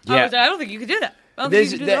yeah. Yeah. I don't think you could do that. I don't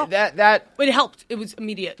think you could do that. That But it helped. It was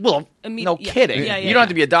immediate. well, Immediate. no Yeah. kidding. Yeah, You don't have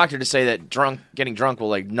to be a doctor to say that getting drunk will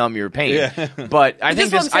like numb your pain. Yeah. But I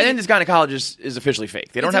think that's what I'm saying. this gynecologist is officially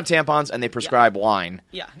fake. They don't have tampons and they prescribe wine.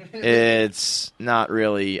 Yeah. It's not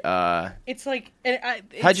really. It's like.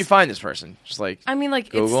 How'd you find this person? Just like I mean, like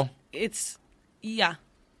Google? It's yeah.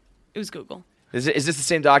 It was Google. Is this the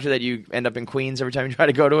same doctor that you end up in Queens every time you try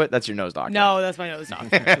to go to it? That's your nose doctor. No, that's my nose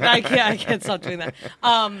doctor. I can't stop doing that.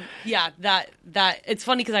 Yeah, that it's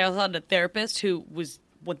funny because I also had a therapist who was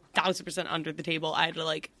 1000% under the table. I had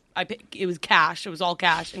to it was cash. It was all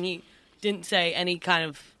cash, and he didn't say any kind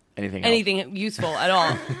of anything useful at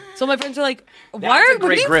all. So my friends are like, where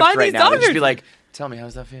do you find these dollars? Just be like, tell me, how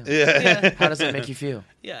does that feel? Yeah. How does that make you feel?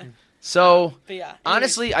 Yeah. So, But yeah,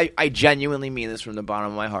 honestly, I genuinely mean this from the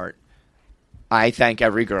bottom of my heart. I thank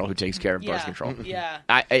every girl who takes care of birth control. Yeah.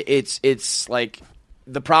 It's like,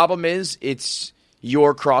 the problem is, it's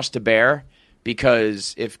your cross to bear,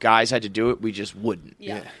 because if guys had to do it, we just wouldn't.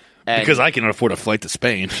 Yeah. And because I can afford a flight to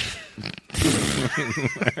Spain.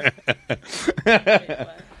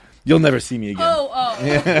 You'll never see me again.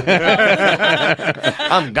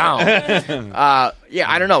 I'm gone. Yeah,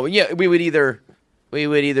 I don't know. Yeah, we would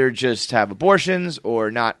either just have abortions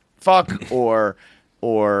or not fuck or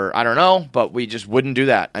I don't know, but we just wouldn't do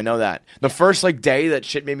that. I know that. The first day that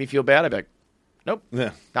shit made me feel bad, I'd be like, nope,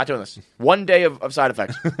 not doing this. 1 day of side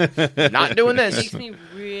effects. Not doing this. It makes me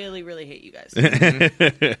really, really hate you guys.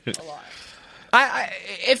 A lot.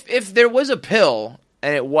 If there was a pill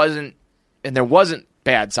and there wasn't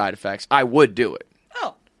bad side effects, I would do it.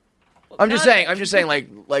 Oh. Well, I'm just saying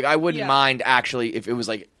like I wouldn't mind actually if it was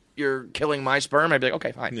like, you're killing my sperm, I'd be like,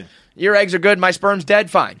 okay, fine. Yeah. Your eggs are good, my sperm's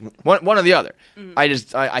dead, fine. One or the other.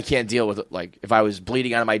 I can't deal with it. Like, if I was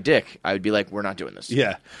bleeding out of my dick, I would be like, we're not doing this.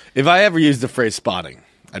 Yeah. If I ever used the phrase spotting,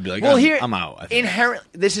 I'd be like, I'm out. I think.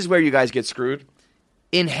 This is where you guys get screwed.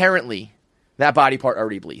 Inherently, that body part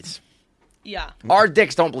already bleeds. Yeah. Our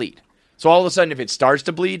dicks don't bleed. So all of a sudden, if it starts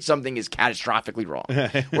to bleed, something is catastrophically wrong.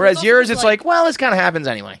 Whereas yours, it's like, well, this kind of happens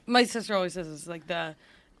anyway. My sister always says it's like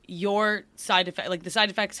your side effect, like the side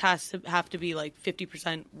effects have to be like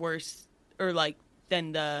 50% worse or like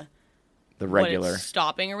than the regular what it's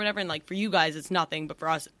stopping or whatever. And like for you guys, it's nothing, but for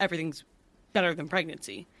us, everything's better than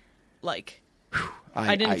pregnancy. Like,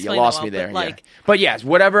 I didn't explain you lost that well, me there. But, like, but yes,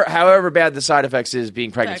 however bad the side effects is,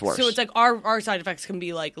 being pregnant's worse. So it's like our side effects can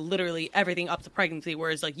be like literally everything up to pregnancy,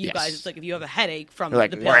 whereas like you guys, it's like if you have a headache from the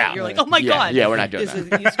pill, you're like, oh my god, yeah, we're not doing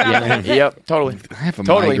that. Yep, totally. I have a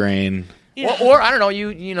migraine. Yeah. Or I don't know,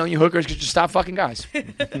 you hookers could just stop fucking guys.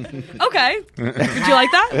 Okay. Would you like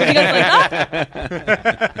that? Would you guys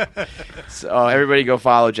like that? So everybody go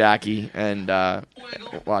follow Jackie and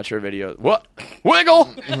watch her video. What?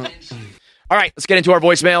 Wiggle! All right, let's get into our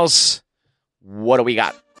voicemails. What do we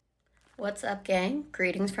got? What's up, gang?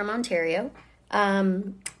 Greetings from Ontario.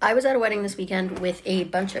 I was at a wedding this weekend with a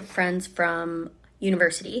bunch of friends from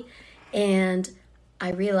university, and I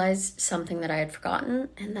realized something that I had forgotten,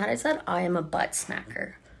 and that is that I am a butt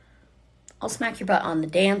smacker. I'll smack your butt on the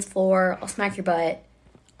dance floor. I'll smack your butt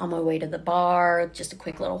on my way to the bar. Just a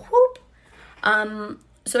quick little whoop.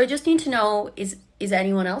 So I just need to know, is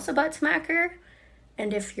anyone else a butt smacker?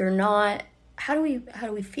 And if you're not, how do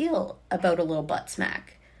we feel about a little butt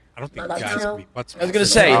smack? I don't think guys can be butt smackers. I was gonna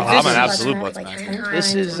say, I'm an absolute butt smacker.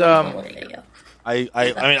 This is I mean,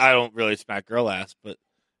 I don't really smack girl ass, but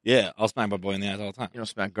yeah, I'll smack my boy in the ass all the time. You don't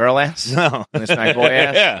smack girl ass? No. You smack boy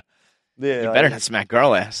ass? Yeah. You better not smack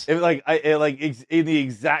girl ass. In the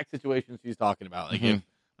exact situation she's talking about. Like, if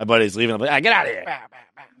my buddy's leaving, I'm like, get out of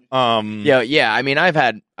here. Yeah. I mean, I've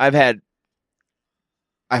had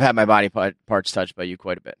my body parts touched by you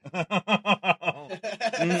quite a bit.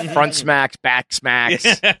 Front smacks, back smacks,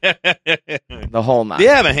 the whole nine.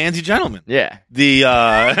 Yeah, I'm a handsy gentleman. Yeah.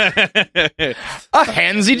 A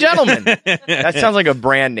handsy gentleman. That sounds like a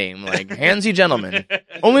brand name, like Handsy Gentleman.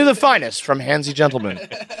 Only the finest from Handsy Gentleman.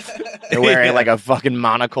 They're wearing like a fucking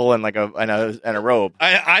monocle and like a robe.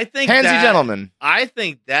 I think Handsy Gentleman. I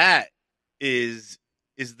think that is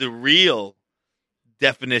the real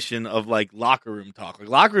definition of like locker room talk. Like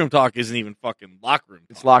locker room talk isn't even fucking locker room talk.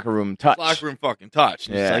 It's locker room touch. It's locker room fucking touch.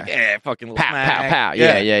 And it's like, fucking little pow, smack. pow, pow.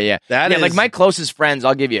 Yeah. That is like my closest friends,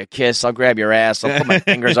 I'll give you a kiss, I'll grab your ass, I'll put my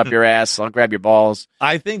fingers up your ass, I'll grab your balls.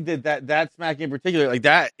 I think that smack in particular, like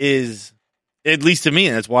that is, at least to me,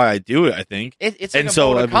 and that's why I do it, I think. It's like a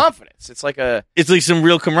vote of confidence. It's like some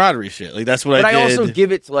real camaraderie shit. Like that's what I did. But I also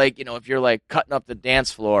give it to like, if you're like cutting up the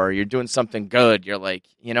dance floor or you're doing something good, you're like,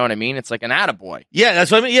 you know what I mean? It's like an attaboy. Yeah,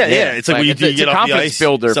 that's what I mean. Yeah. It's like when you get off the ice,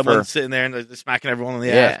 builder someone's sitting there and they're smacking everyone on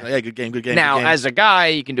the ass. Like, yeah, good game. Now, good game. As a guy,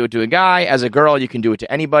 you can do it to a guy. As a girl, you can do it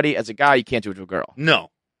to anybody. As a guy, you can't do it to a girl.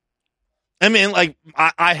 No. I mean, like,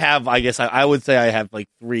 I would say I have, like,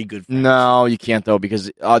 3 good friends. No, you can't, though, because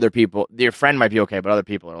other people, your friend might be okay, but other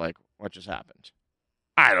people are like, what just happened?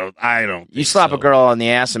 I don't You slap a girl on the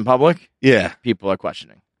ass in public? Yeah. People are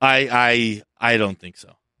questioning. I don't think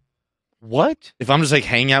so. What? If I'm just, like,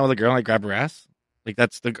 hanging out with a girl and I grab her ass? Like,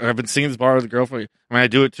 I've been singing this bar with a girlfriend. I mean, I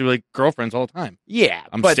do it to, like, girlfriends all the time. Yeah.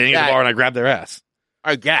 I'm standing at the bar and I grab their ass.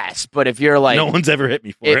 I guess, but if you're like, no one's ever hit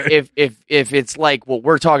me for it. If it's like what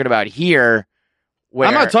we're talking about here, Where,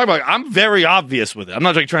 I'm not talking about. I'm very obvious with it. I'm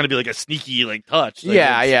not like trying to be like a sneaky like touch. Like,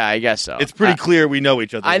 yeah, I guess so. It's pretty clear we know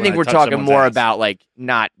each other. I when think we're touch talking someone's more ass. about like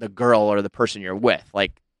not the girl or the person you're with,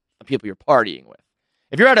 like the people you're partying with.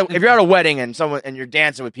 If you're at a wedding and you're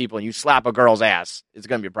dancing with people and you slap a girl's ass, it's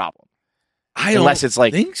going to be a problem. Unless it's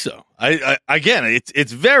like think so. I again,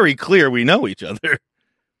 it's very clear we know each other.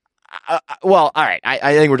 Well, all right.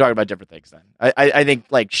 I think we're talking about different things then. I think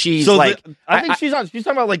like she's So like I think she's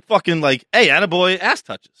talking about like fucking like, hey, attaboy, ass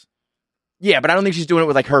touches. yeah, but I don't think she's doing it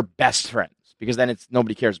with like her best friends because then it's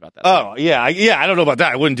nobody cares about that. Oh yeah, I don't know about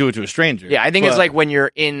that. I wouldn't do it to a stranger. Yeah, I think it's like when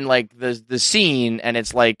you're in like the scene and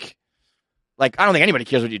it's like I don't think anybody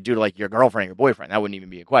cares what you do to like your girlfriend or your boyfriend. That wouldn't even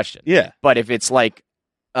be a question. Yeah, but if it's like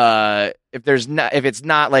if it's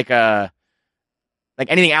not like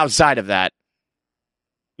anything outside of that.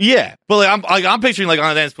 Yeah, but I'm picturing like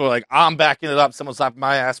on a dance floor, like I'm backing it up, someone's slapping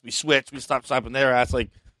my ass, we switch, we stop slapping their ass, like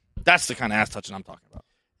that's the kind of ass touching I'm talking about.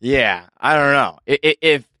 Yeah, I don't know.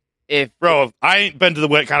 If bro, I ain't been to the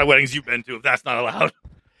kind of weddings you've been to, if that's not allowed,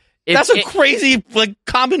 that's a crazy like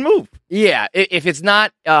common move. Yeah, if it's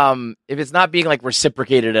not being like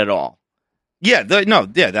reciprocated at all. Yeah,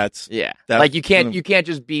 that's like you can't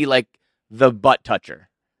just be like the butt toucher.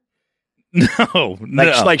 No,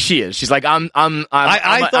 like she is. She's like I'm an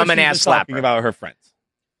ass slapper. Talking about her friends.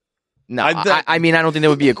 No, I mean I don't think there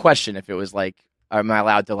would be a question if it was like, am I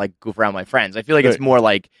allowed to like goof around with my friends? I feel like it's more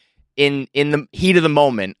like in the heat of the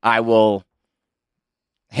moment, I will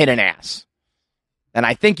hit an ass, and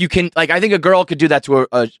I think you can. Like I think a girl could do that to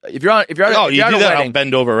if you're at a wedding, I'll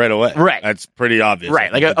bend over right away. Right, that's pretty obvious.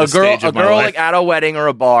 Right, like a girl like at a wedding or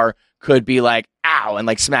a bar could be like ow and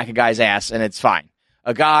like smack a guy's ass, and it's fine.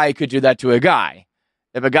 A guy could do that to a guy.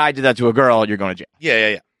 If a guy did that to a girl, you're going to jail.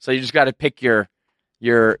 Yeah. So you just got to pick your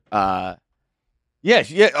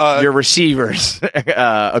receivers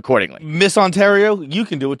accordingly. Miss Ontario, you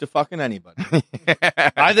can do it to fucking anybody.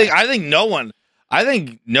 I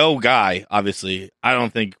think no guy, obviously, I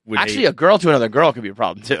don't think would actually a girl to another girl could be a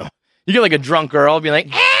problem too. You get like a drunk girl be like,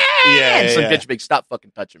 and some bitch be like, stop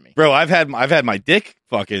fucking touching me. Bro, I've had my dick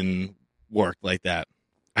fucking worked like that.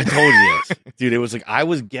 I told you this. Dude, it was like I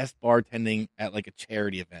was guest bartending at like a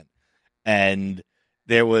charity event. And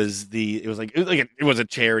it was a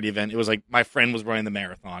charity event. It was like my friend was running the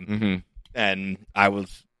marathon. Mm-hmm. And I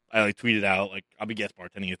like tweeted out like I'll be guest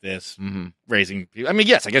bartending at this, raising people. I mean,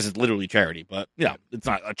 yes, I guess it's literally charity, but it's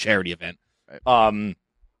not a charity event. Right.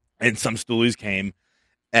 And some stoolies came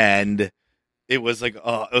and it was like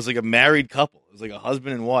a married couple. It was like a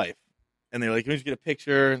husband and wife. And they were like, can we just get a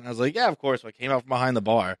picture? And I was like, yeah, of course. So I came out from behind the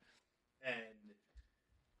bar. And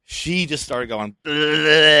she just started going,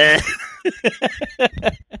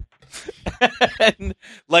 and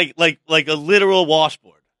like a literal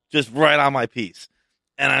washboard, just right on my piece.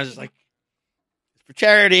 And I was just like, it's for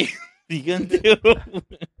charity. What are you going to do?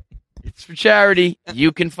 It's for charity.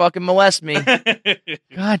 You can fucking molest me.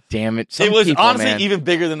 God damn it. It was people, honestly man. even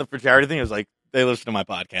bigger than the for charity thing. It was like, they listen to my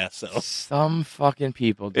podcast, so some fucking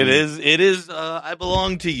people. Dude. It is. I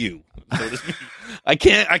belong to you. So to speak. I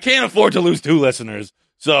can't afford to lose 2 listeners,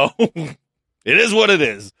 so it is what it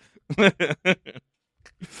is.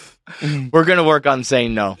 We're gonna work on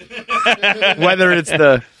saying no, whether it's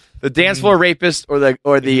the dance floor rapist or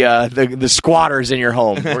the squatters in your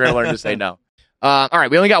home. We're gonna learn to say no. All right,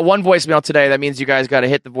 we only got 1 voicemail today. That means you guys got to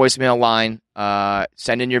hit the voicemail line.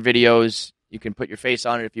 Send in your videos. You can put your face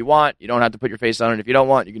on it if you want. You don't have to put your face on it if you don't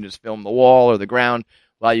want. You can just film the wall or the ground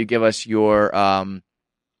while you give us your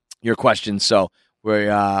questions. So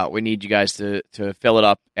we need you guys to fill it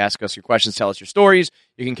up, ask us your questions, tell us your stories.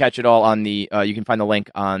 You can catch it all on the you can find the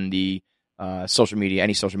link on the social media,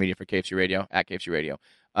 any social media for KFC Radio at KFC Radio.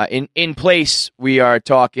 In place, we are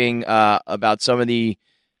talking about some of the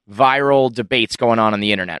viral debates going on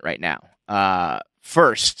the internet right now.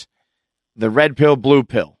 First, the red pill, blue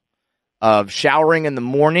pill. Of showering in the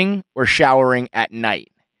morning or showering at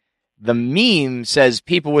night. The meme says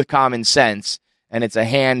people with common sense, and it's a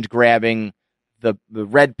hand grabbing the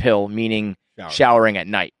red pill, meaning showering at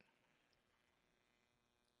night.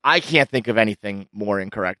 I can't think of anything more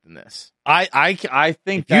incorrect than this. I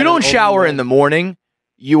think if you don't shower in the morning,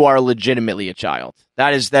 you are legitimately a child.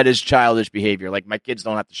 That is childish behavior. Like my kids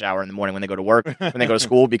don't have to shower in the morning when they go to work, when they go to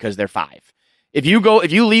school because they're 5. If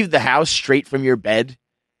you leave the house straight from your bed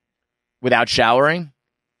without showering,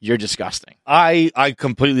 you're disgusting. I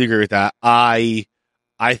completely agree with that. I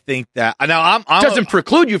think that now I'm doesn't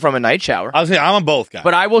preclude you from a night shower. I was saying I'm a both guy,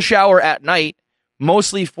 but I will shower at night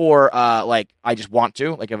mostly for like I just want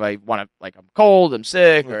to. Like if I want to, like I'm cold, I'm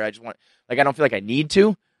sick, or I just want I don't feel like I need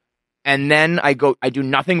to, and then I do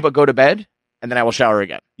nothing but go to bed. and then I will shower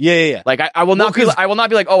again. Yeah. Like I will not I will not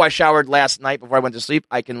be like, oh, I showered last night before I went to sleep.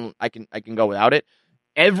 I can go without it.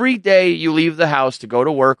 Every day you leave the house to go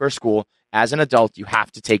to work or school, as an adult, you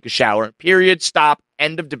have to take a shower. Period. Stop.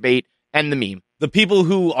 End of debate. End the meme. The people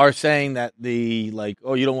who are saying that you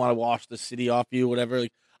don't want to wash the city off you, whatever.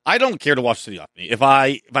 Like, I don't care to wash the city off me. If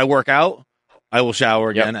I work out, I will shower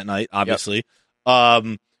again at night, obviously.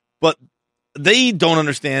 But they don't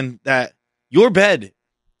understand that your bed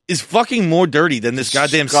is fucking more dirty than this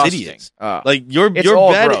goddamn city is. Like your bed,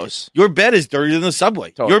 gross. Your bed is dirtier than the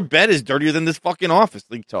subway. Totally. Your bed is dirtier than this fucking office.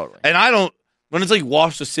 Like, totally. And I don't. When it's like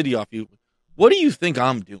wash the city off you, what do you think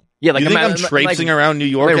I'm doing? Yeah, like you think I'm traipsing around New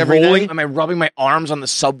York every day? Am I rubbing my arms on the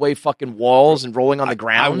subway fucking walls and rolling on the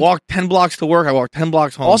ground? I walk 10 blocks to work. I walk 10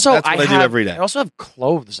 blocks home. Also, that's what I do every day. I also have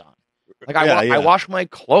clothes on. Like I wash my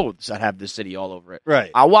clothes that have the city all over it.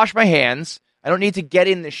 Right. I'll wash my hands. I don't need to get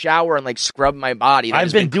in the shower and like scrub my body.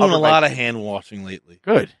 I've been doing a lot of hand washing lately.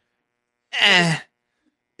 Good.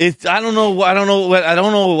 It's I don't know.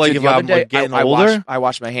 Like, Dude, if I'm like, getting older, I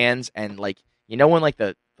wash my hands and like when like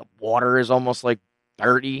the water is almost like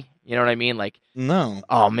dirty. You know what I mean? Like no.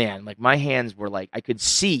 Oh man, like my hands were like I could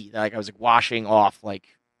see that like I was like washing off like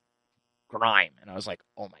grime, and I was like,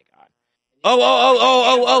 oh my god.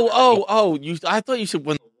 Oh! I thought you said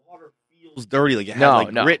when the water feels dirty, like it has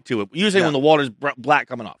grit to it. You say when the water's black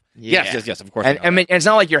coming off. Yeah. Yes, of course. And I mean, it's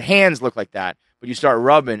not like your hands look like that, but you start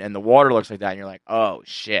rubbing and the water looks like that, and you're like, oh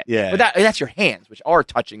shit. Yeah. But that's your hands, which are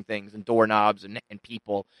touching things and doorknobs and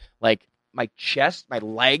people. Like my chest, my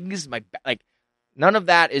legs, none of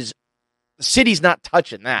that is. The city's not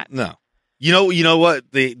touching that. No. You know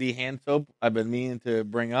what? The hand soap I've been meaning to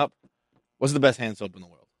bring up. What's the best hand soap in the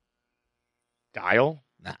world? Dial?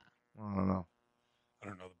 Nah. I don't know. I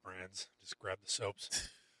don't know the brands. Just grab the soaps.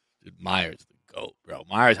 Dude, Myers the GOAT, bro.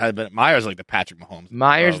 Myers like the Patrick Mahomes.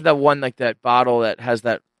 Myers the one like that bottle that has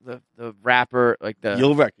that the wrapper like the.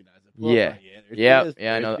 You'll recognize it. Yeah.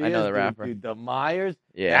 I know the wrapper. Dude, the Myers.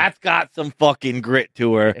 Yeah. That's got some fucking grit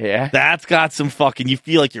to her. Yeah. That's got some fucking. You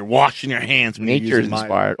feel like you're washing your hands when Nature's you're using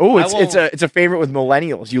inspired. Myers. Oh, it's a favorite with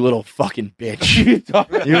millennials. You little fucking bitch.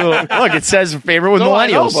 Look, it says favorite with No, I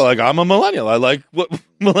know, millennials. but like I'm a millennial. I like what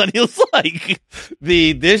millennials like.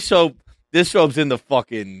 This soap's in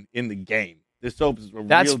the game. This soap is a real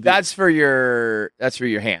deal. That's for your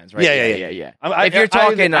hands, right? Yeah. If you're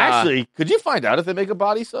talking, actually, could you find out if they make a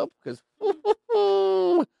body soap? Because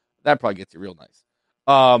that probably gets you real nice.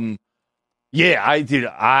 Yeah,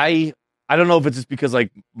 I don't know if it's just because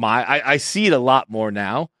like I see it a lot more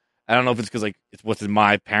now. I don't know if it's because like it's what's in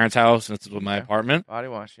my parents' house and it's in my apartment. Body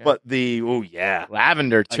wash, yeah. But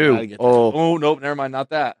lavender too. Oh nope, never mind, not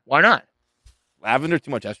that. Why not? Lavender,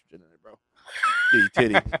 too much estrogen in it, bro.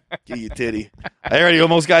 Get your titty. I already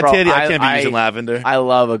almost got titty. I can't be using lavender. I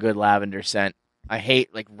love a good lavender scent. I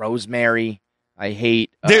hate like rosemary. I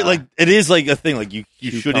hate it is like a thing. Like you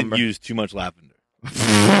shouldn't cucumber. use too much lavender.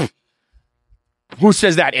 Who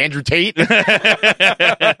says that? Andrew Tate?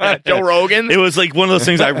 Joe Rogan? It was like one of those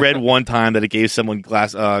things I read one time that it gave someone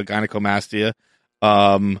gynecomastia.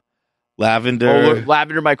 Lavender.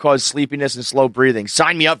 Lavender might cause sleepiness and slow breathing.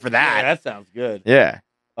 Sign me up for that. Yeah, that sounds good. Yeah.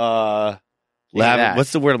 Lavender.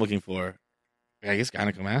 What's the word I'm looking for? I guess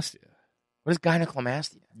gynecomastia. What is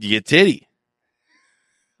gynecomastia? You get titty.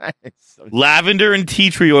 Lavender and tea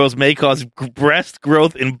tree oils may cause breast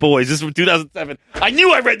growth in boys. This is from 2007. I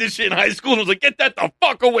knew I read this shit in high school and I was like, get that the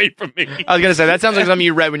fuck away from me. I was going to say, that sounds like something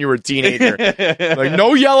you read when you were a teenager. Like,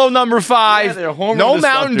 no yellow number 5, no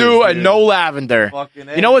Mountain Dew, and no lavender.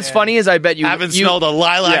 You know what's funny is I bet you... haven't smelled a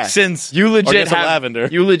lilac since. You legit have lavender.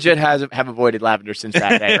 You legit have avoided lavender since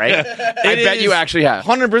that day, right? I bet you actually have.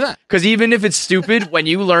 100%. Because even if it's stupid, when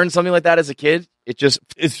you learn something like that as a kid, it's just...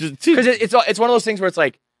 Because it's one of those things where it's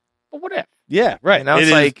like, well, what if? Yeah, right. Now it's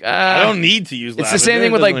like I don't need to use. It's lavender. the same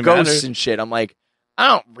thing with It like doesn't ghosts matter. and shit. I'm like, I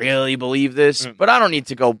don't really believe this, but I don't need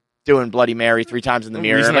to go doing Bloody Mary 3 times in the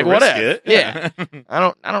mirror. reason Like, to what risk if? it. Yeah,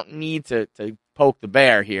 I don't need to poke the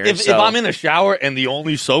bear here. If I'm in a shower and the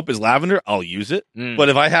only soap is lavender, I'll use it. But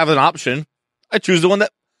if I have an option, I choose the one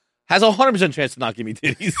that has 100% chance to not give me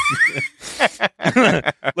titties.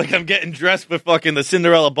 Like I'm getting dressed with fucking the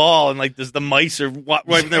Cinderella ball and like the mice are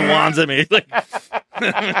wiping their wands at me. Like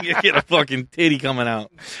you get a fucking titty coming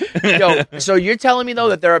out. Yo, so you're telling me though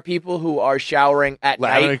that there are people who are showering at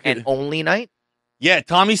night and only night? Yeah,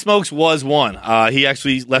 Tommy Smokes was one. He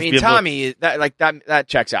actually left me. Tommy that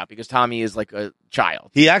checks out because Tommy is like a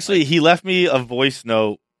child. He left me a voice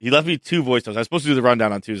note. He left me 2 voice notes. I was supposed to do the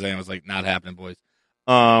rundown on Tuesday, and I was like, not happening, boys.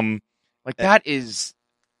 Like that is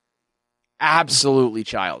absolutely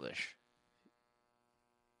childish.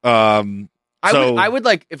 I I would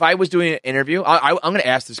like if I was doing an interview. I'm going to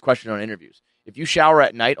ask this question on interviews. If you shower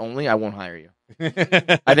at night only, I won't hire you.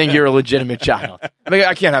 I think you're a legitimate child. I mean,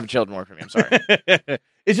 I can't have children work for me. I'm sorry.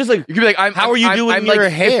 It's just like you could be like, how are you doing I'm your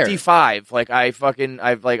like hair? 55. Like I'm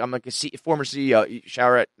like a former CEO. You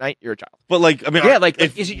shower at night, you're a child. But like, I mean, yeah, like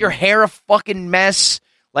is it your hair a fucking mess?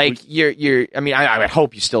 Like you're. I mean, I would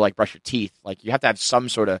hope you still like brush your teeth. Like you have to have some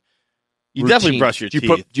sort of. You routine. definitely brush your teeth.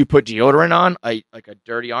 Do you put deodorant on? Like a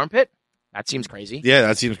dirty armpit? That seems crazy. Yeah,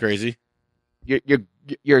 that seems crazy.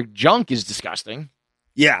 Your junk is disgusting.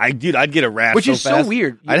 Yeah, I'd get a rash, which is fast. so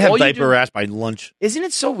weird. I'd have diaper rash by lunch. Isn't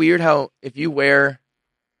it so weird how if you wear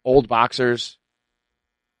old boxers,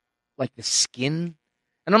 like the skin,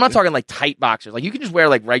 and I'm not talking like tight boxers, like you can just wear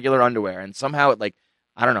like regular underwear, and somehow it like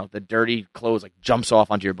I don't know, the dirty clothes like jumps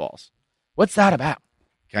off onto your balls. What's that about?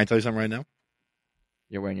 Can I tell you something right now?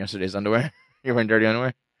 You're wearing yesterday's underwear. You're wearing dirty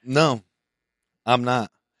underwear. No, I'm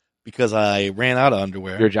not. Because I ran out of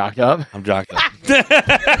underwear. You're jocked up? I'm jocked up. The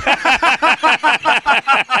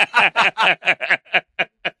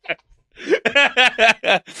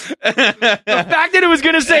fact that it was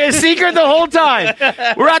going to say a secret the whole time.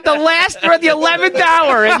 We're at the 11th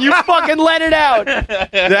hour, and you fucking let it out.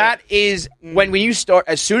 That is, when you start,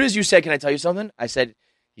 as soon as you said, can I tell you something? I said,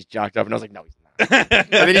 he's jocked up, and I was like, no, he's not. And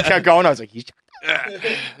then he kept going, I was like, he's jocked up.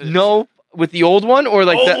 No, with the old one, or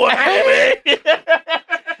like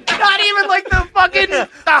not even like the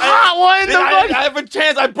hot one. I have a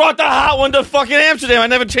chance. I brought the hot one to fucking Amsterdam. I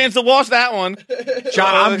never had a chance to wash that one.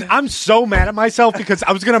 John, I'm so mad at myself because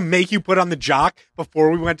I was going to make you put on the jock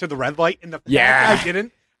before we went to the red light, and the fact I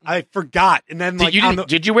didn't. I forgot. And then like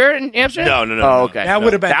did you wear it in Amsterdam? No. Oh, okay. That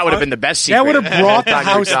would have been the best secret. That would have brought the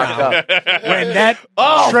house down. When that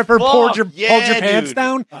stripper pulled your pants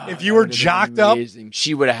down, if you were jocked up,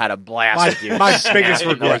 she would have had a blast with you. My biggest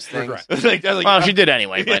regret. Well, she did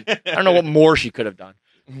anyway, but I don't know what more she could have done.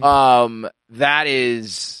 That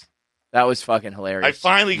was fucking hilarious. I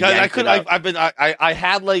finally, I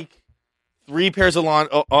had like 3 pairs of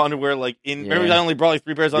underwear, like in. Remember, I only brought like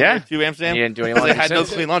 3 pairs of underwear to Amsterdam. You didn't do any laundry. I had no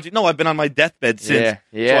clean laundry. No, I've been on my deathbed since.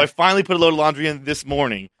 Yeah. So I finally put a load of laundry in this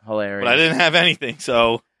morning. Hilarious. But I didn't have anything.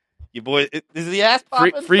 So, you boy, is the ass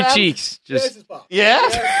popping? Free cheeks. Just yeah.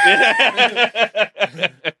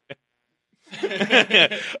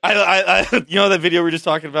 I you know that video we were just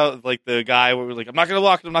talking about, like the guy where we're like, I'm not gonna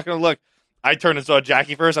look. I turned and saw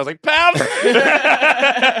Jackie first. I was like, "Pound!"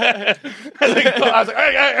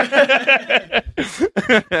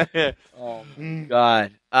 Oh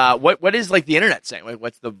God! What is like the internet saying?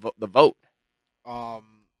 What's the vote?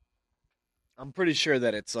 I'm pretty sure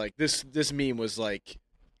that it's like this meme was like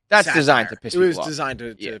that's satire. Designed to piss people off. It was designed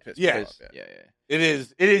to piss people off. Yeah. It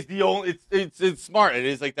is the only. It's smart. It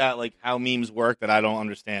is like that. Like how memes work that I don't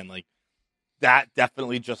understand. Like that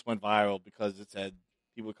definitely just went viral because it said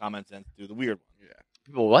people with common sense do the weird one. Yeah.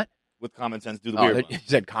 People what? With common sense do the weird one. You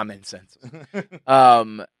said common sense.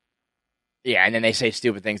 Yeah, and then they say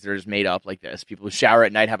stupid things that are just made up like this. People who shower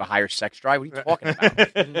at night have a higher sex drive. What are you talking about?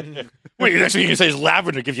 Wait, the next thing you can say is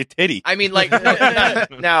lavender gives you titty. I mean, like,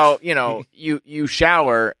 now, you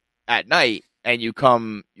shower at night and you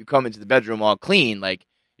come into the bedroom all clean, like,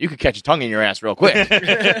 you could catch a tongue in your ass real quick.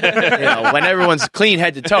 When everyone's clean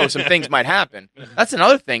head to toe, some things might happen. That's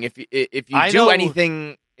another thing. If you do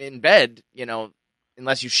anything in bed,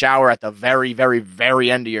 unless you shower at the very, very, very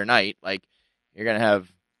end of your night, like, you're going to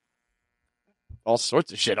have all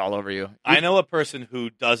sorts of shit all over you. I know a person who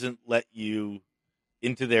doesn't let you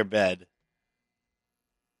into their bed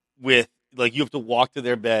with, like, you have to walk to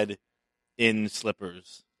their bed in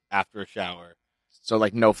slippers after a shower. So,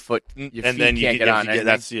 like, no foot, your and feet then can't get on.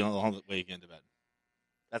 That's the only way you get into bed.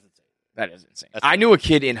 That's insane. That is insane. I knew a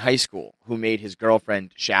kid in high school who made his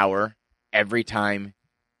girlfriend shower every time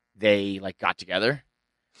they, like, got together.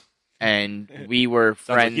 And we were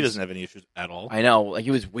friends. Sounds like he doesn't have any issues at all. I know. Like, he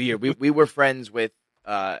was weird. We were friends with,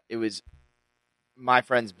 it was my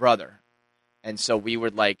friend's brother. And so we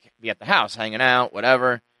would, like, be at the house hanging out,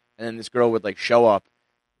 whatever. And then this girl would, like, show up,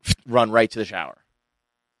 run right to the shower.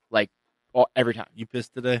 Like, every time. You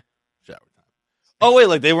pissed today? Shower time. Oh, wait,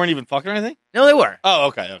 like, they weren't even fucking or anything? No, they were. Oh,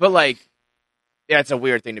 okay. But, like, yeah, it's a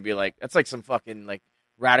weird thing to be like, that's like some fucking, like,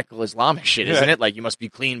 radical Islamic shit, isn't it? Like, you must be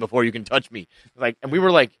clean before you can touch me. Like, and we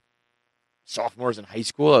were, like, sophomores in high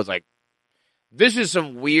school. I was like, this is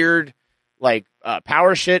some weird, like,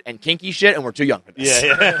 power shit and kinky shit, and we're too young for this.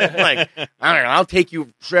 Yeah. Like, I don't know. I'll take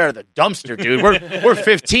you straight out of the dumpster, dude. We're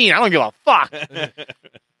 15. I don't give a fuck.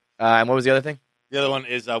 And what was the other thing? The other one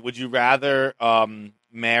is, would you rather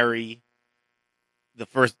marry the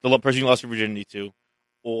person you lost your virginity to,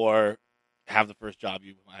 or have the first job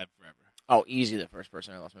you had forever? Oh, easy, the first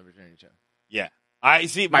person I lost my virginity to. Yeah. I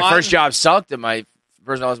see. My first job sucked, and my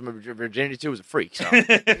person I was my virginity to was a freak. So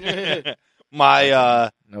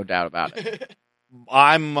my no doubt about it.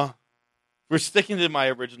 We're sticking to my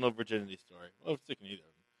original virginity story. Well, we're sticking to either.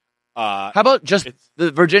 How about just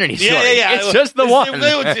the virginity story? Yeah. It's just the one.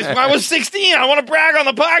 It's when I was 16. I want to brag on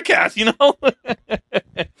the podcast,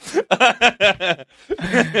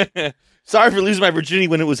 Sorry for losing my virginity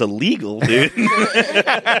when it was illegal, dude. Isn't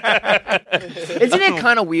it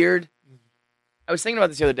kind of weird? I was thinking about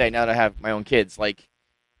this the other day now that I have my own kids. Like,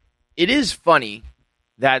 it is funny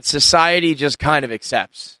that society just kind of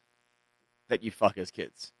accepts that you fuck as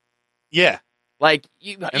kids. Yeah. Like,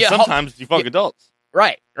 sometimes you fuck adults.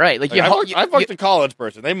 Right. Like I fucked a college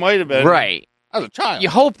person. They might have been. Right. As a child. You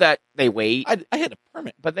hope that they wait. I had a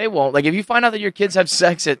permit. But they won't. Like, if you find out that your kids have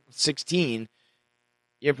sex at 16,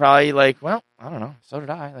 you're probably like, well, I don't know. So did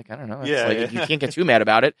I. Like, I don't know. It's you can't get too mad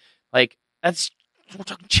about it. Like, we're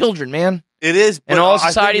talking children, man. It is. And all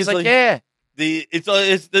society's like, yeah.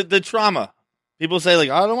 It's the trauma. People say, like,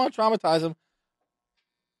 I don't want to traumatize them.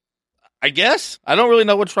 I guess. I don't really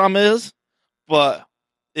know what trauma is. But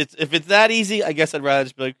if it's that easy, I guess I'd rather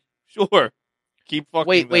just be like, sure. Keep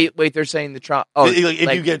fucking. Wait. They're saying the trauma. Oh,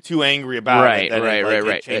 if you get too angry about it,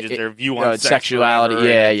 it changes their view on sexuality.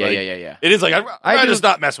 Yeah. It is like I just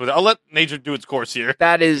not mess with it. I'll let nature do its course here.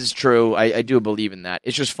 That is true. I do believe in that.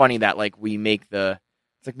 It's just funny that like we make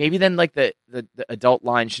it's like maybe then like the adult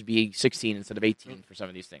line should be 16 instead of 18 for some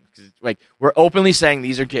of these things because like we're openly saying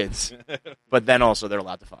these are kids, but then also they're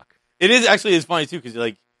allowed to fuck. It is actually it's funny too because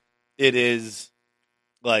like it is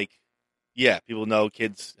like yeah people know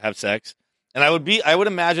kids have sex. And I would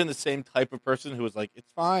imagine the same type of person who was like,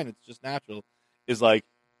 it's fine, it's just natural, is like,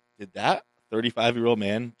 did that 35-year-old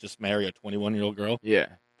man just marry a 21-year-old girl? Yeah.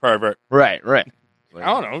 Pervert. Right. Like,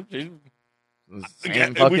 I don't know. Again,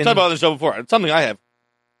 we've talked about this show before. It's something I have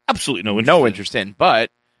absolutely no interest in,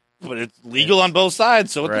 but it's legal on both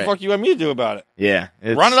sides, so what the fuck you want me to do about it? Yeah.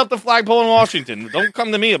 Run it up the flagpole in Washington. Don't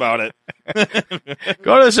come to me about it.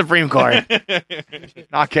 Go to the Supreme Court.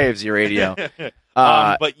 Not KFC Radio.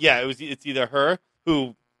 But yeah, it's either her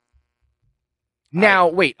who. Now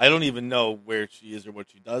wait, I don't even know where she is or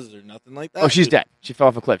what she does or nothing like that. Oh, she's dead. She fell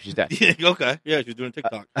off a cliff. She's dead. Okay, yeah, she's doing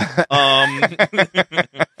TikTok.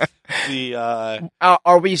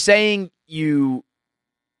 Are we saying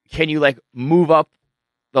can you like move up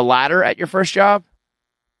the ladder at your first job?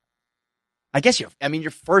 I guess your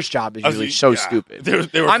first job is usually stupid. There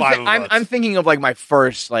were five of us. I'm thinking of like my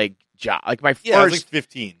first like job, like my first. I was like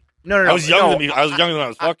 15. No. I was younger than me. I was younger than I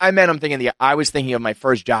was fucking. I meant I was thinking of my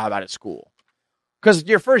first job out of school. Because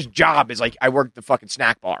your first job is like I worked the fucking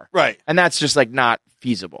snack bar, right? And that's just like not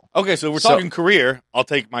feasible. Okay, so we're talking career. I'll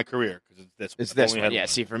take my career because it's this. It's this one. Yeah.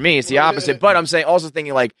 See, for me, it's the opposite. But I'm saying also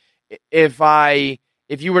thinking like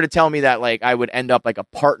if you were to tell me that like I would end up like a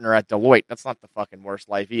partner at Deloitte, that's not the fucking worst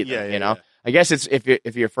life either. You know, I guess it's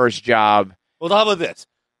if your first job. Well, how about this?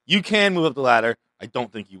 You can move up the ladder. I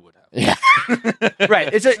don't think you would have. Yeah. Right.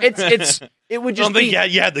 It would just be. Yeah,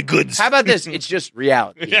 you had the goods. How about this? It's just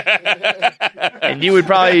reality. And you would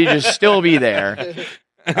probably just still be there.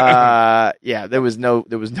 Yeah, there was no.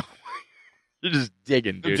 You're just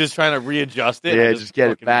digging, dude. I'm just trying to readjust it. Yeah, just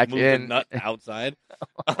get it back move in. The nut outside.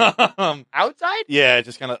 Outside? Yeah,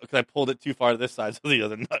 just kind of because I pulled it too far to this side, so the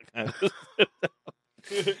other nut kind of.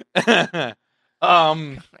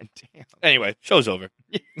 Damn. Anyway, show's over.